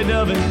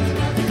lovey-dovey.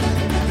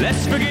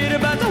 Let's forget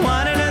about the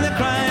whining and the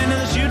crying and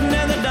the shooting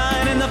and the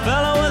dying and the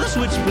fellow with a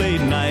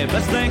switchblade knife.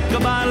 Let's think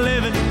about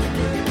living.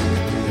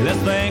 Let's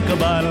think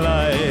about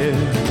life.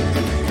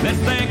 Let's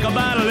think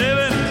about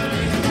living.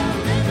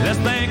 Let's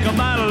think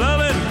about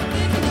loving.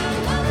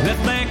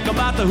 Let's think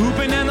about the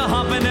hooping and the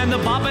hopping and the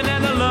bopping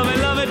and the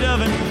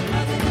lovey-dovey.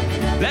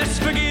 Let's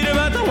forget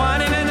about the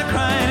whining and the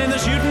crying and the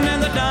shooting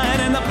and the dying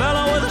and the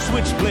fellow with a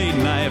switchblade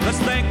knife. Let's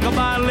think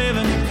about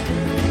living.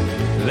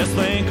 Let's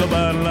think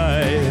about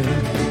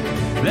life.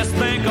 Let's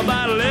think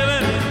about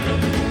living.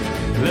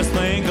 Let's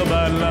think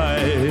about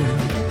life.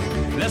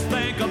 Let's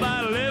think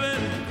about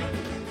living.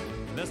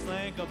 Let's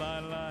think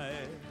about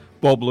life.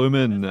 Bob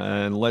Luman,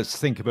 and Let's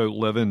Think About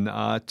Living,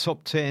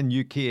 top 10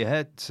 UK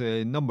hit,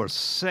 number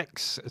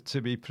 6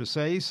 to be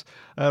precise,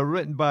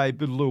 written by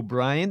Boodle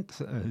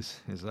Bryant,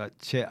 is that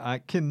Chet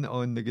Atkin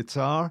on the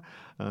guitar,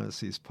 that's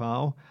his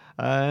pal,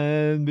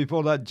 and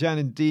before that Jan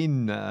and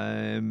Dean.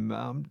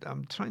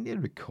 I'm trying to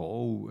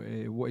recall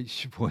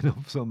which one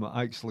of them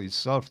actually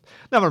surfed.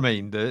 Never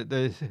mind,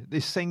 they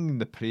sing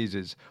the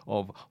praises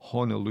of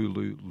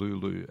Honolulu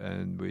Lulu,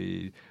 and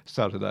we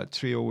started that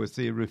trio with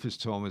Rufus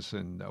Thomas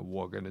and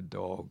Wog and a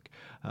Dog.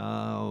 We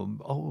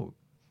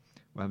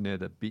haven't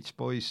had a Beach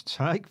Boys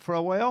track for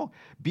a while.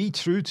 Be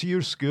True to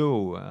Your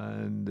School,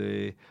 and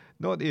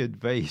not the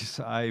advice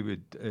I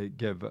would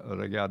give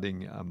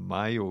regarding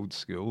my old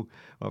school.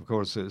 Of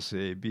course, it's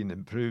been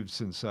improved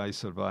since I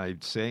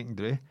survived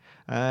secondary.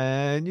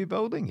 New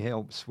building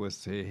helps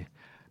with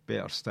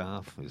better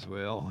staff as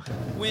well.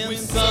 When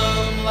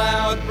some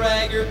loud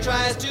bragger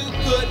tries to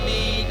put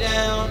me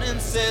down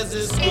and says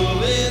this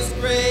school is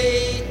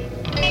great,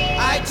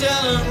 I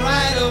tell him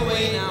right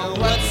away, now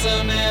what's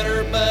the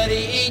matter, buddy?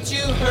 Ain't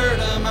you heard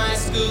of my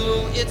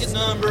school? It's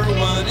number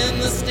 1 in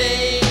the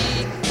state.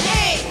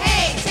 Hey,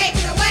 hey, take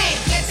it away.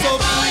 Get So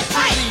be that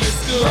true to your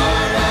school.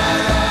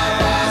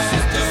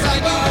 Just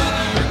like you would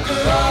to your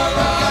girl.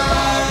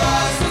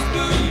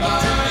 Be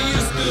true to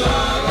your school.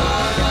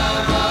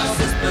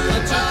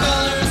 Let your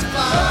colors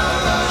fly.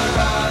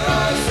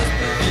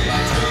 Be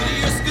true to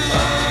your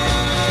school.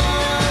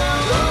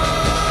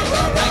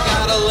 I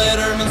got a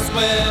Letterman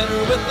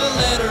sweater with the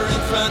letter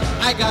in front.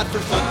 I got for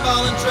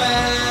football and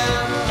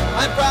track.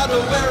 I'm proud to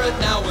wear it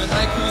now when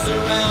I cruise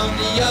around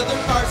the other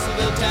parts of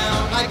the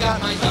town. I got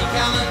my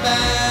decal and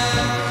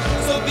bag.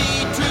 So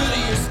be true to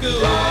your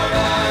school.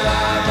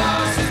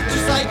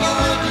 Just like you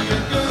would to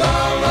your girl.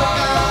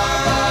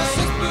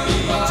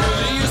 Be true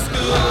to your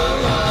school.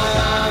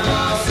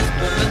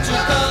 Let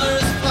your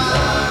colors fly.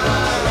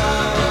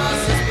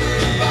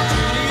 Be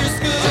true to your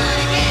school.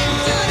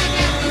 Do it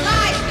again. We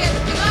like it.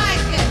 We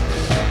like it.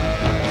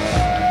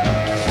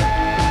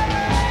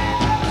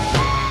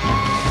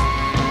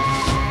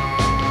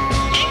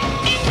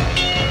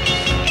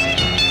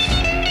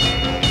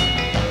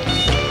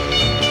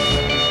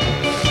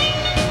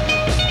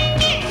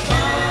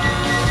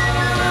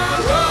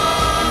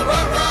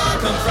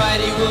 Come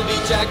Friday we'll be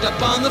jacked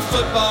up on the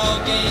football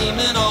game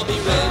and I'll be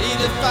ready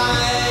to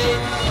fight.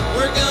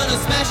 We're gonna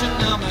smash it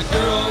now, my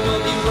girl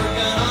will be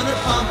working on her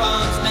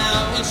pom-poms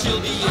now and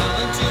she'll be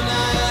yelling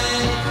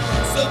tonight.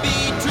 So be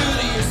true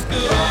to your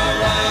school.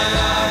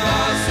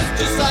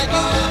 Just like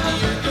you would to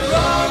your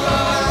girl.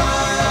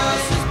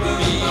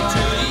 Be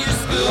true to your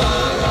school.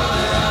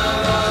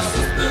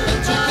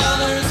 Let your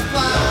colors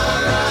fly.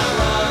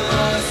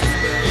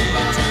 Be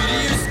true to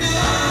your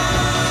school.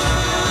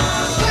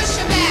 Push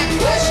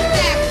it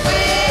back,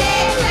 way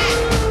back.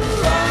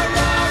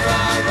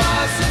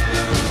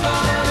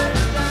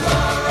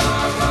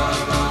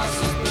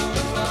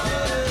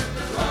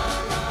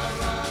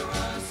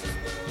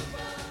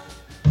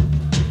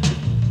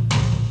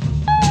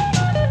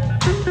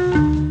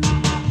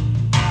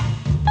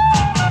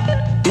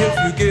 If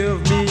you give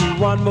me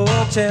one more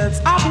chance,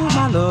 I'll prove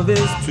my love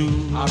is true.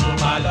 I'll prove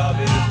my love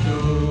is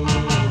true.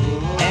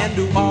 and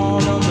do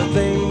all of the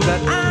things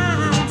that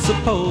I'm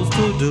supposed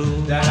to do.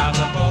 That I'm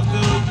supposed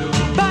to do.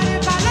 But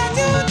if I let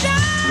you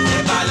down,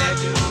 if I let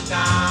you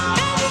down,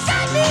 and you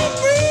set me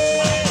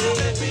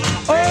free,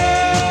 oh, I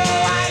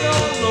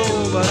don't know,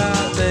 but I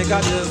think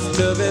I just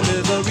live in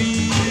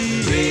misery.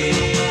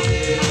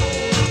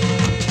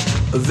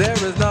 There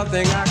is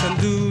nothing I can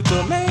do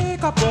to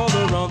make up all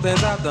the wrong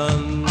things I've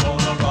done. All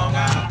the wrong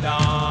I've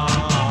done.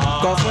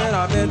 Cause when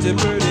I met you,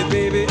 pretty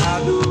baby,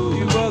 I knew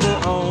you were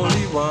the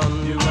only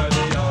one. You were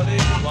the only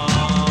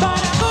one.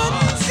 But I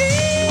couldn't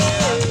see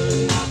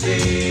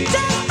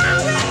just how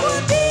it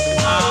would be.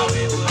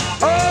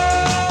 Oh,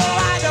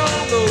 I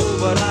don't know,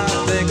 but I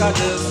think I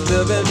just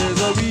live in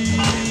misery.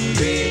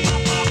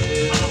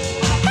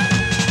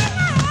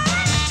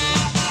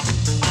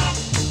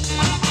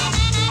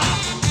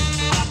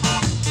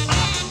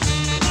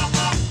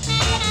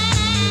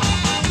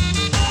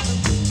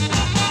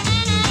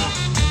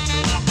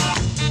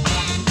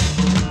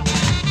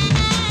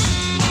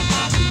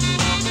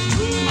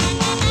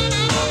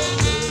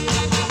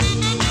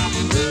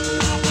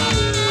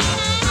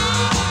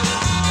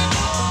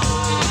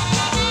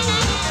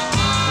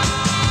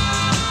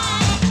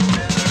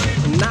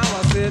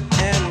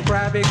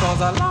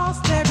 Because I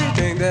lost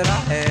everything that I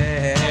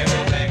had.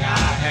 Everything I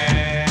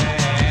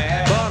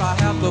had. But I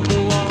have to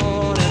go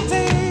on and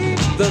take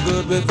the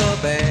good with the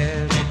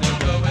bad. Take the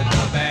good with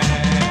the bad.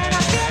 And I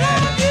still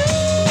love you.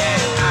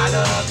 And I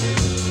love you.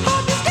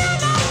 Hope you still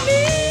love me.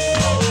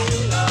 Hope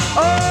you love me.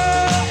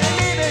 Oh, and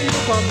maybe you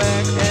come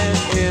back and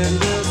end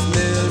this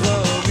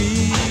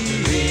misery.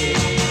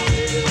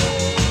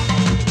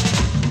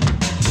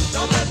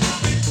 Don't let me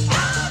be.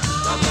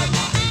 Don't let me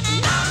be.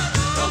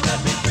 Don't let me be. Don't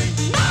let me be.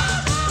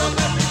 Don't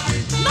let me be.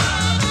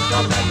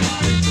 Don't let me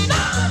be.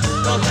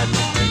 Don't let me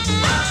be.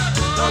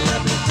 Don't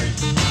let me be.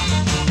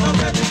 Don't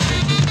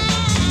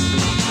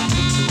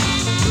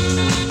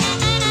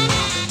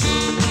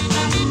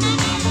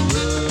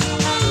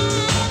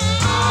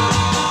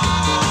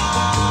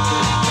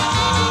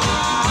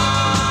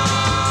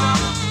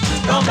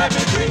let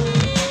me be.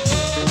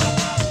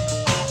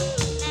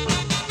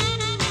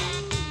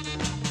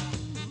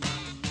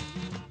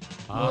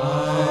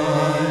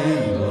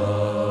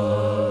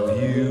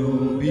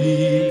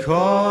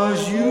 Because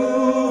you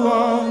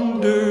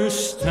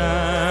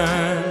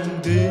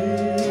understand it.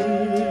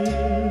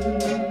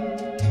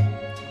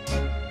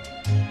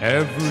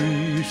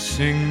 Every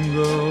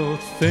single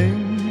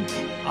thing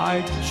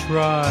I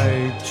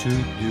try to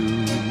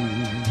do,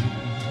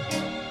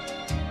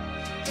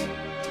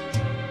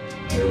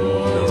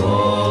 you're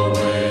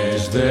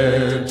always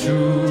there to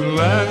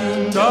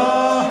lend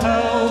a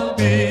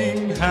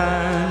helping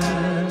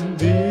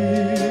hand in.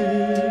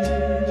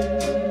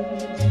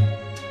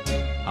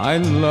 I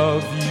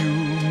love you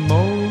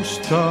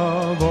most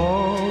of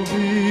all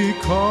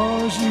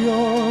because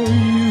you're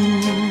you.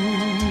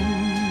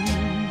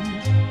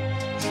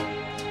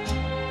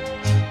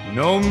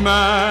 No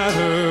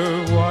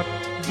matter what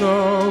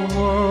the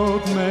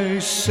world may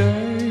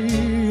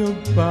say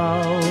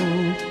about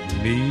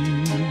me,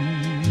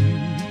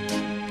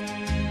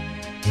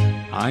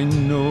 I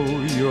know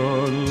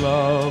your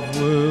love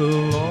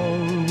will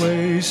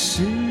always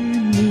see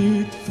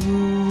me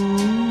through.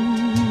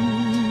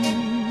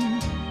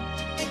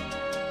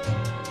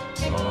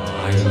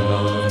 I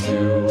love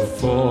you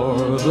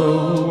for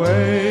the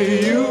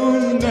way you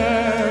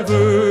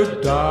never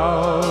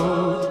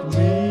doubt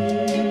me.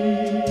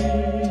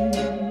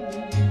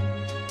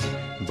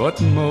 But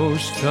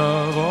most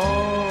of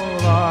all,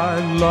 I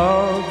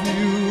love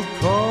you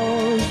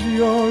 'cause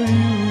you're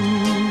you.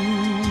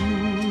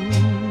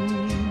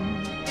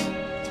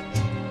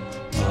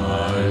 I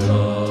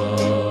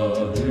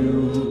love you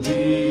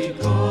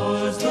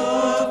because the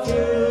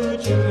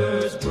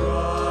future's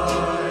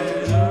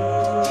brighter.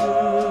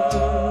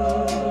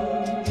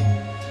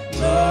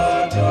 The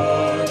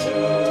door to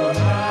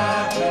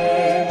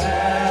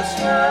happiness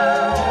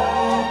will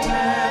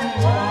open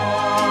wide.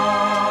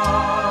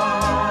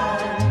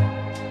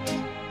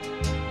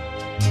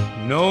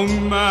 No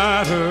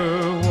matter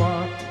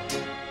what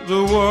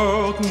the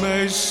world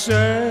may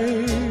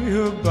say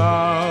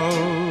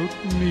about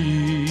me,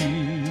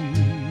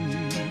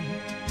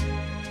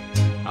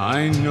 I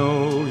know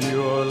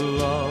your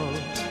love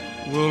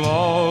will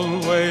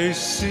always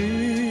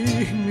see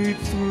me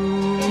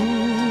through.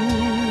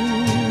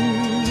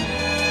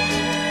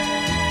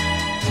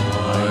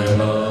 I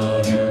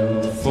love you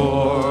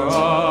for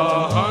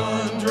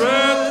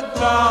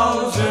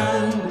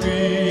 100,000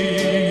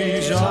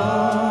 reasons,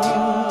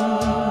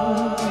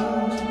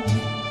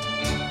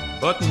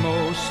 but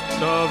most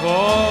of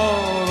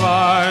all I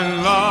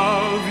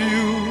love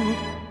you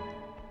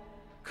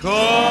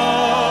 'cause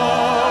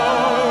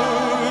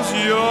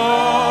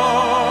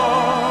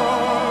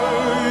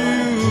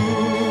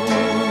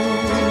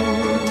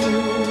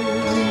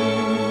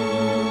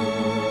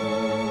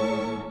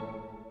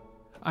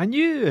I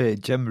knew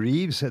Jim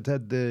Reeves had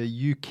the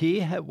UK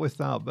hit with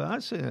that, but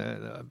that's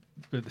the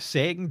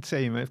second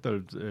time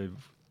after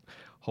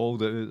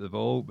Hold It Out the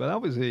Vault. But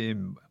that was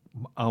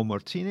Al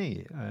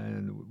Martini,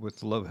 and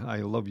with I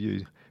Love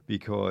You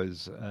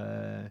Because,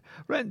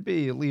 written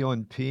by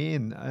Leon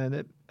Payne, and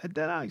it did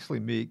actually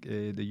make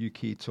the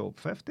UK Top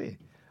 50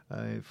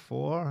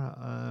 for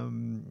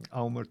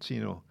Al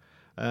Martino.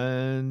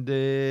 And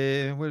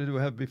what did we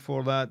have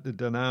before that? The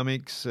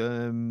Dynamics,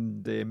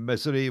 the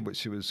Misery,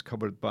 which was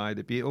covered by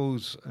the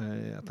Beatles.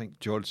 I think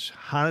George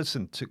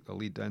Harrison took the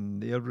lead in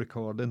their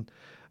recording,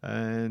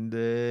 and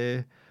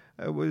it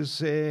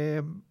was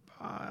a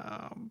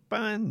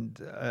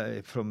band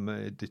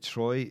from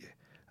Detroit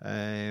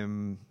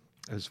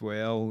as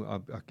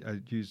well. I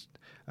used,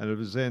 and it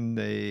was in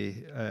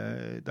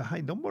the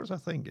High Numbers, I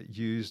think. It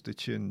used the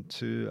tune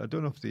too. I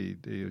don't know if they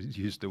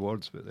used the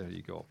words, but there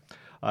you go.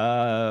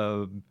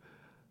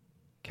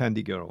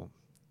 Candy Girl,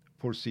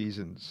 Four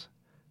Seasons,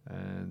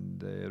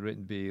 and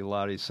written by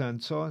Larry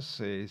Santos,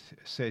 a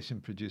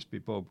session produced by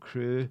Bob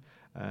Crew,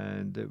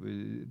 and it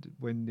was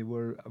when they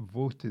were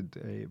voted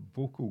a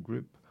vocal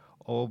group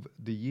of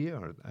the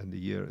year, and the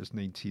year is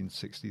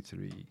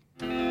 1963.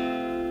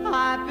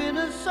 I've been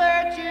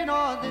a-searching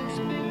on this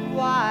big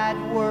wide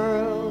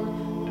world.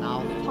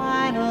 Now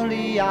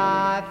finally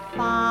I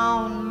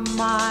found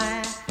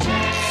my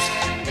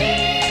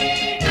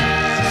Candy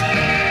girl,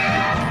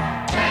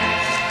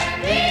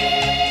 Candy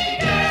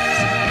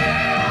girl.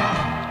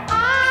 I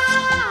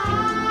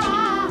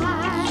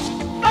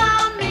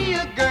found me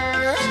a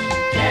girl,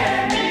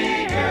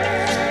 Candy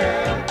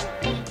girl.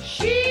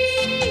 She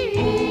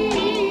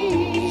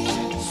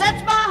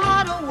sets my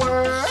heart a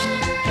whirl,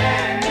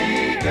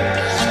 Candy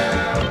girl.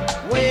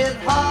 With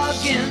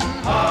hugging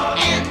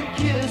and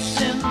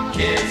kissing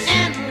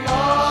and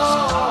loving,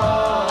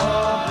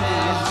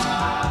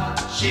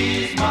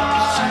 she's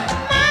mine,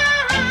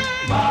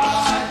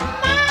 mine.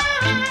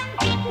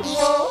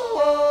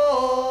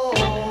 Whoa,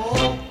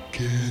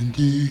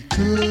 Candy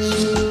girl.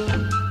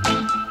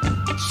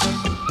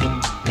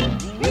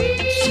 We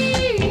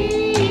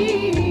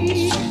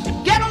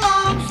get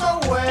along so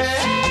well,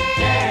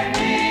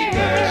 Candy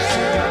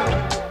girl.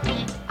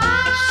 I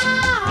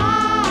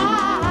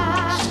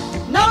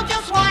know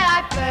just why I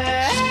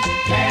fell,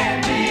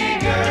 Candy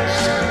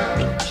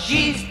girl.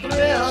 She's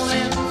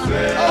thrilling,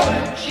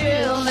 oh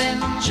chilling,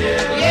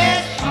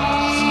 yes,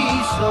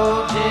 she's so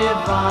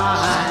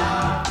divine.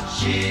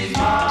 She's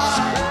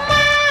mine,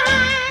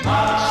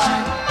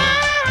 mine.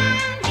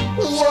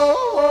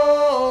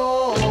 Whoa,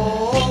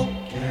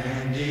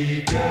 Candy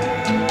girl.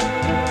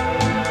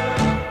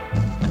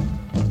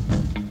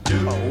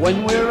 When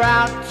we're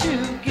out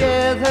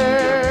together,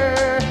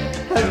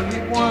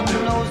 everyone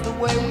knows the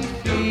way we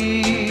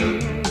feel.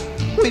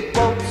 We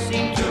both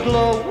seem to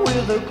glow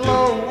with a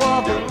glow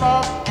of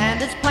love,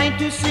 and it's plain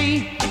to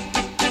see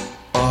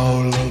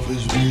our love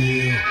is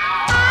real.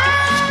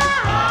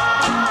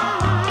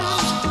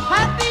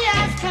 Happy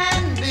as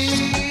can be.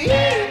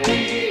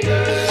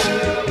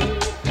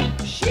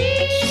 She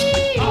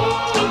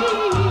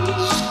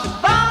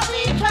vows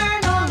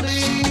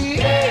eternally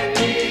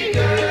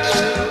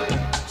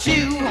to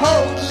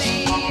hold me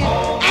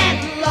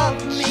and love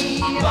me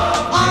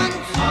until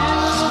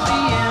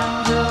the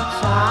end of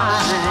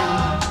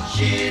time.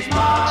 She's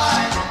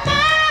mine,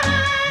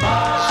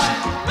 mine.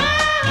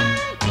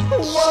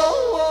 Whoa,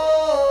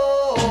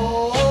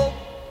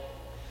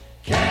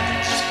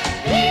 Candy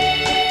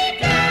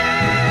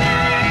girl,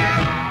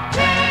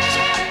 Candy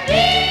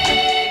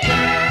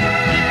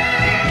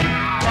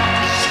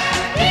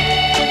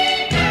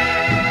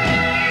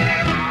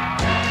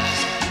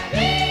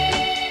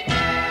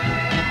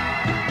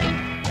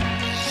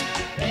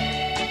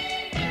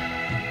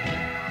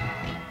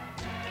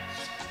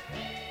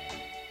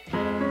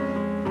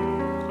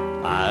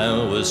I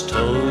was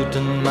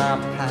toting my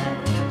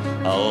pack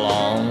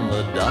along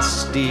the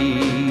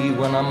dusty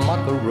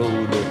Winnemucca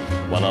Road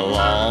when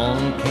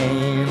along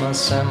came a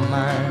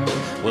semi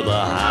with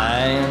a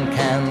high and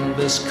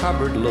canvas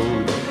covered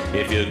load.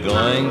 If you're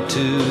going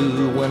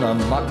to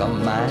Winnemucca,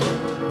 man,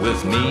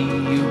 with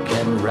me you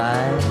can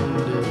ride.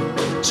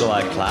 So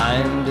I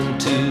climbed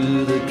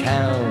into the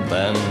cab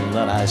and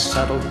then I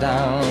settled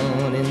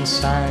down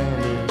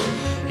inside.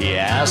 He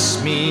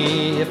asked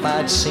me if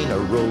I'd seen a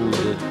road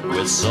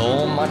with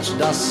so much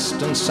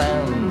dust and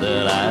sand,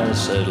 and I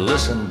said,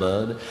 listen,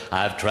 bud,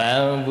 I've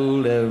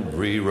traveled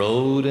every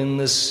road in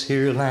this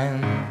here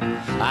land.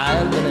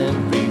 I've been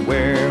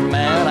everywhere,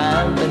 man,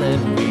 I've been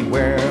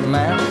everywhere,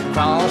 man.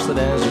 Crossed the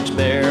deserts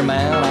bare,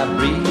 man, I've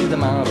breathed the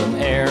mountain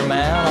air,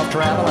 man. I've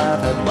traveled,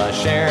 I've had my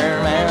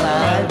share, man,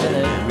 I've been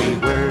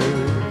everywhere.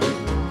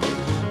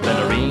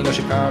 Reno,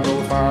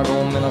 Chicago,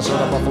 Fargo,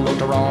 Minnesota, Buffalo,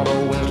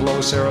 Toronto, Winslow,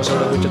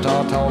 Sarasota,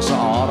 Wichita, Tulsa,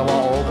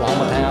 Ottawa,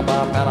 Oklahoma,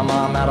 Tampa,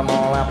 Panama,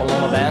 Matamor,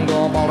 Apollonia,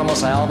 Bangor, Baltimore,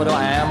 Salvador,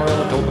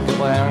 Amarillo,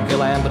 Topeka, Aaron,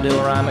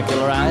 Armadillo, I'm a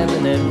killer. I've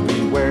been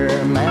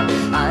everywhere, man.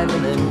 I've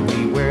been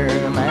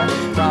everywhere, man.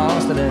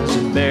 Crossed the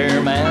desert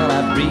bare, man.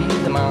 I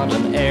breathed the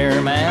mountain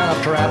air, man.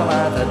 I've traveled,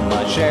 I've had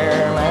my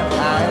share, man.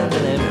 I've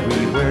been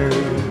everywhere.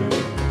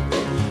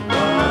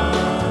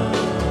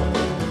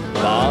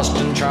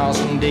 Boston,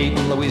 Charleston,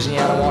 Dayton,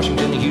 Louisiana,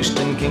 Washington,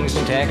 Houston,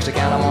 Kingston,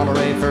 Texarkana,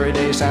 Monterey, Furry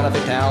Day, Santa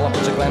Fe,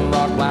 Tallahassee, Glen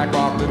Rock, Black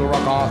Rock, Little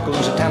Rock,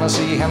 Oskaloosa,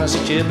 Tennessee,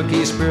 Hennessy,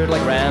 Chippewa, Spirit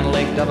Lake, Grand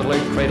Lake, Devil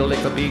Lake, Cradle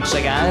Lake, the Peak.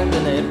 Say, I've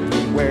been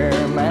everywhere,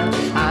 man.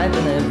 I've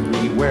been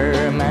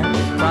everywhere, man.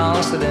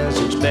 Cross the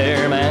deserts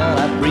bare, man.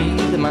 I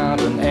breathe the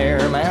mountain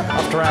air, man.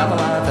 I've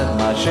traveled, I've had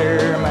my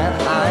share,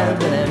 man. I've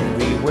been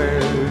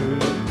everywhere.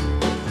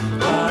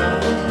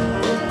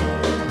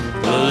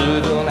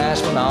 Louisville,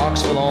 Nashville,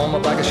 Knoxville,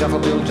 Omaha,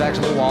 Shuffleville,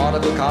 Jacksonville,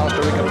 Waterville,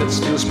 Costa Rica,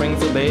 Pittsfield,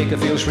 Springfield,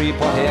 Bakerfield,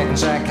 Shreveport,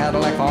 Hackensack,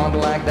 Cadillac, Fond du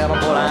Lac,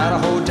 Davenport,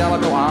 Idaho,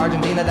 Jellicoe,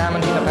 Argentina,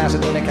 Diamantina,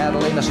 Pasadena,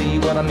 Catalina. See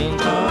what I mean?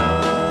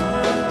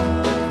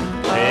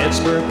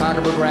 Pittsburgh,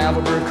 Parkersburg,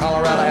 Gravelburg,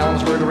 Colorado,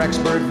 Ellensburg,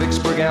 Rexburg,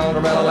 Vicksburg, El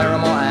Dorado,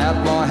 Laramie,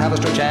 Atmore,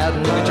 Haverstraw,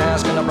 Chattanooga,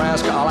 Chaska,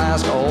 Nebraska,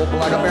 Alaska,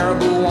 Opelika,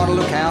 Baraboo,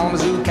 Waterloo,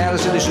 Kalamazoo,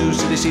 Kansas City, Sioux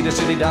City, Cedar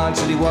City, Dodge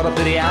City, what a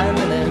pity. I've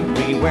been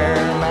everywhere,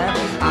 man.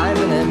 I've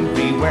been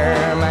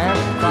everywhere, man.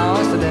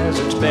 Cross the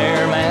deserts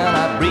bare, man.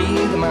 I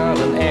breathe the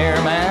mountain air,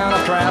 man.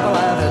 I've traveled,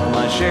 I've had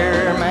my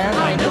share, man.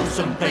 I know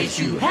someplace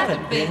you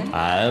haven't been.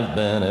 I've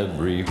been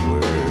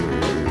everywhere.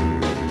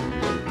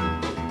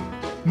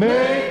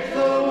 Make the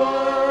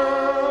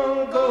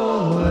world go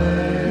away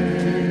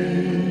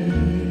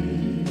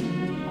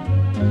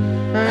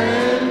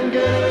and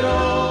get it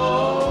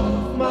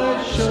off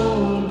my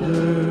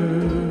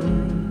shoulders.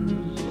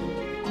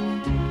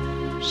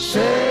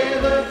 Say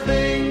the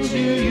things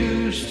you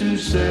used to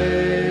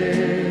say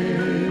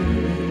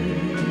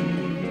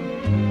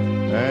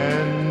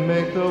and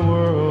make the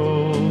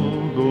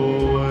world go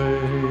away.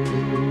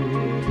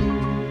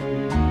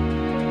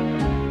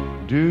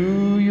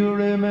 Do you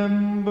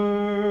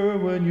remember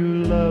when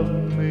you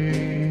loved me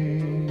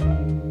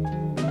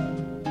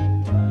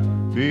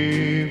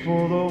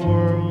before the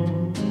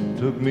world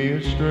took me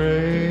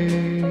astray?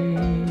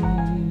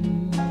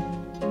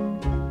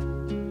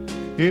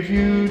 If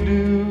you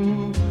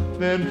do,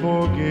 then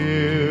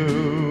forgive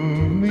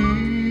me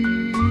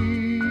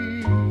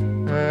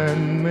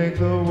and make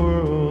the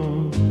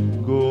world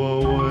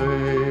go away.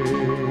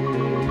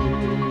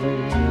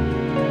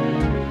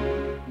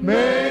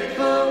 Make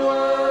the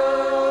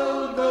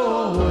world go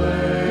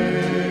away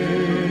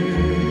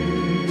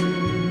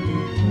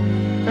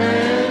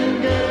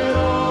and get it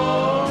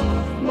off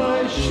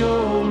my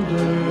shoulders.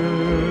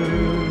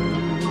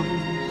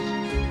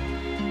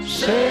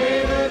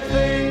 Say the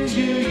things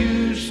you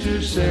used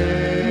to say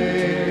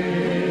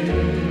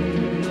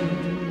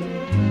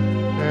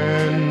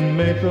and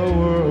make the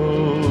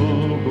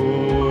world go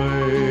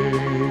away.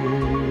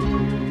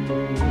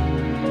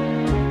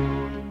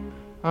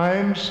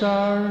 I'm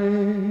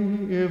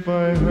sorry if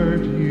I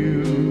hurt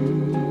you.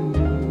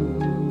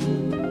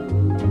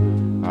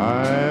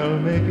 I'll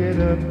make it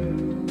up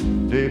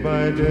day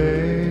by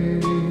day.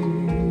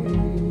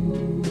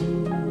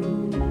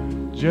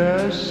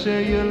 Just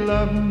say you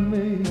love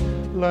me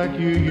like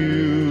you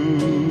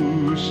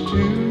used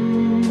to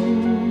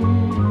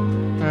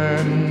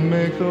and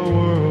make the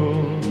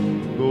world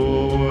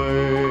go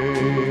away.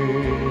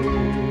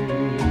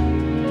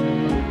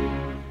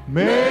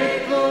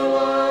 Make the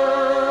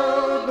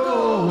world go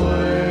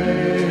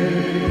away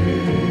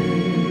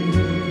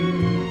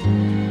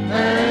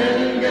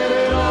and get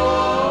it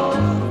off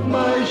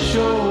my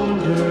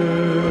shoulders.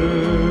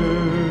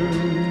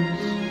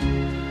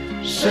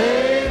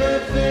 Say the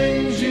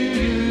things you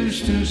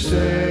used to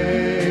say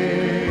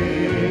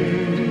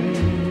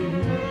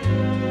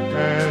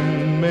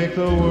and make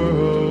the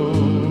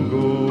world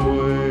go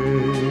away.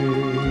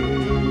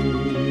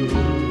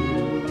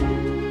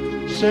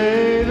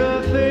 Say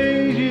the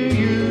things you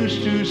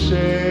used to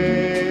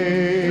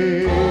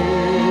say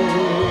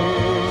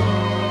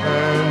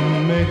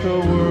and make the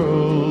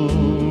world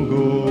go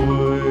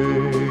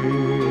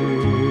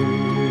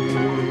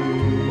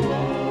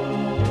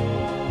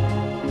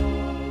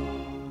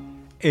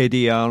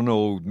Eddie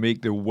Arnold,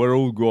 Make the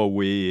World Go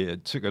Away.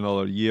 It took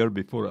another year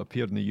before it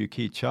appeared in the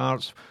UK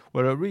charts,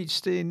 where it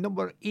reached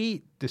number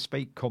 8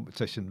 despite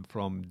competition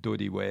from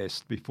Dodie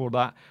West. Before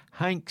that,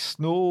 Hank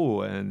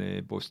Snow,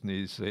 and boasting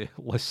his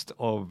list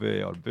of,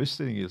 or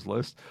boosting his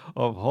list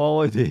of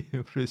holiday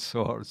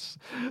resorts,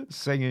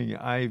 singing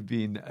I've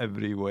Been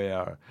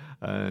Everywhere,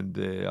 and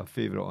a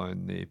favourite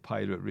on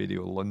Pirate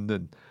Radio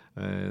London.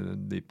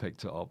 And they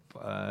picked it up,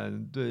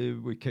 and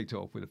we kicked it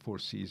off with the Four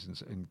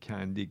Seasons and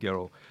Candy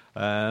Girl.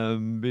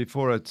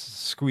 Before I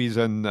squeeze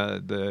in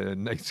the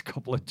next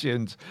couple of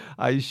tunes,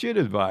 I should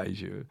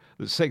advise you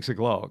that 6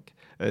 o'clock,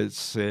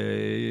 it's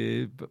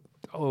The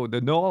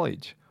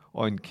Knowledge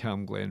on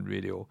Cam Glen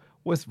Radio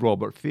with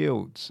Robert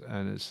Fields,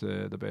 and it's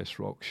the best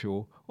rock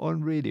show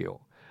on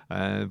radio.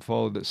 And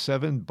followed at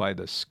 7 by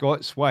the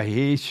Scots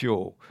Wahey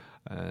Show,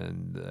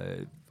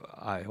 and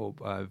I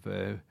hope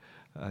I've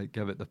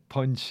give it the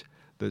punch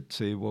that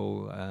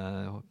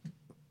will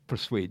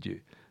persuade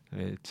you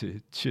to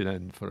tune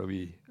in for a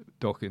wee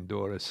Doc and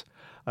Doris.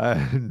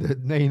 And at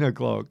 9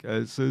 o'clock,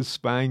 it's the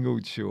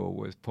Spangled Show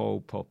with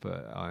Paul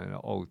Puppet, and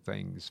all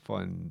things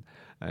fun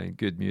and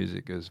good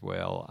music as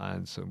well,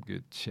 and some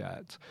good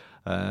chat.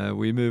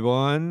 We move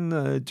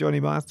on. Johnny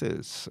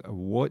Mathis,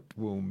 What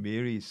Will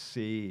Mary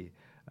Say?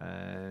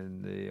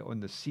 And on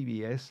the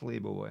CBS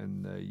label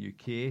in the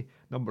UK,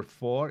 number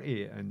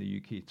 40 in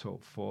the UK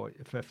top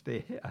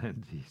 50.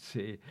 And he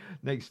say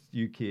next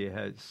UK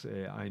hits,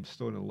 I'm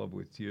Stone in Love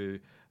with You,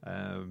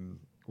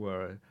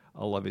 were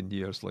 11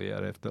 years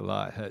later after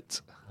that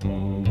hit.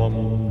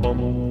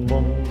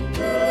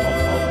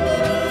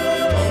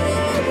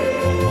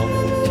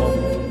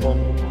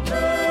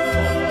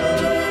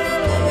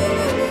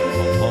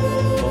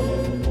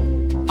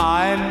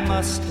 I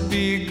must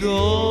be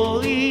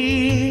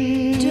going.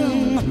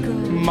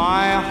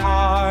 My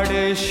heart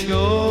is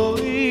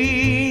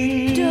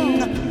showing.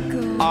 Don't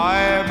go.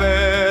 I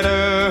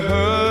better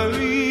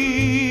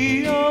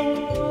hurry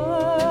away.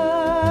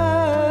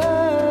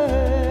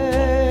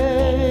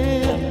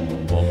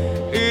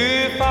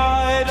 If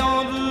I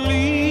don't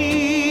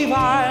leave,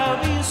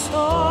 I'll be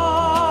sorry.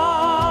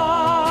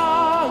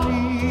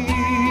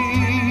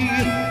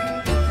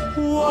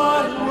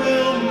 What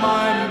will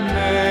my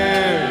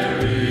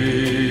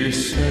Mary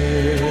say?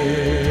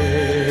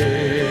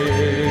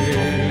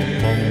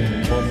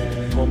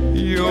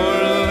 Your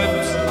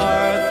lips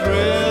are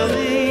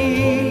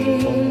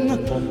thrilling,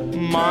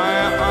 my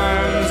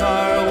arms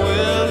are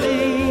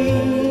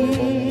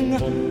willing.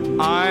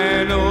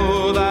 I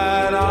know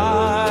that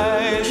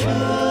I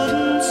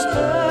shouldn't stay.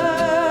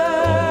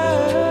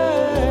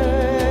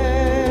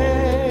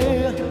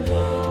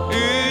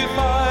 If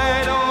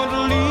I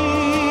don't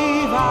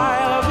leave,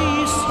 I'll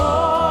be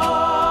sorry.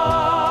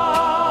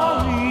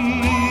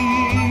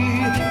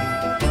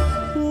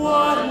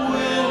 What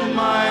will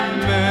my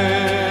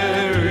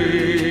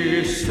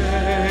Mary say?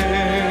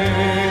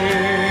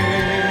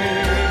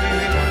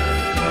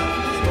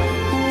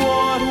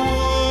 What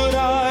would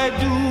I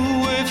do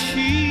if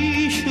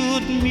she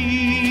should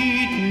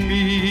meet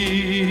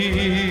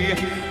me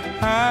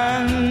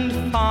and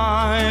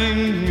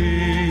find me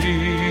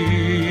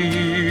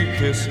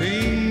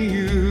kissing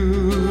you?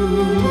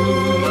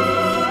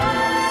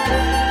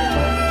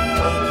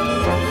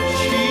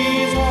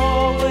 She's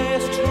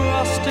always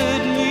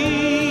trusted me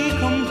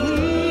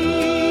completely.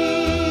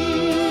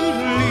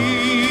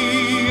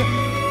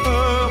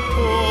 Her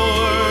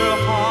poor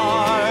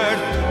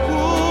heart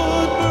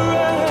would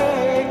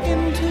break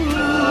in two.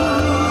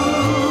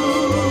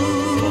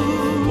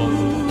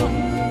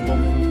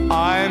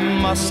 I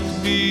must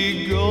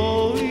be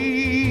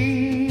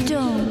going.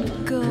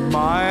 Don't go.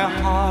 My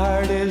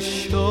heart is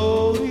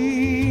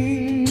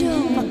showing.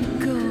 Don't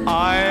go.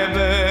 I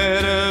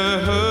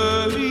better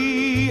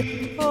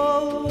hurry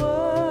away.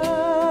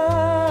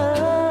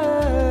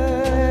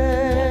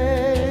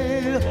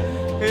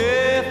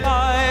 If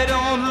I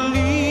don't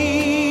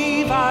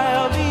leave,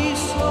 I'll be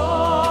sorry.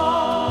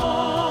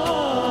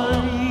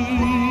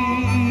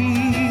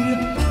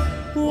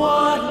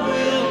 What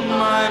will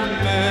my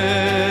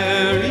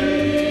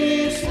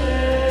Mary say?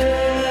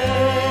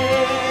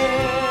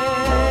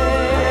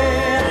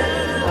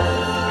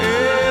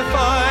 If I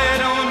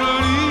don't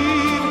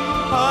leave,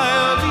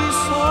 I'll be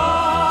sorry.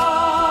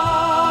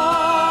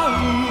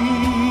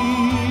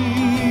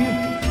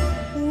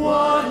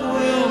 What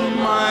will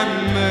my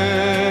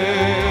Mary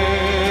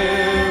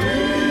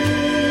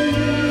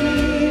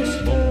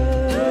say?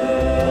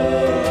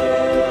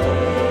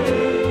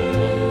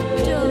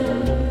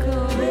 Don't go.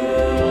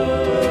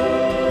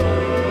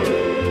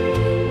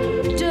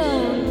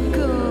 Don't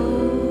go.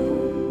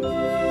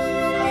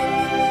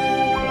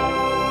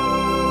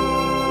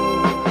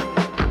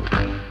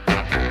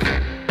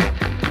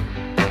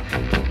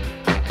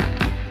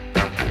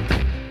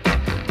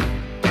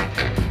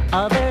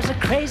 Oh, there's a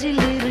crazy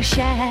little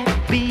shack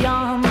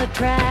beyond the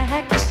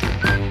tracks,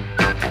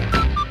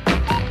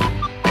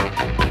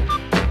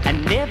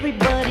 and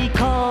everybody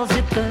calls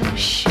it the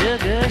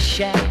Sugar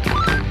Shack.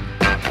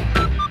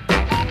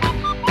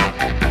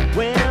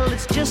 Well,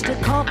 it's just a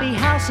coffee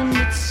house and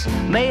it's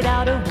made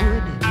out of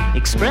wood.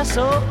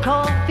 Espresso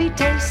coffee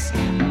tastes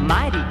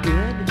mighty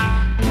good.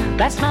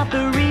 That's not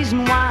the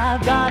reason why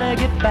I've gotta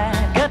get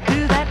back up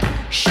to that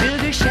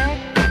Sugar Shack.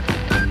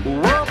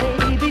 Whoa,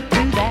 baby,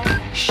 to that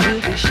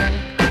Sugar Shack.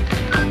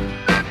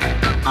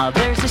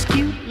 There's this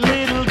cute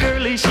little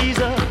girlie, she's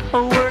a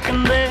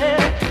working there.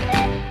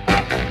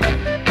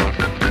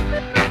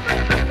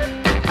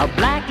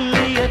 Black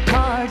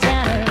leotards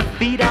and her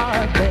feet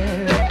are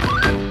bare.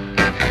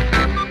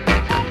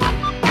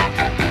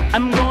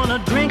 I'm gonna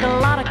drink a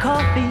lot of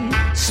coffee,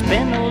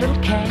 spend a little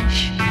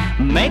cash,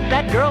 make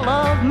that girl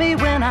love me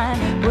when I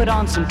put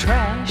on some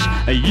trash.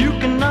 You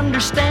can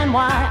understand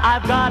why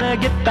I've gotta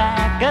get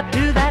back up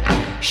to that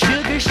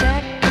Sugar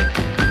Shack.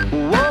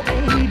 Whoa,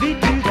 baby,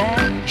 to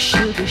that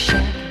Sugar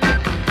Shack.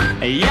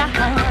 Yeah,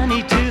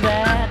 honey, to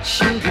that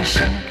Sugar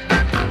Shack.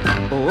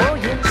 Oh,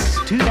 yes,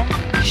 to that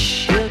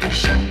Sugar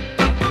Shack.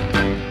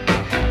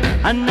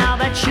 And now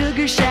that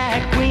Sugar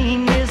Shack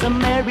queen is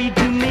married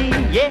to me,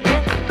 yeah.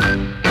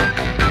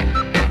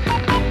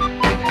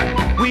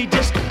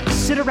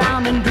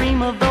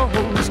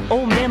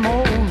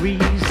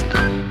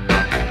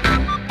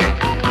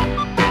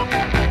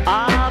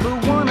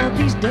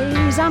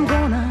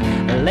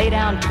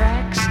 down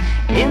tracks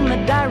in the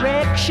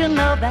direction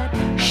of that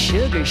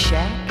sugar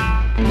shack.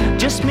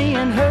 Just me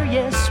and her,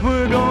 yes,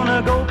 we're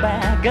gonna go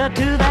back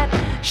to that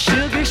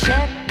sugar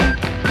shack.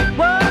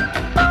 Whoa,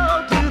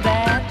 oh, to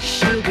that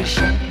sugar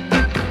shack.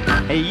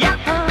 Yeah,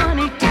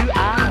 honey, to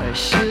our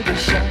sugar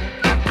shack.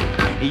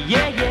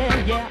 Yeah,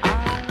 yeah, yeah,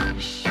 our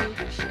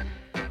sugar shack.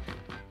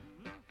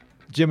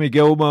 Jimmy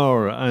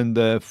Gilmore and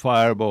the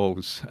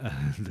Fireballs.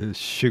 The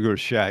Sugar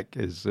Shack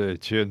is the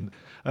tune.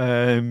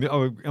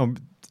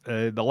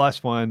 The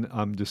last one,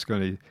 I'm just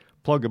going to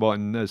plug a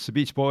button. It's the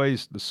Beach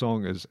Boys. The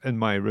song is In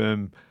My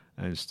Room.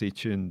 And stay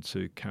tuned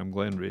to Cam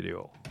Glen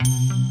Radio.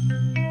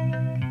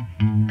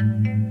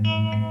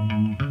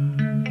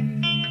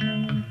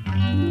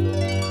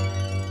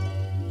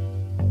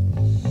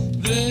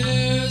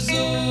 There's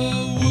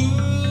a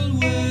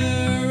world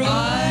where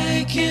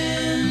I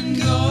can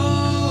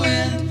go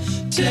and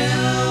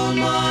tell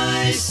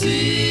my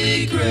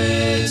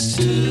secrets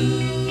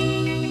to.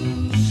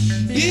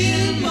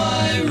 In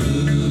my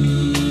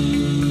room,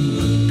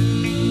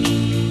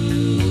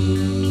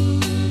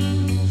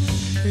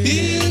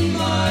 in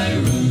my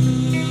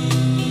room,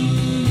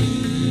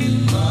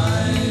 in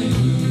my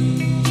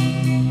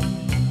room.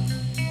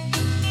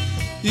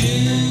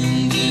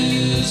 In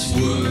this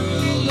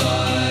world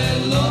I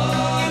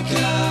lock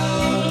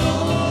out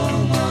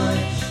all my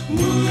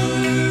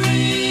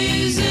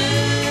worries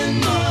and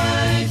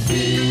my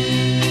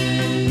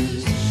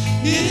fears.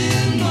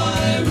 In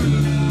my room.